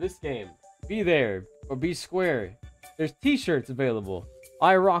tomorrow. This game. Be there or be square. There's t-shirts available.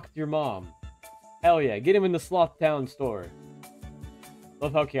 I rocked your mom. Hell yeah, get him in the Sloth Town store.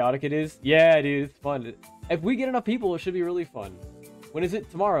 Love how chaotic it is. Yeah, dude, it's fun. If we get enough people, it should be really fun. When is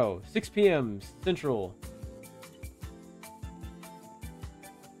it? Tomorrow, 6 p.m. Central.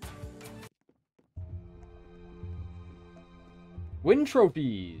 Win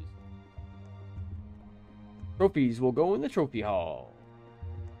trophies. Trophies will go in the trophy hall.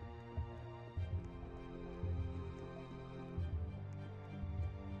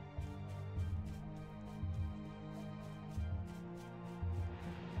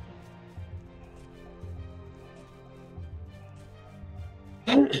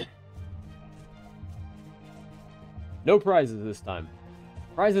 No prizes this time.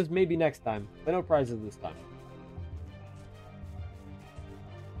 Prizes maybe next time, but no prizes this time.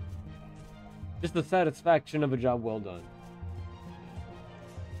 Just the satisfaction of a job well done.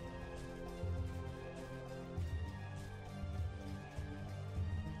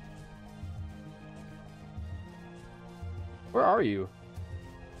 Where are you?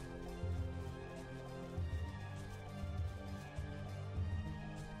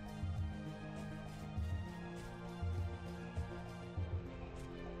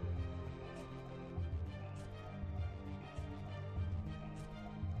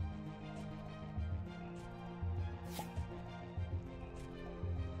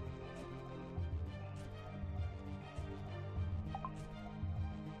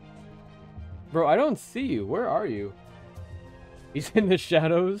 Bro, I don't see you. Where are you? He's in the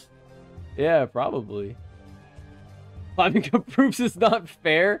shadows? Yeah, probably. Climbing up proofs is not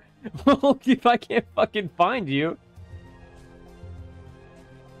fair. Well, if I can't fucking find you.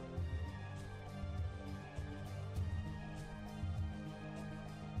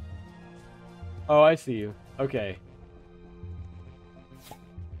 Oh, I see you. Okay.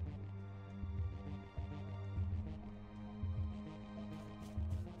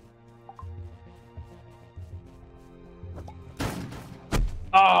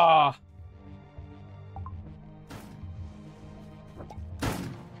 Ah!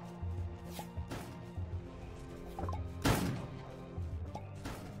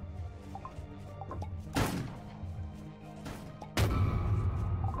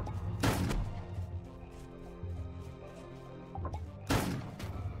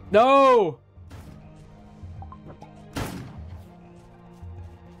 No!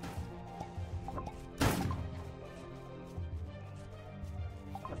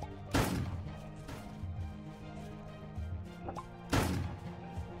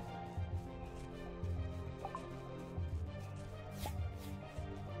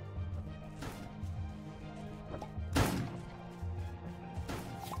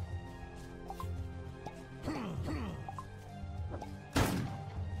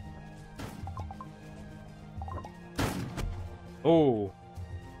 Oh.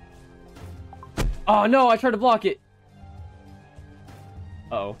 Oh no, I tried to block it.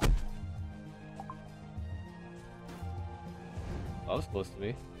 Uh-oh. That was close to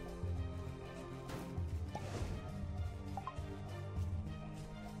me.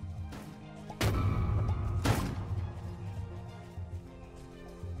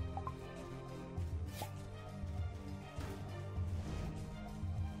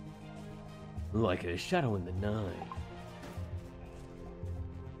 Like a shadow in the night.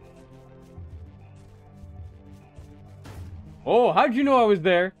 Oh, how'd you know I was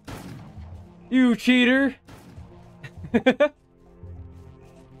there? You cheater!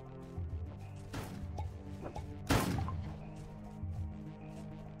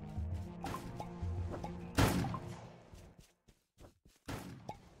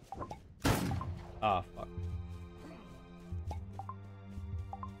 Ah, fuck.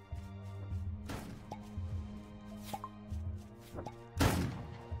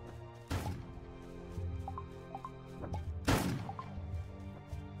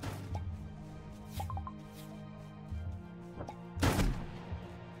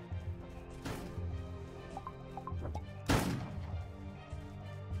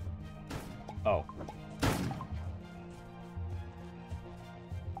 Oh.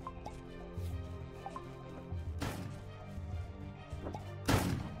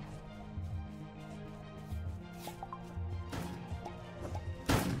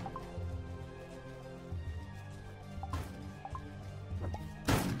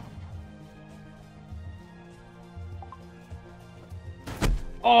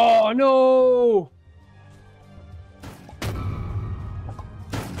 Oh no!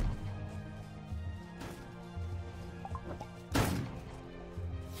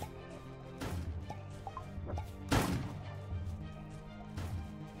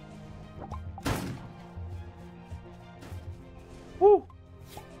 Woo!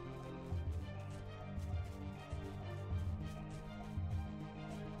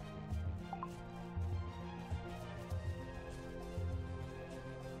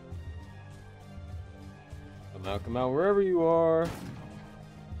 Come out, wherever you are.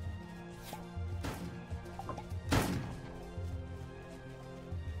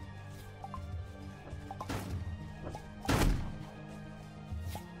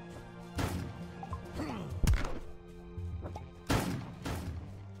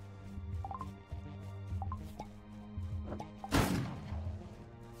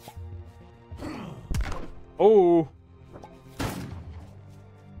 Oh!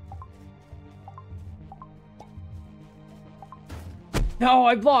 No,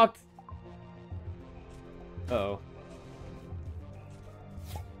 I blocked! Uh-oh.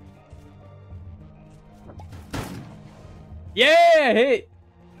 Yeah, hit!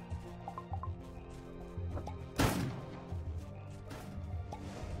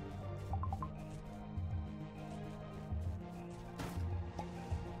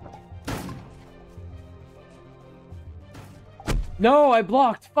 No, I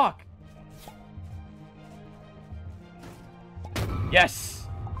blocked. Fuck. Yes.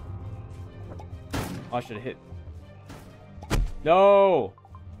 Oh, I should have hit. No.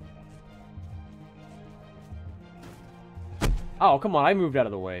 Oh, come on. I moved out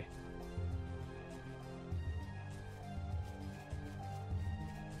of the way.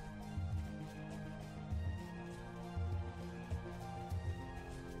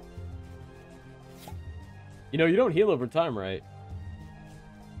 You know, you don't heal over time, right?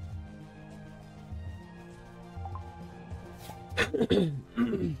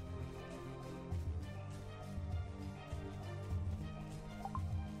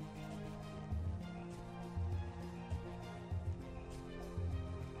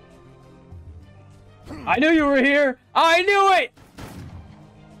 I knew you were here. I knew it.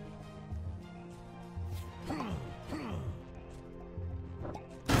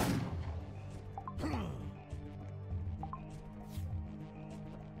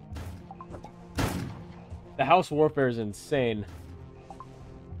 The house warfare is insane.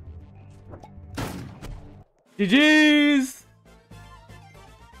 GG's!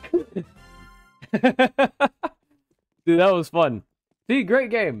 Dude, that was fun. See, great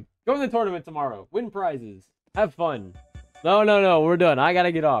game. Go in the tournament tomorrow. Win prizes. Have fun. No, we're done. I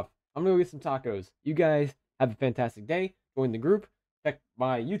gotta get off. I'm gonna go get some tacos. You guys have a fantastic day. Join the group. Check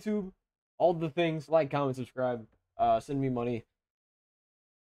my YouTube. All the things. Like, comment, subscribe. Send me money.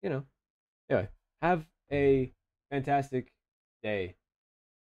 You know. Anyway, have a fantastic day.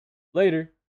 Later.